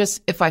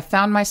if I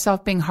found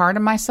myself being hard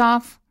on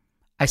myself,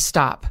 I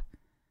stop.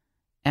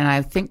 And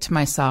I think to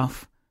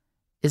myself,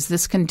 is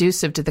this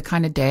conducive to the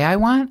kind of day I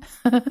want?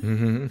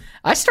 Mm-hmm.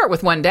 I start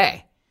with one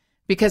day.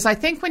 Because I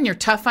think when you're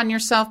tough on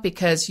yourself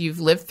because you've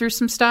lived through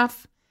some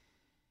stuff,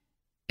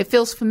 it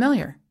feels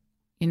familiar.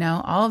 You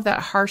know, all of that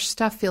harsh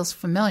stuff feels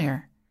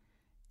familiar.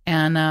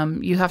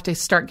 And you have to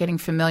start getting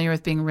familiar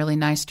with being really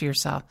nice to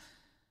yourself.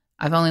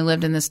 I've only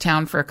lived in this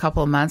town for a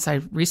couple of months.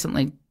 I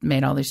recently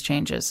made all these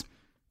changes.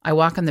 I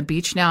walk on the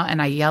beach now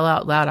and I yell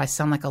out loud. I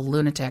sound like a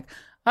lunatic.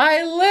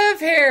 I live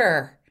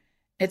here.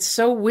 It's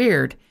so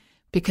weird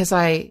because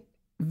I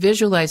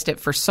visualized it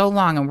for so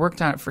long and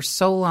worked on it for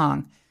so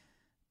long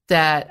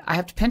that I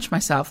have to pinch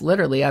myself,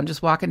 literally. I'm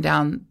just walking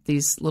down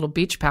these little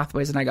beach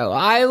pathways and I go,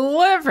 I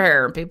live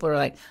here. And people are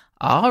like,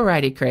 all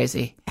righty,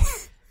 crazy.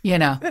 You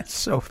know. That's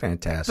so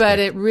fantastic. But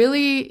it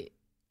really,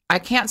 I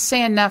can't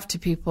say enough to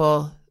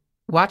people,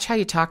 watch how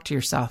you talk to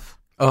yourself.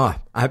 Oh,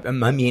 I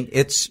mean,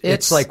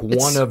 it's like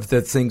one of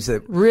the things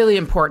that really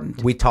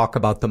important. We talk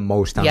about the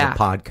most on the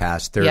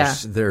podcast.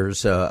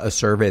 There's a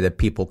survey that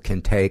people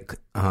can take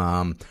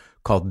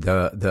called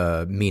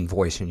the mean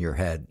voice in your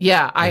head.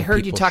 Yeah, I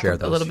heard you talk a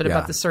little bit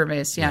about the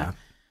surveys. Yeah.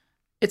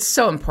 It's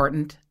so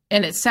important.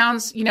 And it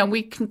sounds, you know,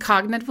 we can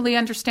cognitively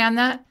understand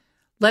that.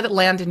 Let it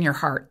land in your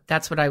heart.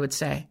 That's what I would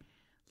say.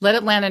 Let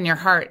it land in your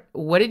heart.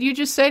 What did you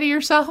just say to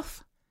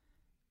yourself?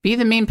 Be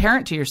the mean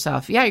parent to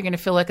yourself. Yeah, you're going to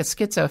feel like a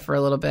schizo for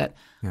a little bit.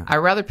 Yeah. I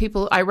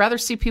rather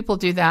see people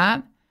do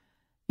that,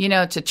 you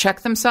know, to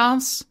check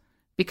themselves,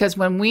 because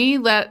when we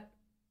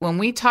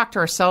talk to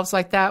ourselves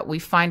like that, we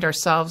find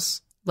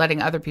ourselves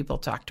letting other people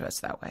talk to us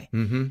that way.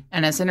 Mm-hmm.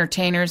 And as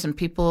entertainers and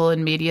people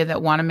in media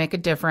that want to make a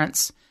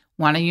difference,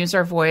 want to use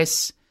our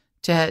voice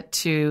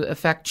to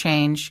affect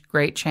change,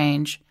 great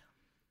change,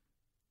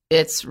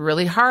 it's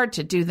really hard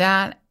to do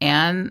that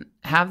and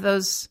have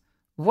those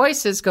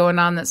voices going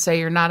on that say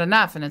you're not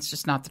enough, and it's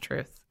just not the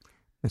truth.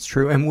 That's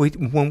true. And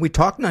when we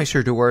talk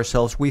nicer to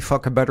ourselves, we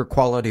fuck a better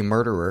quality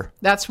murderer.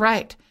 That's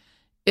right.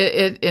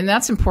 And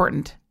that's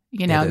important.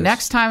 You know,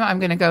 next time I'm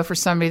going to go for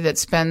somebody that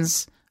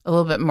spends a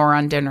little bit more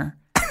on dinner.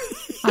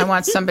 I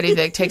want somebody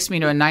that takes me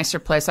to a nicer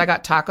place. I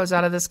got tacos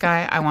out of this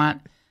guy. I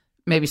want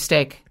maybe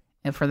steak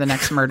for the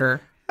next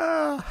murderer.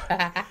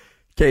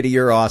 Katie,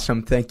 you're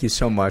awesome. Thank you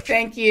so much.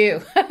 Thank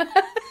you.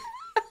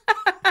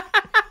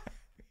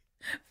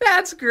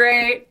 That's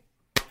great.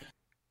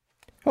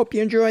 Hope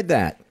you enjoyed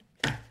that.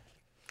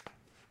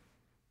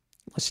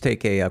 Let's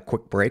take a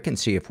quick break and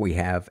see if we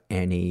have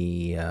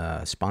any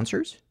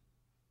sponsors.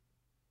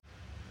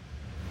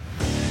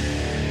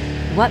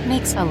 What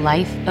makes a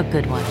life a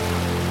good one?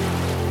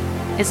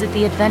 Is it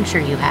the adventure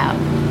you have?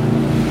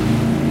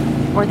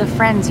 Or the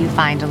friends you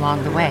find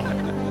along the way?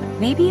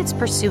 Maybe it's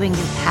pursuing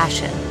your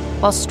passion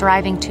while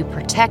striving to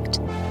protect,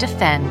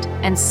 defend,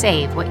 and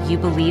save what you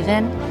believe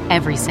in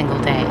every single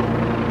day.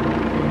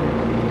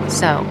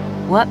 So,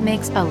 what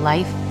makes a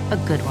life a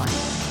good one?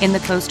 In the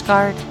Coast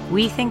Guard,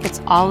 we think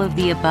it's all of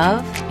the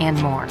above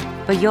and more,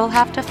 but you'll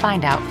have to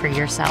find out for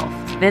yourself.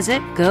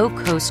 Visit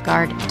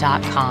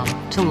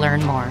GoCoastGuard.com to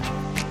learn more.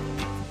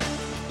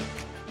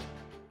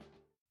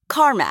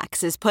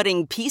 CarMax is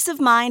putting peace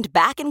of mind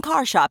back in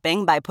car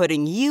shopping by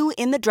putting you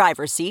in the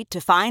driver's seat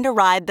to find a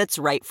ride that's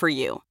right for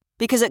you.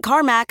 Because at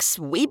CarMax,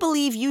 we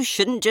believe you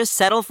shouldn't just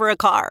settle for a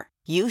car.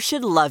 You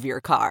should love your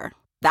car.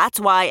 That's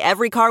why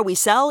every car we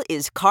sell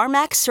is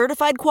CarMax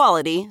certified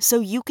quality, so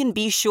you can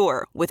be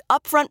sure with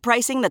upfront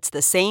pricing that's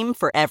the same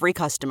for every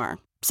customer.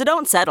 So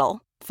don't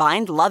settle.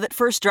 Find love at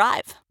first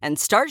drive and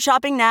start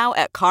shopping now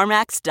at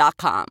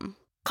CarMax.com.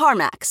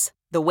 CarMax,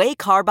 the way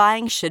car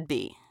buying should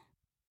be.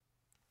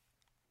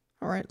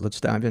 All right, let's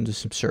dive into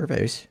some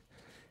surveys.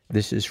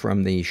 This is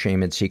from the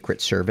Shame and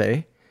Secret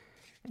survey,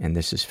 and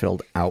this is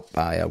filled out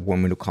by a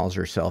woman who calls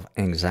herself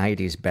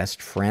Anxiety's Best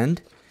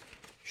Friend.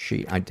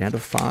 She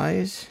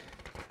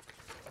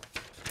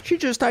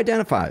just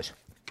identifies.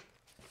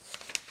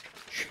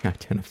 She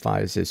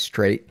identifies as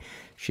straight.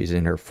 She's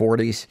in her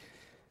 40s,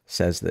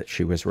 says that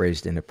she was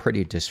raised in a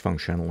pretty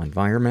dysfunctional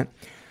environment.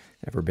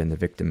 Never been the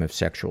victim of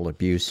sexual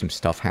abuse. Some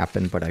stuff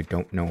happened, but I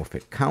don't know if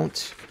it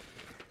counts.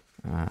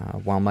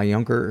 While my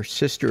younger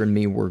sister and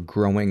me were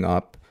growing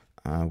up,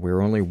 we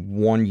were only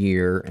 1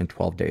 year and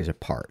 12 days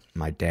apart.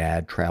 My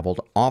dad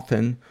traveled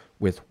often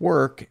with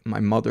work. My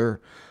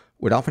mother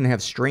would often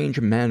have strange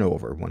men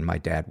over when my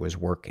dad was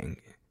working.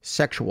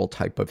 Sexual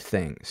type of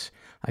things.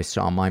 I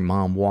saw my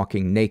mom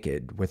walking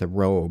naked with a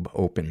robe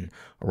open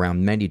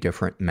around many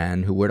different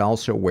men who would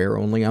also wear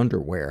only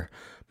underwear.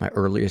 My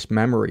earliest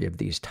memory of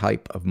these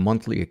type of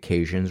monthly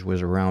occasions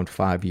was around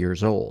 5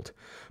 years old.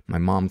 My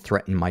mom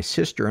threatened my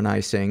sister and I,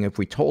 saying if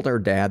we told our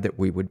dad that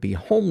we would be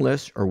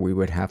homeless or we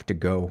would have to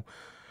go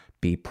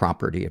be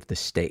property of the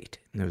state.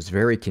 And it was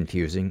very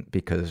confusing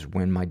because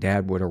when my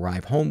dad would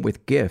arrive home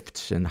with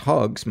gifts and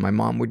hugs, my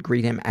mom would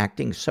greet him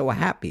acting so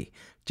happy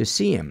to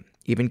see him,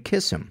 even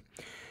kiss him.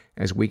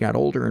 As we got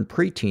older in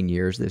preteen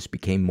years, this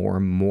became more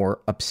and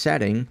more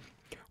upsetting,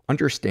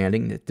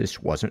 understanding that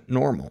this wasn't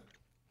normal.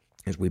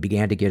 As we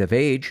began to get of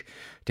age,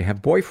 to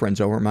have boyfriends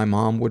over, my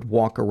mom would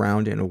walk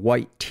around in a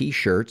white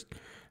t-shirt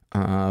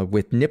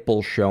with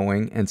nipples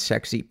showing and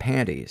sexy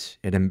panties.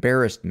 It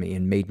embarrassed me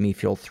and made me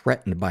feel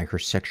threatened by her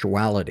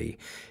sexuality,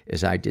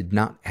 as I did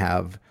not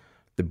have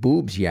the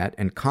boobs yet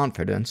and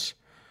confidence.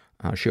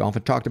 She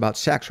often talked about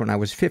sex. When I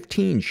was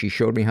 15, she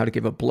showed me how to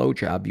give a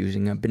blowjob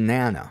using a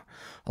banana.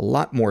 A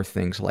lot more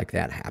things like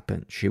that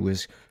happened. She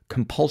was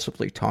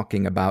compulsively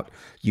talking about,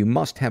 you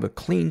must have a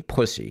clean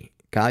pussy.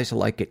 Guys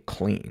like it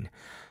clean.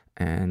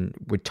 And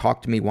would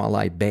talk to me while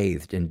I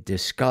bathed and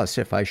discuss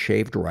if I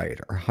shaved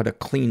right or how to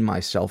clean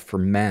myself for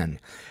men.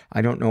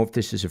 I don't know if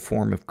this is a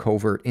form of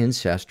covert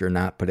incest or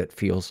not, but it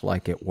feels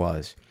like it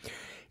was.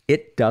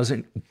 It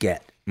doesn't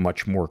get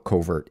much more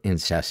covert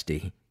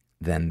incesty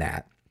than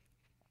that.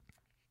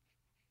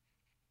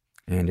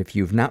 And if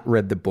you've not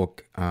read the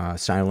book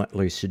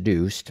Silently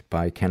Seduced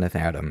by Kenneth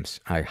Adams,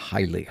 I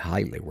highly,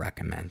 highly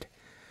recommend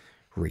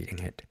reading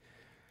it.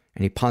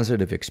 Any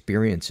positive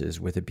experiences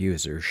with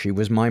abusers? She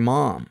was my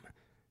mom.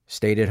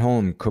 Stayed at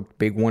home, cooked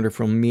big,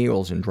 wonderful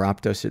meals, and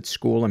dropped us at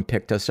school and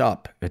picked us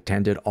up.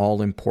 Attended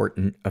all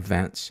important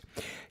events.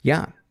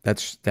 Yeah,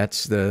 that's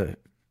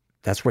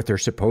what they're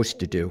supposed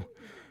to do.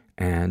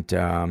 And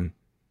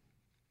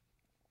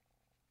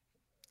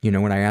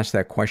when I ask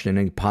that question,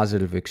 any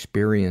positive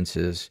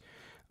experiences,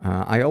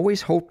 I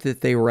always hope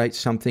that they write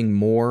something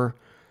more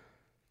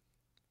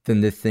than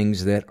the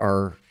things that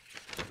are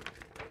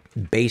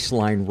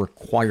baseline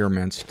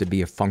requirements to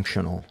be a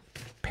functional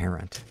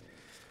parent.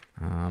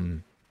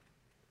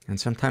 And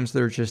sometimes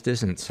there just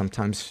isn't.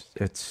 Sometimes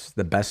it's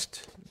the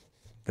best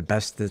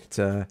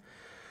that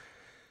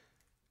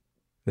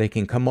they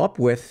can come up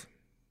with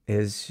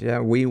is,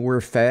 we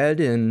were fed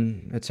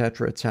and et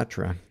cetera, et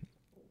cetera.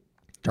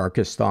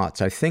 Darkest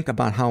thoughts. I think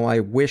about how I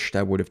wished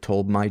I would have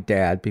told my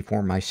dad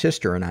before my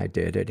sister and I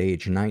did at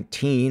age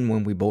 19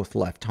 when we both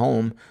left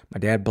home. My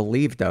dad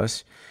believed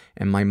us,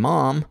 and my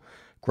mom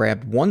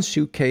grabbed one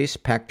suitcase,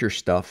 packed her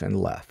stuff,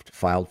 and left.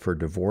 Filed for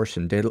divorce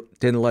and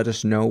didn't let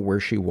us know where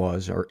she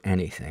was or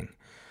anything.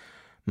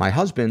 My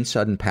husband,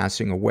 sudden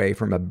passing away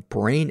from a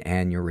brain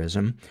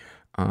aneurysm,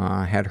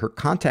 had her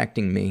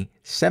contacting me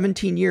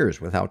 17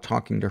 years without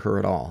talking to her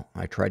at all.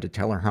 I tried to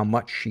tell her how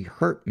much she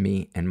hurt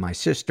me and my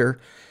sister.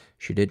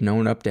 She didn't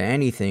own up to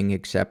anything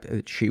except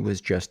that she was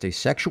just a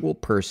sexual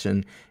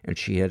person, and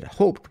she had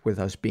hoped with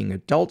us being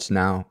adults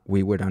now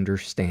we would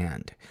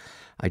understand.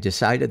 I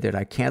decided that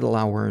I can't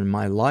allow her in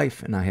my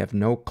life, and I have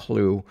no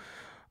clue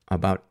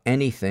about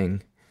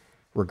anything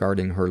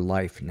regarding her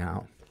life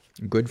now.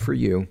 Good for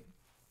you.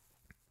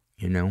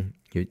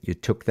 You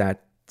took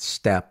that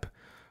step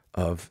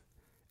of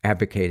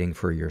advocating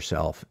for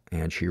yourself,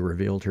 and she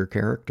revealed her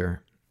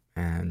character,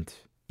 and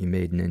you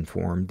made an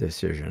informed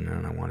decision,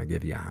 and I want to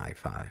give you a high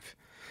five.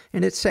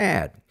 And it's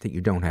sad that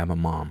you don't have a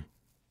mom.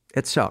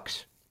 It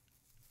sucks.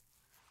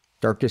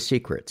 Darkest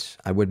secrets.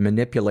 I would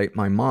manipulate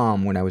my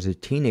mom when I was a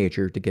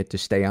teenager to get to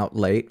stay out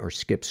late or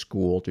skip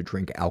school to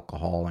drink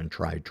alcohol and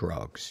try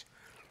drugs.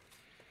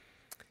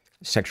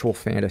 Sexual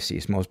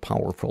fantasies most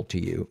powerful to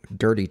you.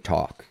 Dirty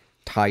talk,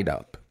 tied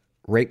up,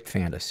 rape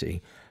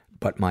fantasy,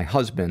 but my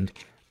husband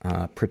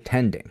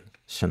pretending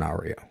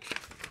scenario.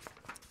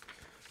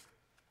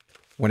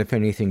 What, if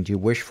anything, do you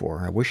wish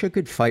for? I wish I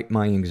could fight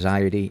my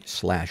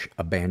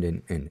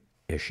anxiety/abandonment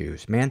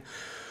issues. Man,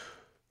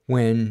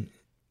 when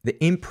the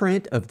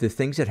imprint of the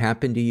things that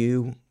happen to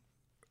you,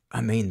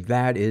 I mean,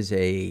 that is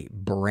a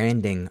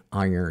branding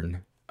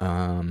iron.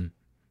 And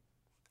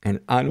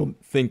I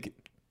don't think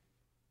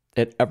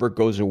it ever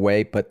goes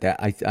away, but that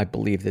I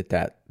believe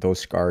that those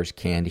scars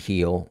can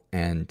heal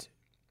and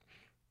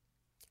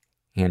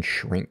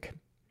shrink.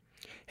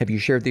 Have you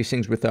shared these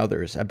things with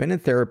others? I've been in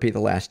therapy the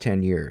last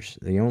 10 years.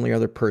 The only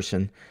other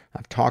person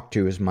I've talked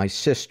to is my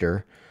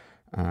sister.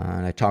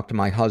 And I talked to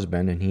my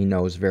husband, and he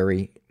knows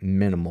very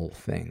minimal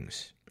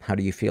things. How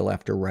do you feel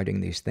after writing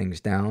these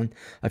things down?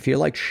 I feel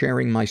like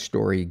sharing my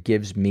story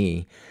gives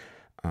me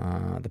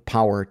the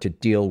power to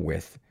deal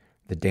with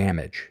the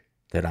damage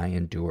that I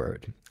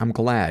endured. I'm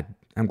glad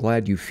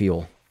you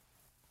feel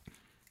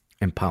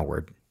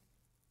empowered.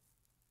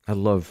 I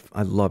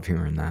love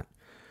hearing that.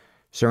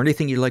 Is there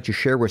anything you'd like to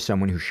share with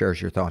someone who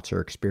shares your thoughts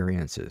or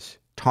experiences?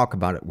 Talk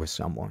about it with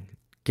someone.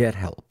 Get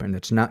help. And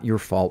it's not your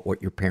fault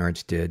what your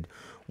parents did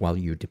while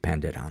you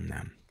depended on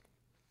them.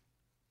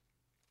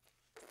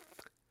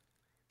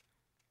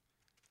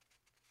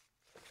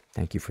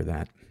 Thank you for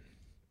that.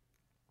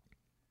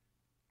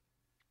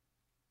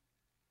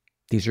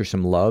 These are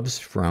some loves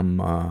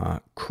from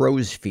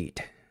Crow's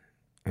Feet.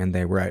 And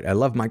they write, I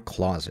love my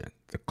closet,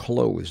 the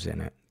clothes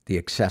in it, the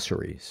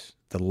accessories,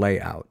 the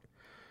layout.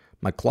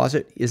 My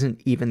closet isn't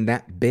even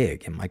that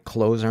big, and my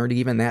clothes aren't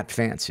even that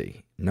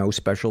fancy. No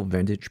special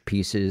vintage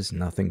pieces,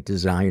 nothing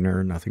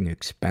designer, nothing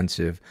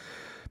expensive.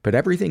 But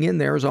everything in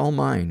there is all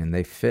mine, and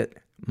they fit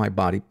my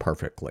body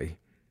perfectly.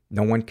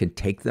 No one can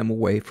take them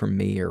away from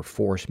me or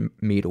force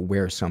me to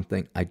wear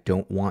something I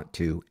don't want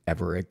to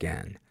ever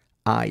again.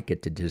 I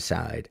get to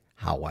decide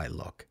how I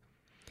look.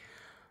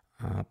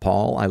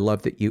 Paul, I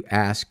love that you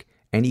ask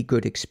any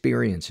good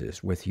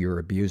experiences with your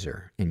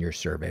abuser in your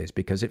surveys,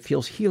 because it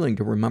feels healing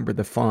to remember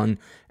the fun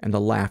and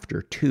the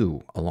laughter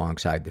too,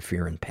 alongside the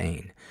fear and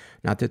pain.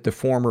 Not that the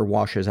former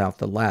washes out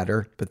the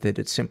latter, but that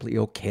it's simply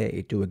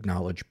okay to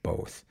acknowledge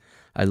both.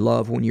 I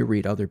love when you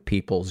read other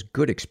people's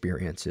good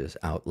experiences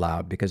out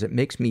loud, because it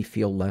makes me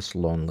feel less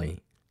lonely,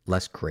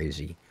 less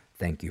crazy.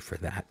 Thank you for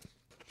that.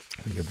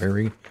 You're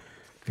very,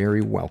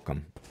 very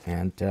welcome.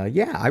 And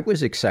yeah, I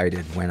was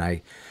excited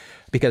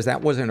because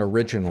that wasn't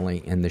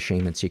originally in the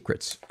Shame and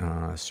Secrets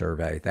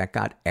survey. That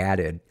got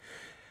added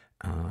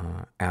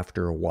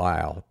after a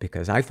while,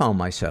 because I found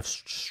myself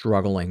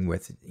struggling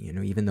with,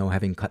 even though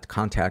having cut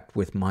contact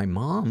with my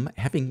mom,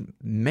 having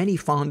many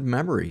fond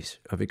memories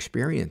of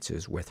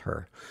experiences with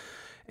her.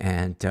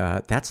 And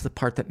that's the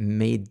part that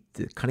made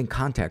the cutting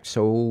contact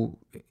so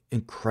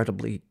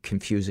incredibly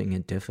confusing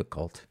and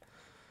difficult.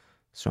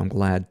 So I'm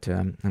glad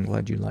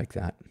you like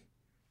that.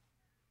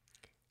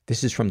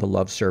 This is from the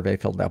love survey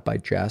filled out by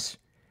Jess.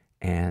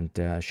 And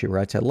she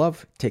writes, I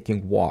love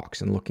taking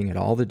walks and looking at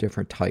all the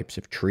different types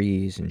of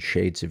trees and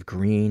shades of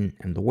green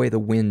and the way the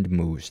wind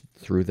moves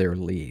through their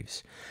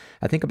leaves.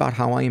 I think about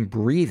how I am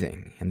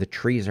breathing and the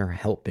trees are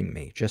helping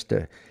me, just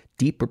a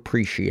deep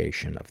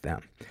appreciation of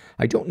them.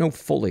 I don't know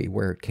fully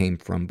where it came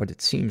from, but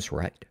it seems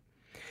right.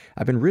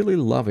 I've been really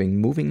loving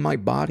moving my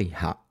body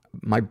how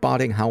I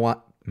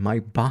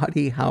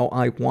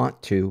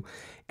want to,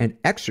 and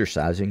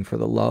exercising for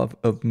the love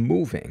of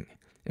moving,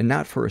 and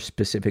not for a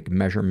specific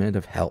measurement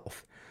of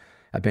health.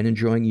 I've been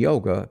enjoying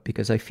yoga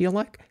because I feel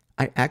like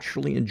I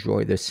actually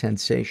enjoy the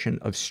sensation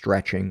of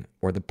stretching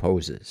or the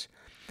poses.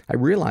 I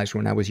realized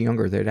when I was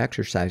younger that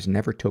exercise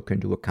never took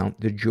into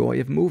account the joy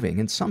of moving,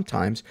 and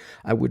sometimes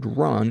I would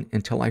run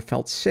until I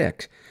felt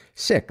sick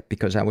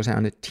because I was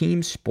on a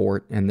team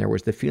sport and there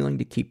was the feeling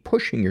to keep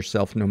pushing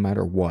yourself no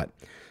matter what.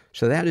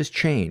 So that has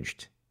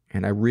changed,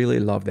 and I really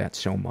love that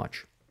so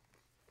much.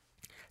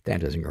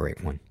 That is a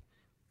great one.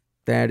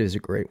 That is a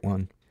great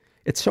one.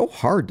 It's so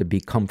hard to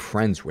become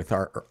friends with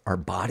our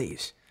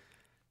bodies.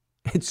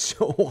 It's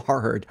so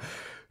hard,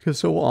 because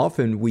so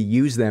often we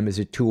use them as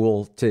a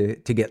tool to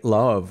get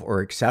love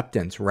or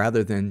acceptance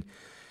rather than,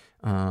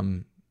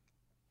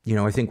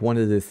 I think one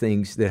of the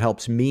things that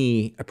helps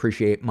me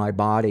appreciate my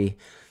body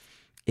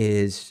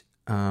is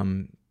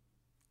the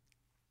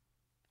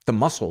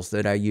muscles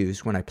that I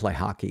use when I play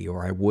hockey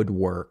or I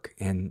woodwork,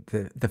 and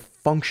the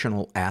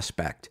functional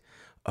aspect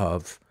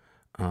of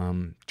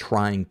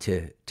trying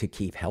to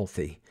keep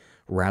healthy,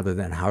 rather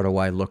than how do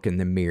I look in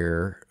the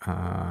mirror,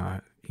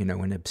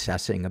 and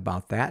obsessing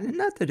about that. And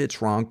not that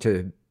it's wrong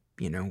to,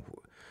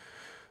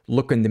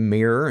 look in the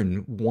mirror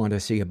and want to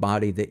see a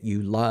body that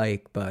you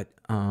like, but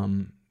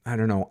I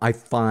don't know. I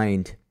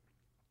find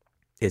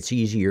it's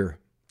easier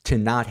to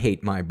not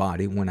hate my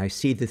body when I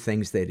see the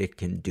things that it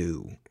can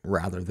do,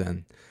 rather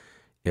than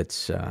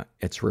its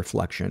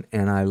reflection.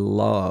 And I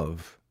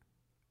love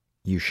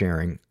you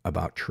sharing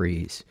about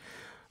trees.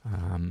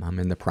 I'm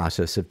in the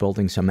process of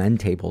building some end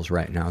tables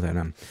right now that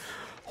I'm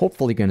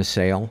hopefully going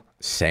to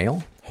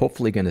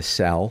hopefully going to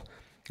sell.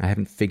 I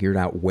haven't figured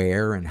out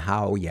where and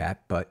how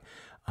yet, but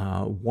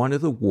one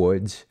of the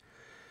woods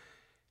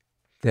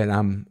that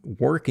I'm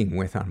working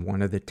with on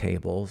one of the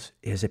tables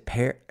is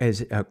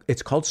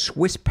it's called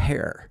Swiss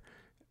pear,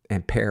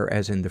 and pear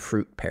as in the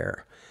fruit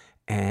pear.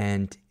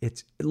 And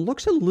it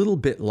looks a little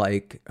bit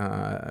like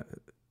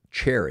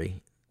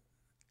cherry,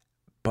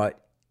 but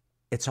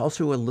it's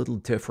also a little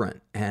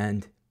different.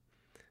 And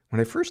when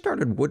I first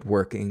started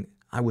woodworking,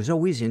 I was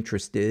always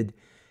interested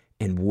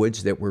and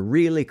woods that were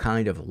really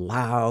kind of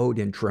loud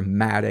and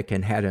dramatic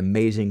and had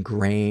amazing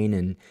grain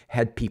and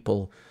had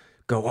people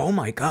go, oh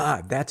my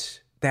God,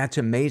 that's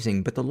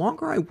amazing. But the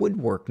longer I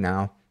woodwork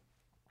now,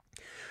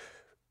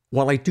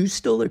 while I do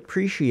still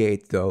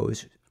appreciate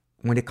those,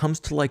 when it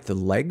comes to like the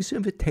legs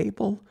of a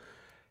table,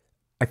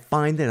 I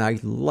find that I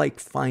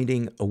like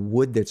finding a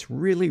wood that's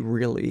really,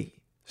 really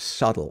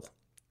subtle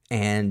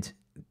and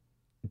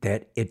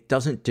that it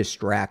doesn't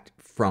distract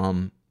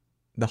from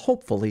the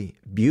hopefully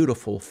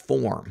beautiful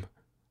form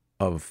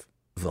of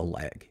the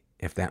leg,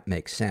 if that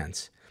makes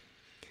sense.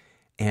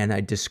 And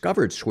I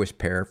discovered Swiss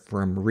pear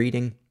from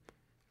reading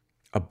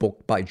a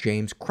book by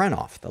James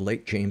Krenov, the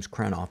late James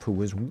Krenov, who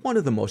was one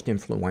of the most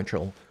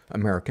influential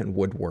American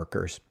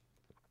woodworkers.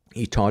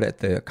 He taught at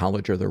the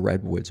College of the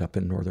Redwoods up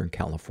in Northern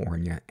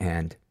California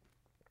and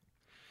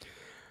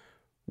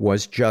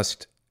was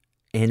just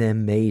an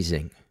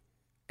amazing,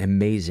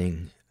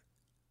 amazing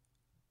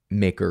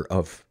maker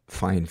of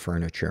fine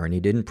furniture. And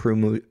he didn't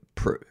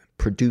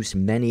produce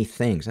many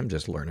things. I'm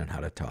just learning how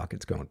to talk.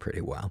 It's going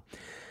pretty well.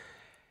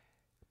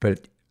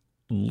 But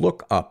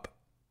look up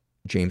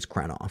James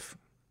Krenov,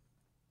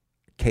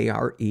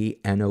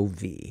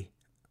 Krenov,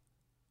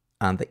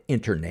 on the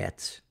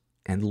internet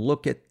and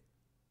look at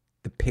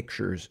the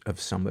pictures of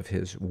some of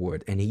his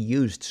wood. And he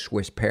used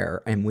Swiss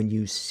pear. And when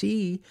you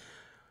see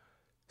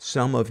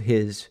some of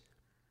his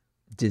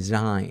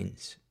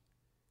designs,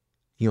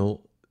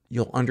 you'll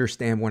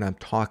understand what I'm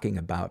talking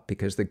about,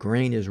 because the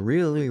grain is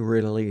really,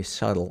 really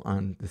subtle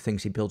on the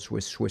things he builds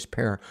with Swiss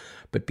pear.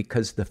 But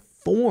because the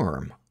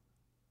form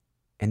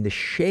and the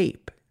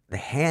shape, the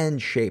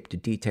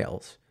hand-shaped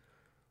details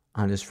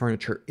on his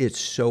furniture is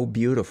so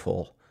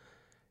beautiful,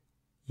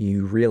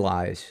 you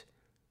realize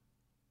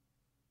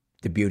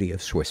the beauty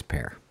of Swiss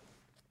pear.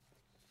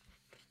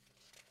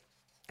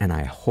 And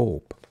I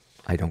hope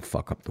I don't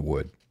fuck up the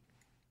wood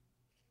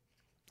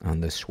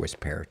on this Swiss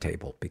pear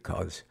table,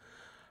 because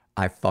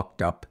I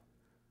fucked up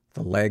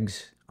the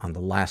legs on the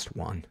last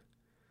one.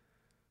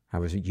 I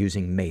was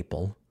using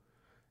maple,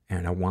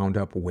 and I wound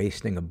up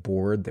wasting a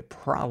board that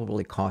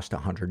probably cost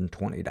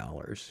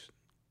 $120.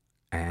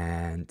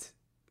 And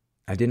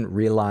I didn't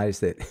realize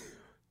that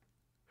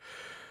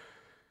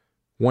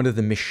one of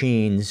the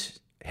machines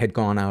had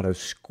gone out of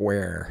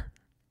square,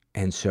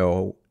 and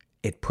so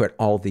it put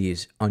all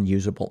these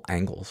unusable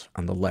angles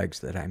on the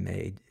legs that I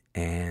made,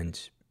 and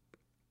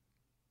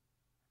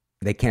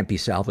they can't be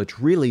salvaged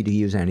really to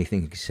use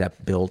anything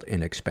except build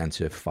an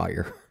expensive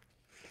fire.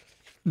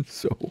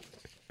 So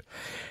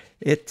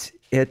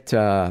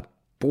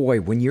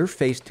boy, when you're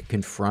faced to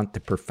confront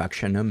the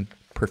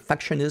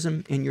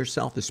perfectionism in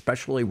yourself,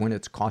 especially when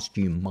it's cost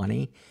you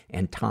money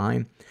and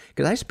time,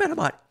 because I spent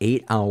about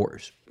 8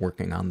 hours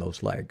working on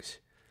those legs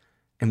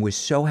and was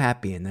so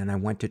happy. And then I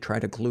went to try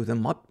to glue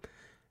them up,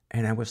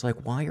 and I was like,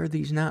 why are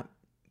these not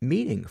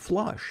meeting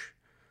flush?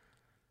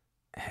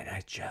 And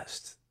I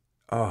just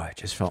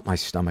felt my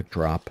stomach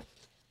drop.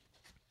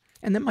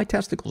 And then my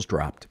testicles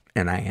dropped,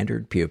 and I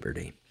entered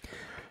puberty.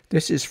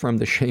 This is from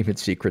the Shame and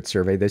Secret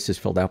survey. This is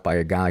filled out by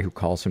a guy who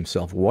calls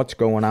himself, What's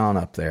Going On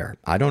Up There?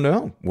 I don't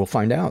know. We'll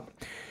find out.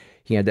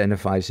 He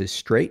identifies as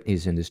straight.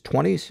 He's in his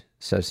 20s,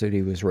 says that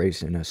he was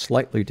raised in a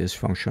slightly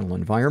dysfunctional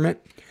environment.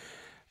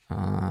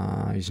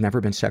 He's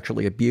never been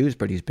sexually abused,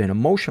 but he's been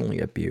emotionally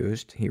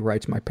abused. He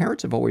writes, my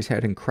parents have always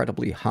had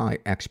incredibly high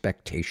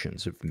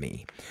expectations of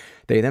me.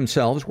 They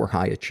themselves were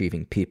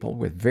high-achieving people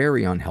with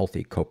very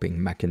unhealthy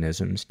coping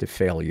mechanisms to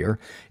failure,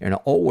 and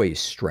always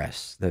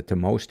stressed that the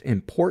most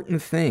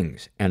important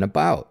things and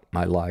about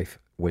my life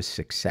was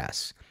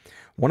success.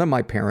 One of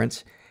my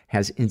parents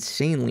has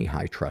insanely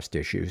high trust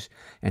issues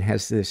and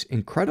has this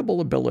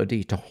incredible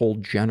ability to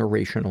hold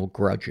generational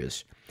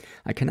grudges.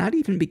 I cannot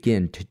even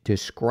begin to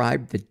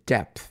describe the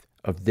depth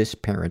of this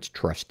parent's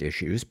trust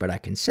issues, but I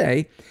can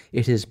say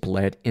it has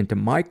bled into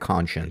my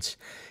conscience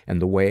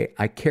and the way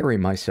I carry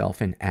myself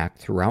and act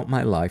throughout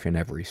my life in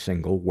every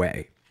single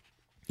way.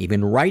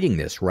 Even writing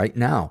this right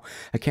now,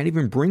 I can't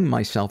even bring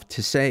myself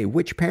to say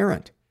which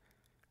parent.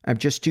 I'm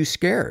just too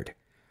scared.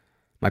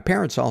 My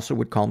parents also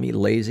would call me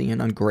lazy and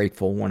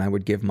ungrateful when I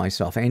would give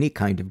myself any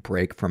kind of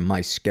break from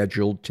my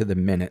scheduled to the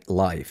minute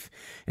life,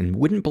 and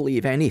wouldn't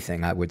believe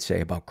anything I would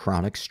say about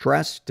chronic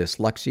stress,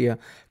 dyslexia,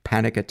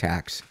 panic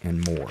attacks,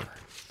 and more.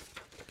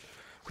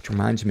 Which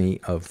reminds me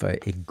of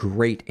a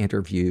great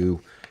interview.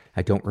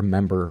 I don't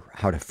remember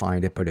how to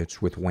find it, but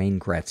it's with Wayne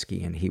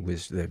Gretzky, and he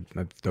was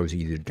those of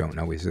you that don't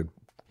know, he's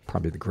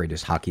probably the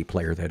greatest hockey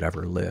player that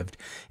ever lived.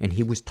 And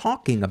he was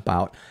talking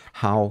about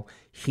how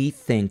he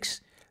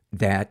thinks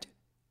that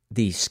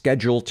the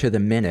schedule to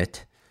the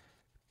minute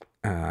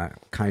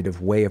kind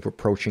of way of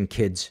approaching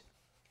kids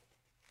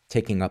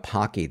taking up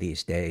hockey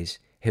these days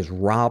has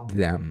robbed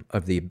them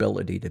of the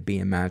ability to be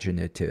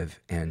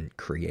imaginative and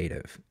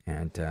creative.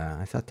 And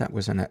I thought that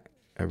was a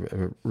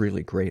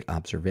really great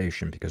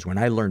observation, because when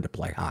I learned to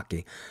play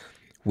hockey,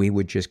 we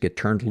would just get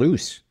turned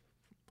loose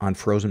on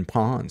frozen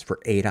ponds for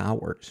 8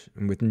 hours,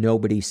 and with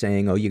nobody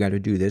saying, oh, you got to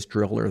do this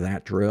drill or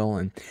that drill.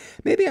 And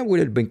maybe I would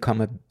have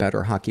become a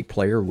better hockey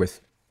player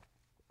with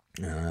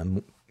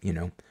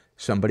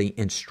somebody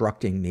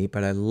instructing me,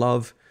 but I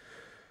love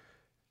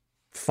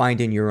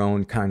finding your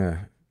own kind of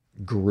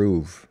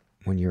groove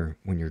when you're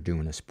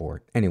doing a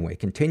sport. Anyway,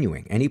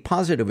 continuing. Any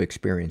positive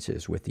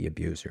experiences with the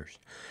abusers?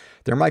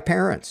 They're my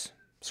parents,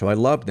 so I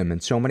love them,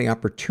 and so many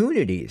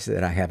opportunities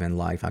that I have in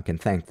life I can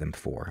thank them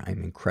for.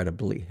 I'm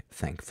incredibly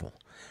thankful.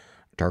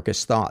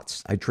 Darkest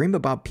thoughts. I dream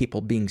about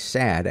people being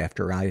sad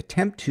after I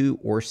attempt to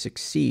or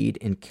succeed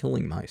in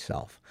killing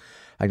myself.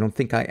 I don't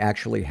think I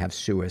actually have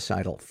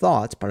suicidal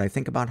thoughts, but I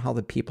think about how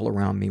the people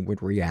around me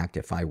would react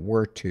if I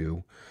were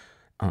to,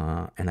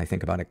 and I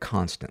think about it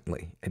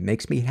constantly. It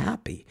makes me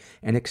happy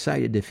and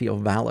excited to feel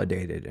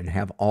validated and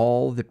have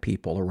all the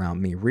people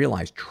around me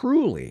realize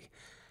truly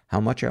how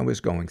much I was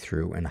going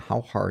through and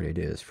how hard it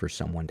is for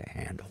someone to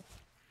handle.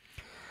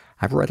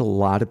 I've read a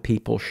lot of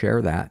people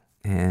share that,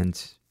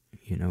 and,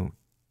 you know,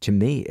 to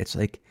me, it's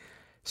like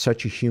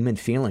such a human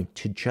feeling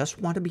to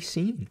just want to be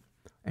seen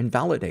and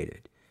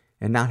validated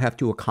and not have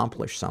to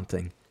accomplish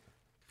something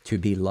to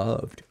be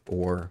loved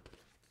or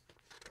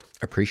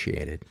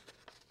appreciated.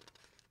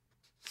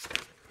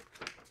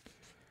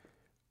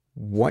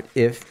 What,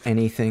 if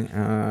anything,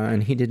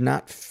 and he did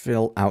not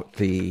fill out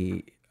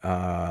the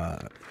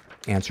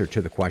answer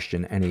to the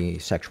question,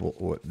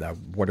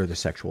 what are the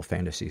sexual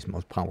fantasies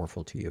most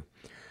powerful to you?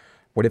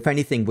 What, if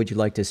anything, would you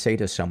like to say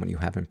to someone you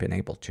haven't been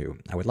able to?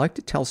 I would like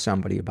to tell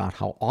somebody about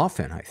how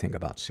often I think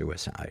about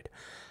suicide.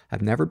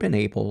 I've never been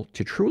able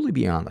to truly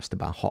be honest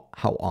about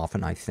how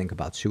often I think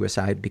about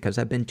suicide because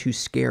I've been too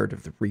scared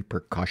of the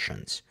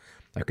repercussions.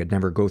 I could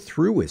never go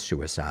through with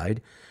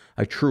suicide.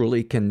 I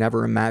truly can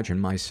never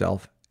imagine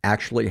myself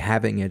actually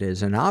having it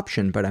as an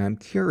option, but I'm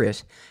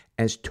curious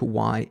as to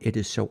why it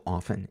is so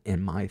often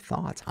in my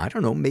thoughts. I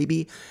don't know,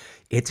 maybe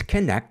it's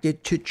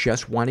connected to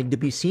just wanting to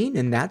be seen,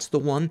 and that's the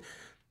one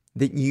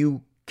that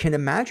you can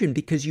imagine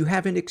because you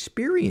haven't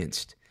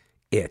experienced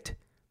it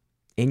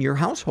in your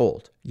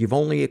household. You've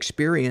only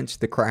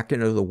experienced the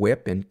cracking of the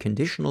whip and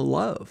conditional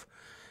love.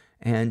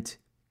 And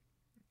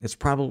it's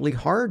probably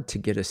hard to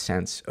get a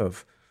sense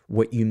of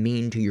what you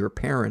mean to your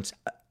parents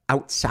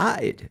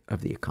outside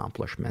of the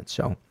accomplishment.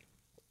 So,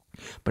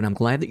 but I'm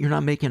glad that you're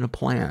not making a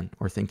plan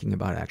or thinking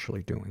about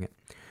actually doing it.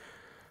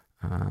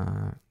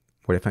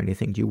 What, if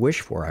anything, do you wish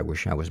for? I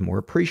wish I was more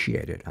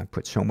appreciated. I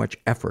put so much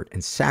effort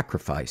and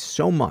sacrifice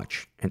so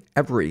much in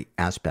every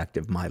aspect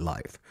of my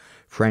life.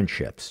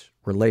 Friendships,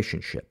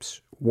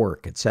 relationships,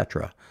 work,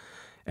 etc.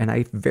 And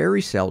I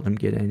very seldom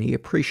get any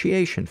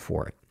appreciation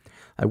for it.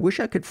 I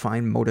wish I could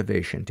find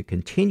motivation to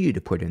continue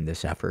to put in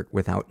this effort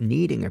without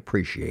needing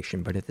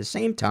appreciation, but at the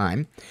same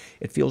time,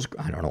 it feels,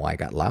 I don't know why I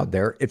got loud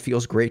there, it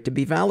feels great to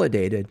be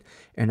validated,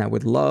 and I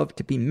would love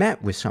to be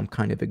met with some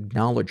kind of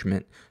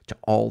acknowledgement to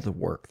all the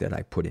work that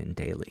I put in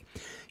daily.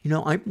 You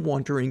know, I'm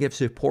wondering if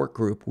support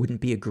group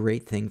wouldn't be a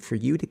great thing for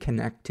you to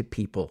connect to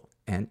people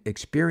and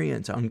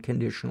experience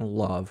unconditional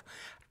love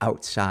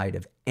outside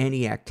of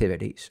any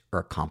activities or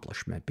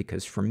accomplishment,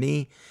 because for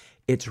me,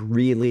 it's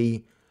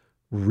really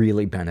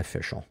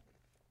beneficial.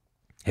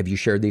 Have you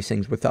shared these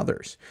things with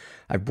others?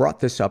 I've brought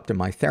this up to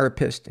my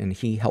therapist, and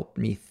he helped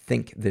me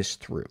think this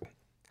through.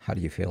 How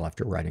do you feel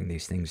after writing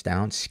these things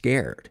down?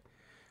 Scared.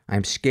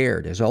 I'm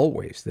scared, as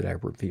always, that I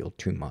revealed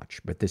too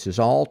much, but this is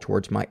all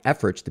towards my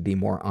efforts to be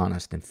more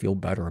honest and feel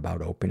better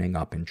about opening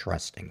up and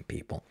trusting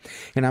people.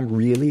 And I'm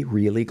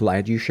really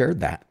glad you shared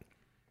that.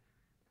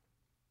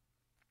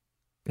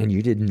 And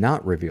you did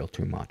not reveal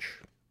too much.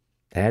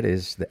 That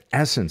is the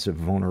essence of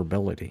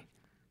vulnerability,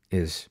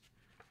 is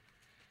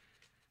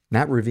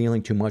not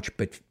revealing too much,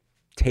 but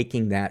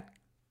taking that,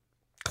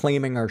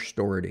 claiming our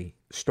story.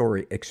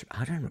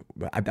 I don't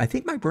know. I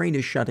think my brain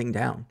is shutting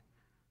down.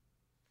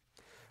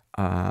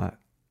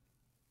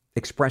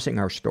 Expressing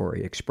our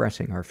story,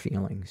 expressing our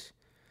feelings.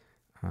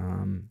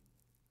 And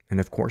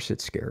of course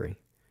it's scary.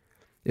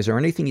 Is there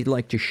anything you'd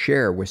like to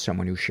share with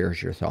someone who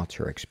shares your thoughts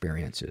or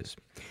experiences?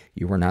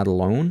 You are not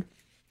alone,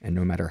 and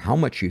no matter how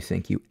much you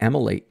think you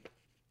emulate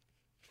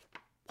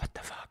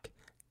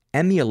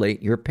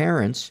your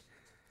parents,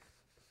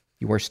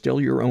 you are still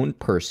your own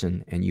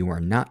person, and you are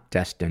not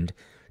destined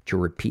to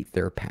repeat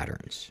their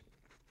patterns.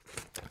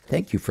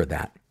 Thank you for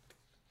that.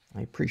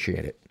 I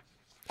appreciate it.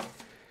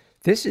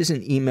 This is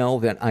an email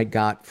that I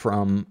got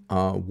from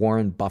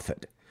Warren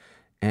Buffett,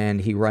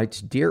 and he writes,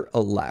 Dear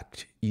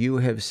Elect, you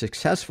have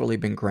successfully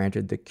been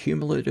granted the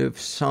cumulative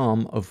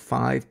sum of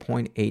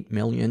 $5.8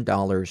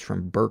 million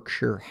from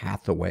Berkshire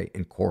Hathaway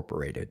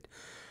Incorporated.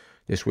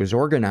 This was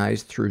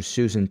organized through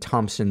Susan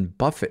Thompson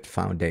Buffett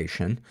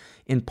Foundation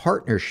in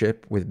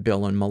partnership with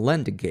Bill and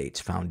Melinda Gates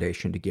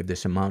Foundation to give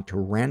this amount to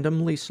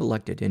randomly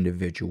selected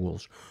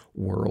individuals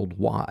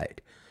worldwide.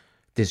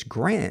 This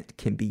grant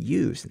can be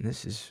used, and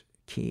this is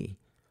key,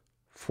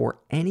 for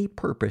any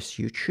purpose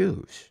you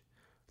choose,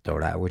 though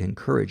I would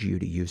encourage you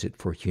to use it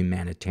for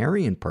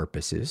humanitarian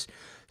purposes,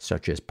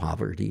 such as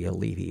poverty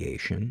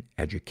alleviation,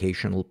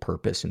 educational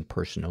purpose, and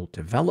personal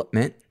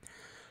development.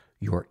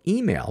 Your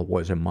email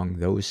was among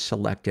those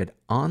selected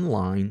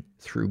online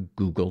through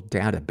Google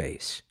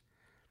database.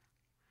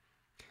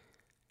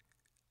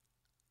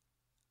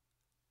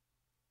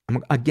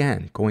 I'm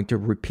again going to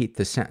repeat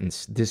the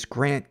sentence. This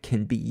grant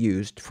can be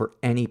used for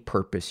any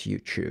purpose you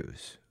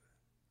choose.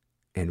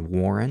 And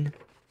Warren,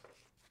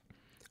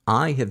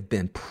 I have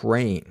been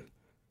praying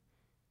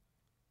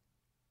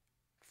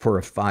for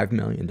a $5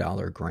 million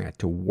grant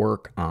to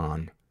work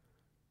on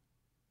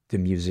the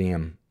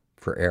Museum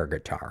for Air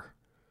Guitar.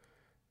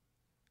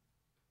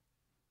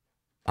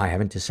 I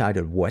haven't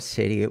decided what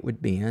city it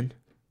would be in.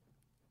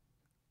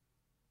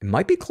 It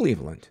might be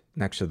Cleveland,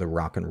 next to the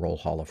Rock and Roll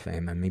Hall of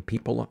Fame. I mean,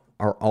 people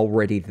are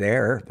already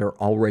there. They're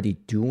already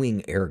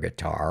doing air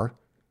guitar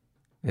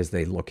as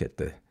they look at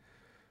the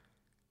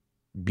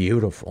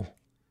beautiful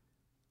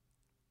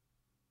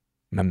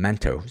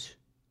mementos.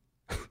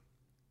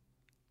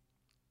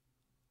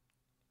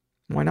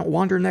 Why not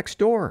wander next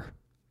door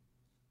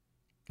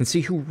and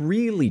see who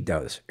really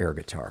does air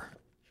guitar?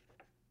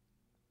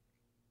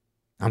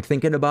 I'm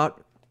thinking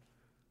about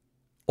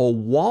a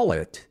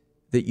wallet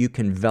that you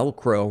can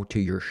Velcro to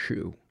your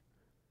shoe.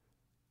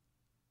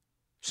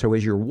 So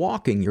as you're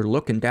walking, you're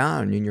looking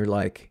down and you're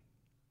like,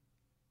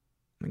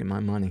 look at my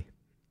money.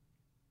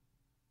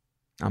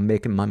 I'm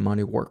making my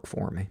money work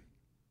for me.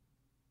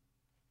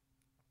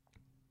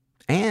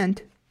 And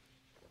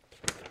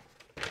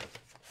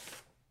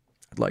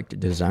I'd like to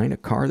design a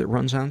car that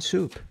runs on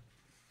soup.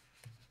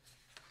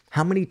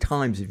 How many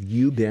times have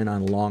you been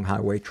on a long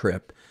highway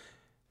trip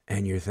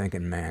and you're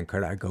thinking, man,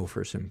 could I go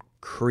for some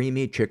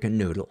creamy chicken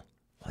noodle?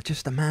 Well,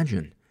 just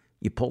imagine.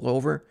 You pull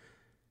over,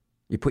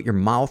 you put your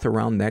mouth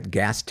around that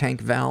gas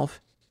tank valve,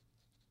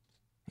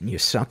 and you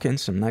suck in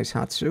some nice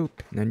hot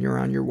soup, and then you're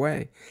on your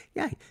way.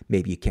 Yeah,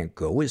 maybe you can't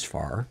go as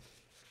far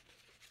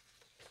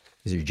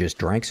as you just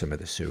drank some of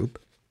the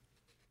soup,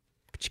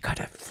 but you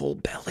got a full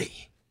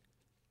belly.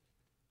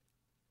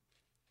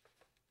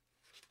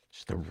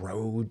 Just the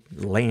road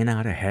laying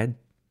out ahead.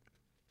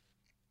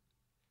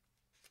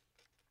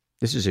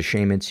 This is a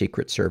Shame and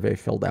Secret survey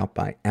filled out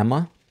by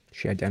Emma.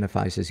 She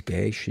identifies as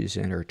gay. She's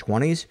in her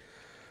 20s,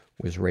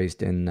 was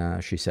raised in,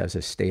 she says,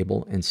 a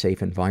stable and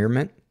safe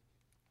environment.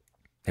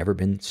 Never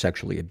been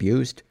sexually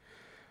abused,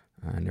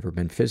 never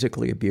been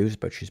physically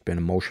abused, but she's been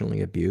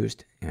emotionally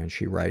abused. And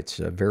she writes,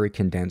 a very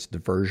condensed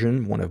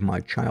version. One of my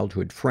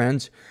childhood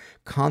friends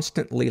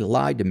constantly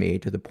lied to me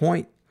to the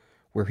point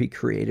where he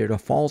created a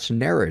false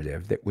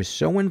narrative that was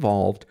so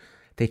involved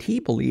that he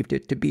believed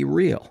it to be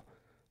real.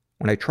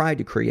 When I tried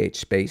to create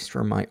space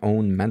for my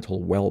own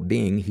mental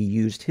well-being, he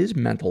used his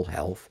mental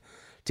health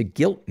to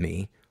guilt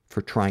me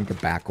for trying to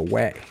back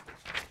away.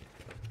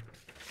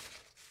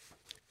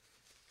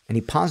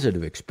 Any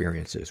positive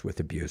experiences with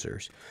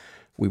abusers?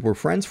 We were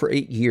friends for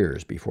 8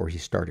 years before he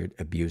started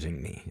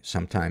abusing me.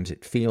 Sometimes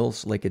it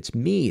feels like it's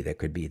me that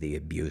could be the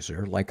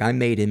abuser, like I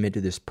made him into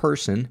this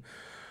person,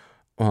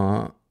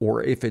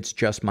 or if it's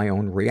just my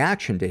own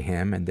reaction to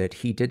him and that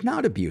he did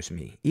not abuse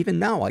me. Even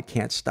now, I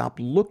can't stop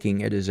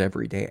looking at his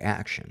everyday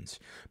actions,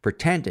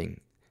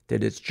 pretending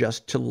that it's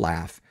just to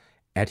laugh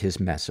at his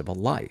mess of a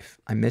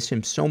life. I miss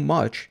him so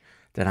much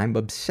that I'm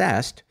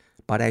obsessed,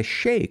 but I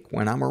shake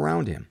when I'm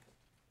around him.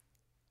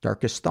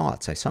 Darkest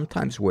thoughts. I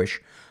sometimes wish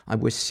I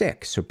was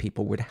sick so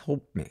people would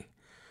help me.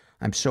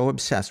 I'm so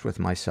obsessed with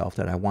myself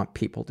that I want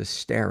people to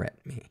stare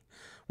at me.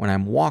 When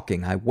I'm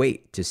walking, I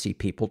wait to see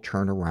people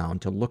turn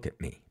around to look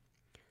at me.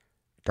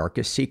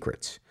 Darkest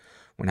secrets.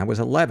 When I was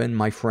 11,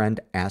 my friend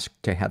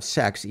asked to have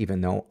sex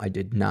even though I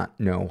did not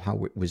know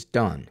how it was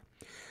done.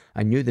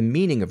 I knew the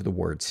meaning of the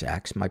word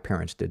sex. My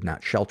parents did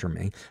not shelter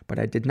me, but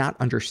I did not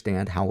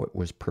understand how it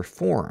was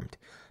performed.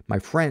 My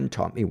friend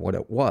taught me what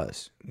it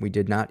was. We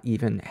did not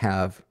even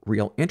have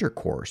real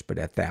intercourse, but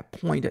at that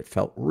point it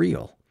felt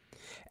real.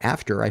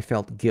 After, I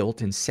felt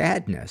guilt and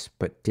sadness,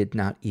 but did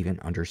not even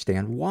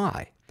understand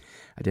why.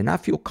 I did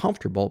not feel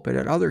comfortable, but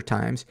at other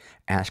times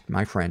asked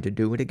my friend to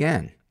do it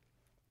again.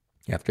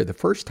 After the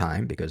first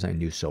time, because I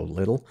knew so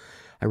little,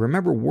 I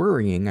remember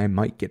worrying I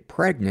might get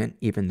pregnant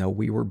even though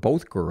we were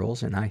both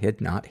girls and I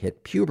had not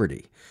hit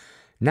puberty.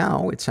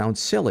 Now it sounds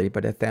silly,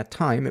 but at that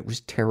time it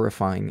was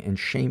terrifying and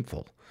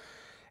shameful.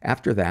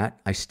 After that,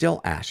 I still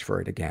asked for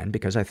it again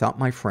because I thought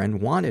my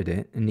friend wanted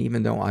it, and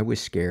even though I was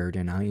scared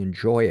and I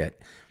enjoy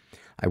it,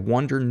 I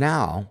wonder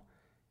now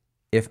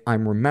if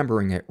I'm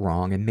remembering it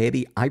wrong and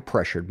maybe I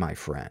pressured my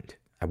friend.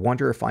 I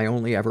wonder if I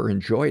only ever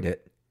enjoyed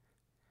it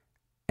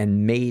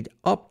and made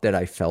up that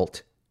I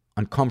felt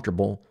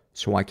uncomfortable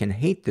so I can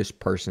hate this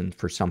person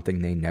for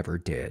something they never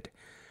did.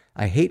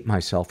 I hate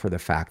myself for the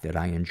fact that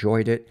I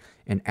enjoyed it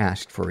and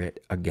asked for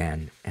it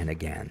again and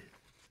again.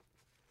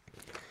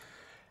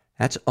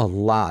 That's a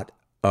lot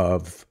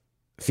of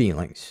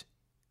feelings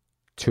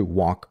to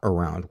walk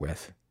around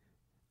with.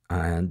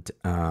 And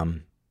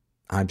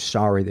I'm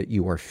sorry that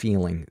you are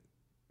feeling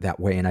that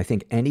way. And I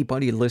think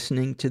anybody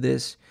listening to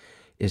this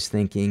is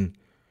thinking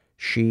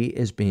she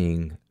is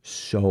being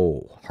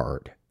so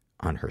hard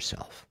on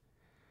herself.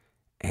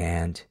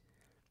 And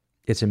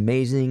it's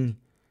amazing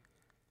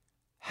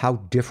how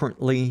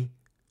differently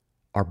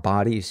our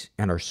bodies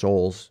and our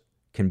souls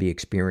can be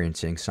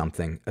experiencing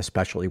something,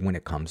 especially when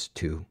it comes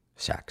to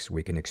sex.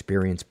 We can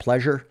experience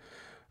pleasure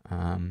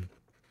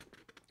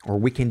Or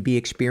we can be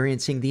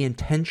experiencing the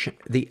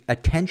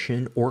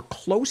attention or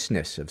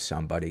closeness of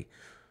somebody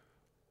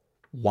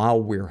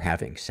while we're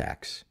having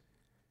sex.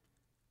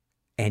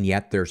 And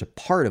yet there's a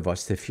part of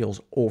us that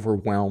feels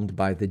overwhelmed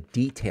by the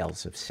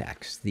details of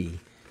sex,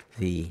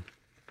 the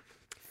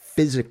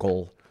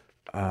physical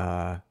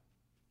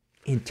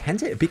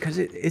intensity, because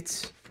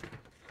it's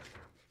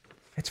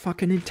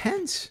fucking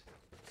intense.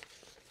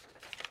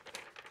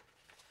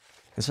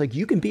 It's like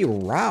you can be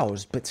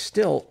aroused, but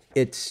still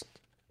it's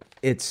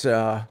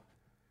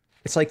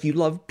like you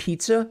love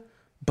pizza,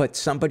 but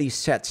somebody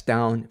sets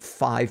down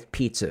 5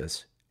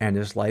 pizzas and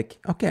is like,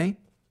 okay,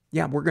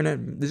 yeah,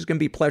 this is gonna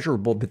be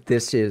pleasurable, but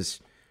this is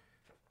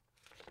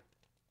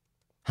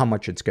how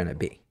much it's gonna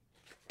be.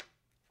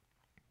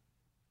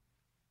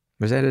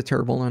 Was that a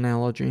terrible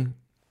analogy?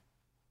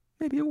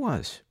 Maybe it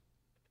was.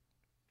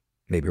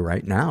 Maybe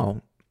right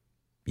now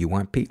you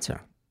want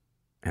pizza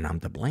and I'm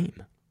to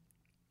blame.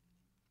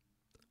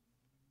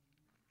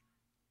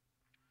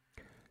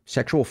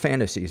 Sexual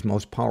fantasies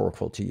most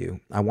powerful to you.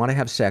 I want to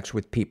have sex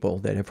with people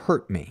that have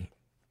hurt me.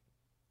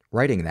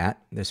 Writing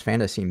that, this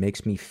fantasy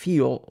makes me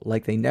feel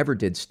like they never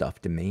did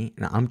stuff to me,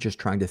 and I'm just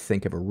trying to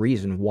think of a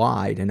reason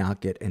why to not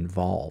get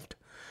involved.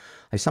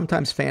 I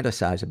sometimes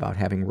fantasize about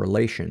having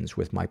relations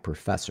with my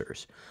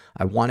professors.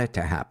 I want it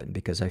to happen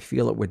because I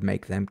feel it would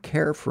make them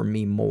care for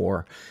me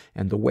more,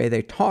 and the way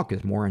they talk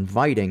is more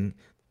inviting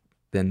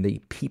than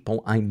the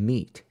people I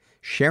meet.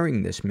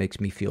 Sharing this makes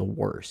me feel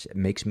worse. It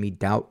makes me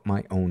doubt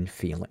my own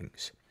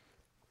feelings.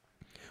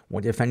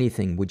 What, if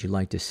anything, would you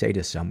like to say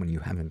to someone you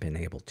haven't been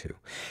able to?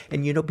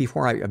 And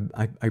before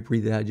I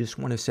read that, I just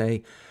want to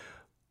say,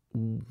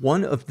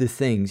 one of the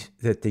things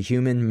that the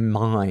human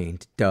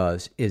mind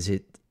does is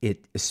it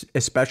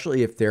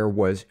especially if there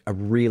was a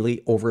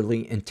really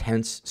overly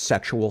intense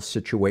sexual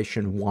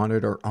situation,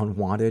 wanted or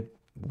unwanted,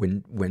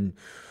 when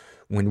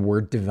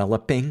we're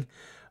developing,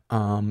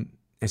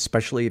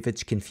 especially if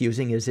it's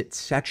confusing, is it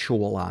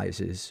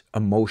sexualizes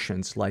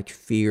emotions like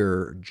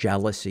fear,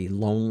 jealousy,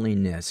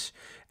 loneliness,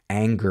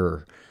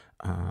 anger.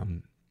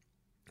 And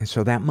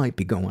so that might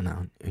be going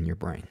on in your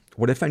brain.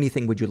 What, if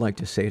anything, would you like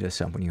to say to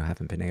someone you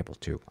haven't been able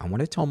to? I want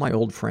to tell my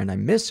old friend I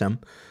miss him,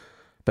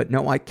 but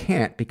no, I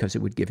can't because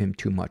it would give him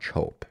too much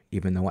hope.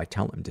 Even though I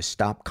tell him to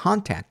stop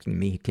contacting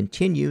me, he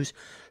continues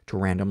to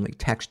randomly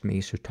text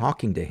me, so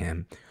talking to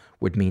him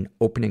would mean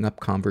opening up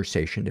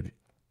conversations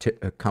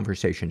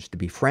to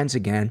be friends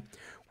again,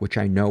 which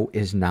I know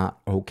is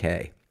not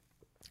okay.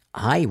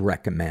 I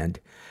recommend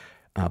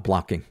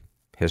blocking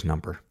his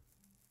number.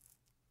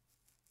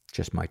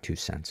 Just my 2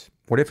 cents.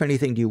 What, if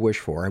anything, do you wish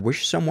for? I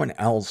wish someone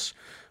else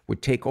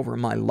would take over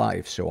my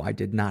life so I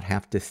did not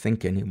have to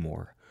think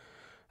anymore.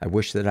 I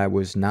wish that I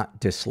was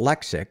not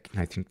dyslexic, and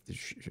I think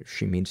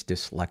she means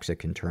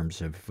dyslexic in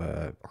terms of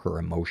her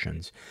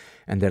emotions,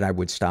 and that I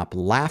would stop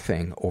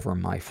laughing over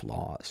my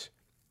flaws.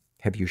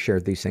 Have you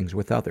shared these things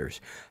with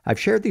others? I've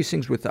shared these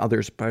things with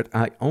others, but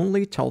I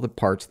only tell the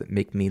parts that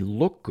make me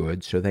look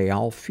good so they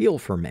all feel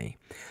for me.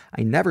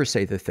 I never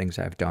say the things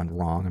I've done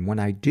wrong, and when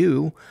I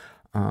do,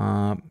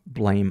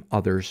 blame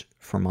others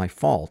for my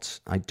faults.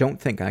 I don't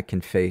think I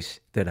can face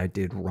that I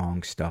did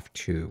wrong stuff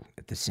too.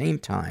 At the same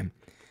time,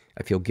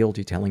 I feel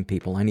guilty telling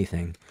people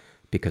anything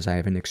because I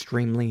have an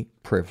extremely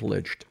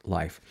privileged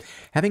life.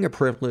 Having a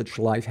privileged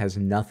life has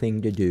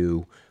nothing to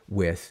do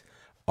with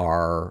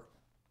our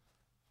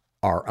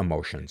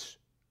emotions.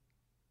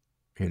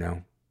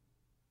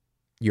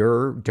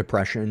 Your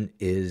depression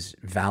is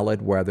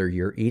valid whether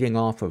you're eating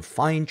off of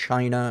fine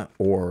china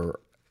or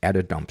at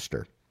a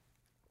dumpster.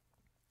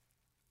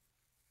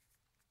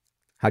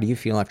 How do you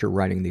feel after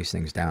writing these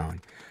things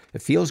down?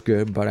 It feels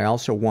good, but I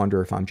also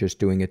wonder if I'm just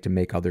doing it to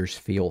make others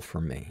feel for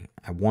me.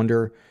 I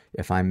wonder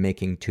if I'm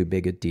making too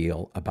big a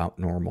deal about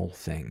normal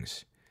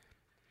things.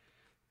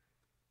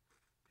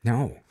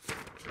 No.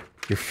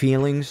 Your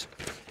feelings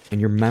and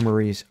your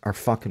memories are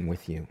fucking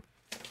with you.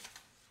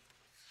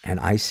 And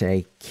I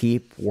say,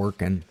 keep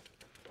working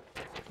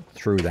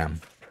through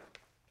them.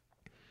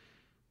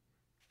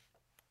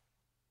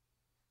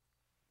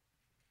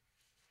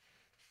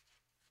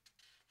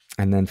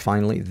 And then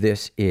finally,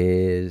 this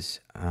is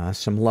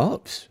some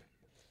loves.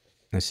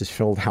 This is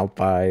filled out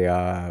by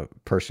a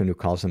person who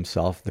calls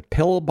himself the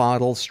pill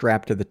bottle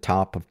strapped to the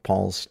top of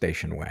Paul's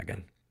station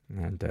wagon.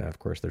 And, of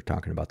course, they're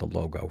talking about the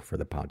logo for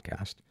the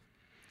podcast.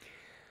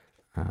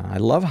 I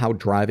love how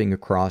driving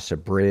across a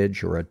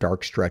bridge or a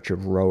dark stretch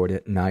of road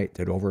at night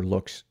that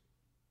overlooks...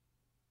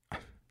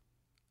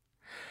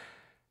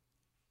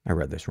 I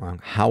read this wrong.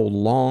 How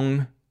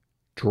long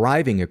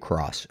driving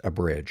across a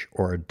bridge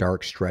or a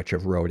dark stretch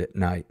of road at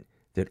night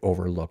that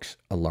overlooks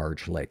a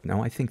large lake.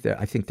 Now, I think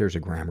there's a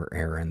grammar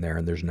error in there,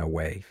 and there's no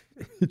way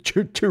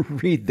to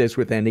read this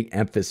with any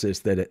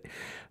emphasis that it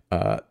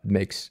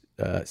makes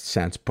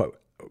sense,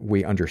 but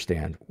we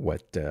understand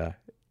what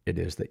it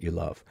is that you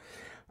love.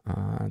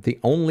 The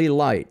only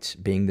lights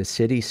being the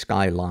city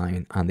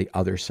skyline on the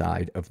other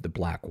side of the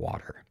black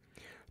water.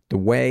 The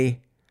way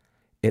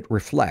it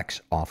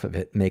reflects off of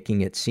it,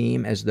 making it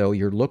seem as though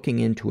you're looking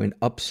into an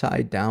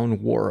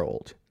upside-down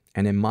world.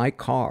 And in my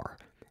car,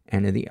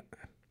 and in the...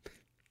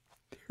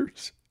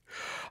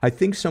 I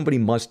think somebody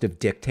must have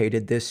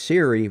dictated this.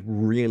 Siri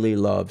really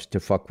loves to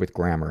fuck with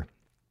grammar.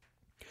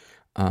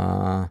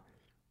 My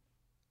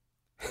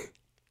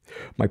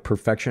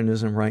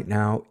perfectionism right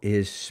now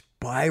is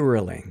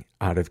spiraling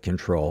out of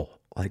control.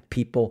 Like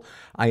people,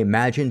 I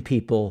imagine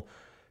people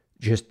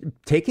just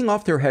taking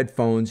off their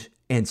headphones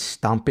and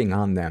stomping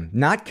on them,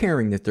 not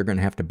caring that they're going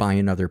to have to buy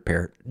another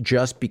pair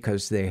just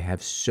because they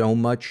have so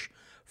much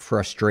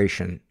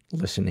frustration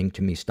listening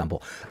to me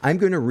stumble. I'm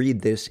going to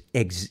read this,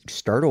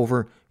 start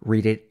over,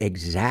 read it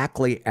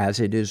exactly as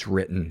it is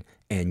written,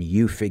 and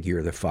you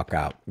figure the fuck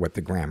out what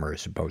the grammar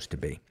is supposed to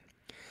be.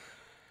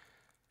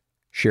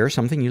 Share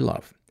something you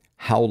love.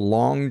 How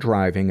long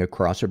driving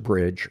across a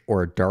bridge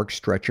or a dark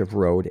stretch of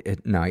road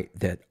at night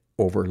that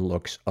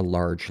overlooks a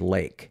large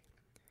lake.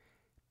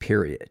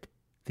 Period.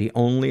 The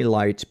only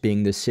lights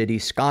being the city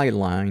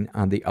skyline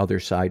on the other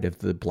side of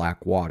the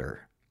black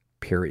water.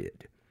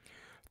 Period.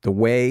 The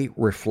way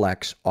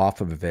reflects off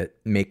of it,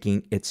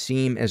 making it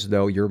seem as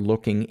though you're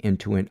looking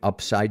into an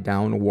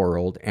upside-down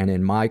world, and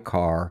in my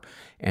car,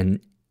 and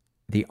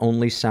the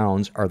only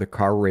sounds are the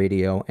car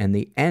radio and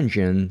the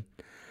engine.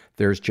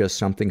 There's just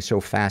something so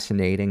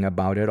fascinating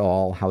about it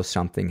all, how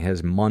something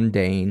as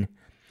mundane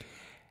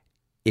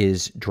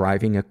is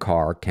driving a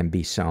car can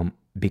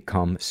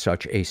become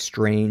such a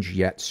strange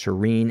yet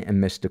serene and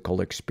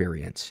mystical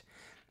experience.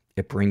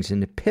 It brings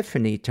an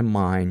epiphany to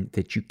mind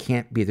that you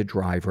can't be the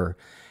driver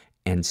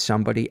in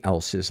somebody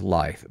else's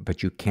life,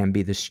 but you can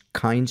be this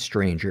kind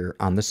stranger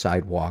on the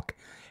sidewalk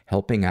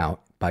helping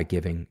out by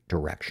giving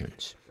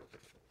directions.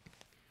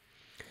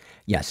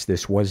 Yes,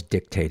 this was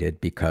dictated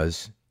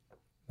because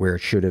where it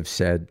should have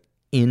said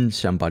in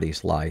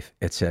somebody's life,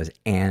 it says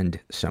and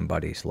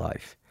somebody's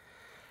life.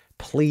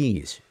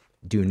 Please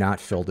do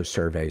not fill the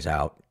surveys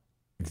out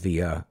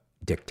via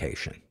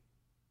dictation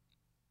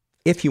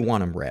if you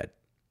want them read.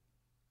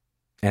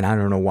 And I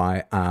don't know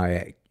why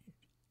I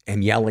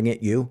am yelling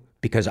at you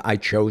because I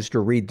chose to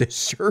read this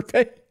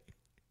survey.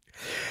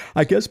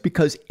 I guess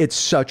because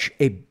it's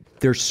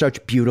there's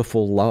such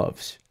beautiful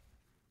loves.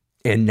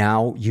 And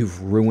now you've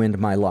ruined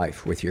my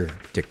life with your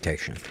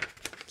dictation.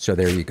 So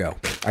there you go.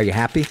 Are you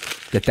happy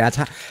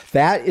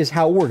that is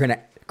how we're going to,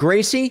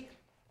 Gracie,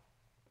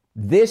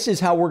 this is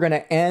how we're going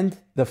to end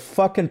the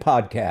fucking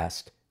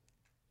podcast.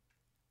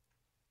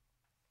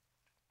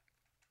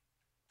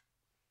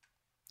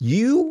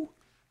 You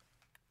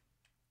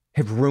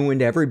have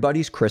ruined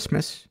everybody's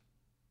Christmas,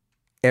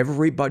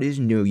 everybody's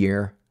New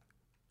Year,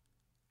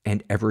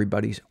 and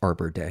everybody's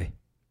Arbor Day.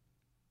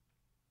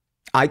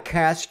 I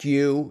cast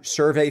you,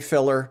 survey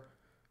filler,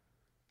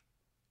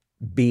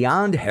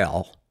 beyond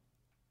hell,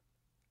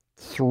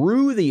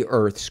 through the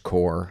Earth's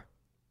core,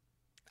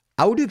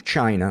 out of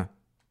China,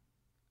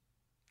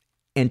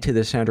 and to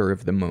the center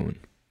of the moon.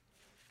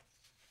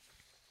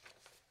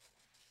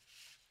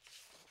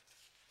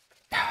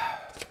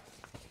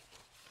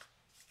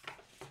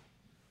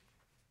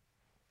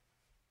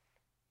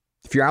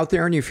 If you're out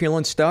there and you're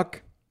feeling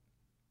stuck,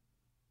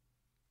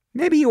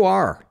 maybe you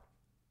are.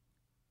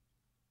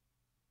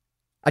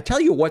 I tell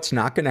you what's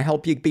not going to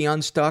help you be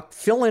unstuck.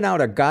 Filling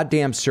out a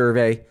goddamn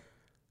survey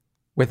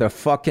with a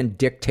fucking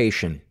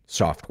dictation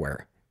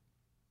software.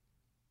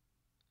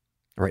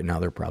 Right now,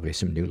 there are probably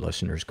some new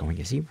listeners going,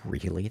 is he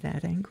really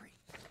that angry?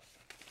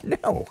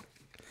 No.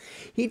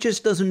 He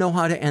just doesn't know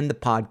how to end the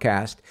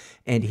podcast,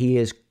 and he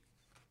is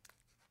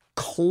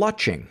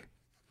clutching,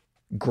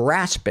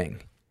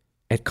 grasping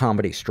at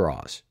comedy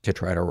straws to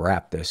try to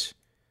wrap this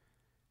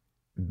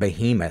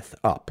behemoth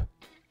up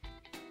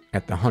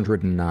at the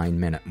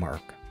 109-minute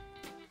mark.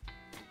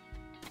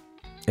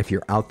 If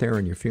you're out there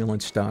and you're feeling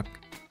stuck,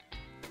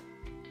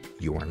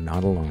 you are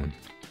not alone.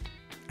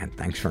 And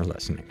thanks for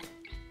listening.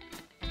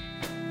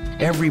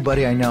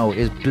 Everybody I know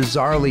is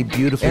bizarrely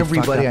beautifully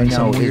Everybody fucked up I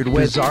know in some weird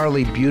way.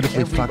 Bizarrely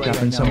beautifully Everybody fucked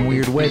up in some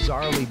weird way.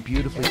 Bizarrely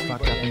beautifully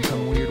fucked up in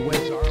some weird way.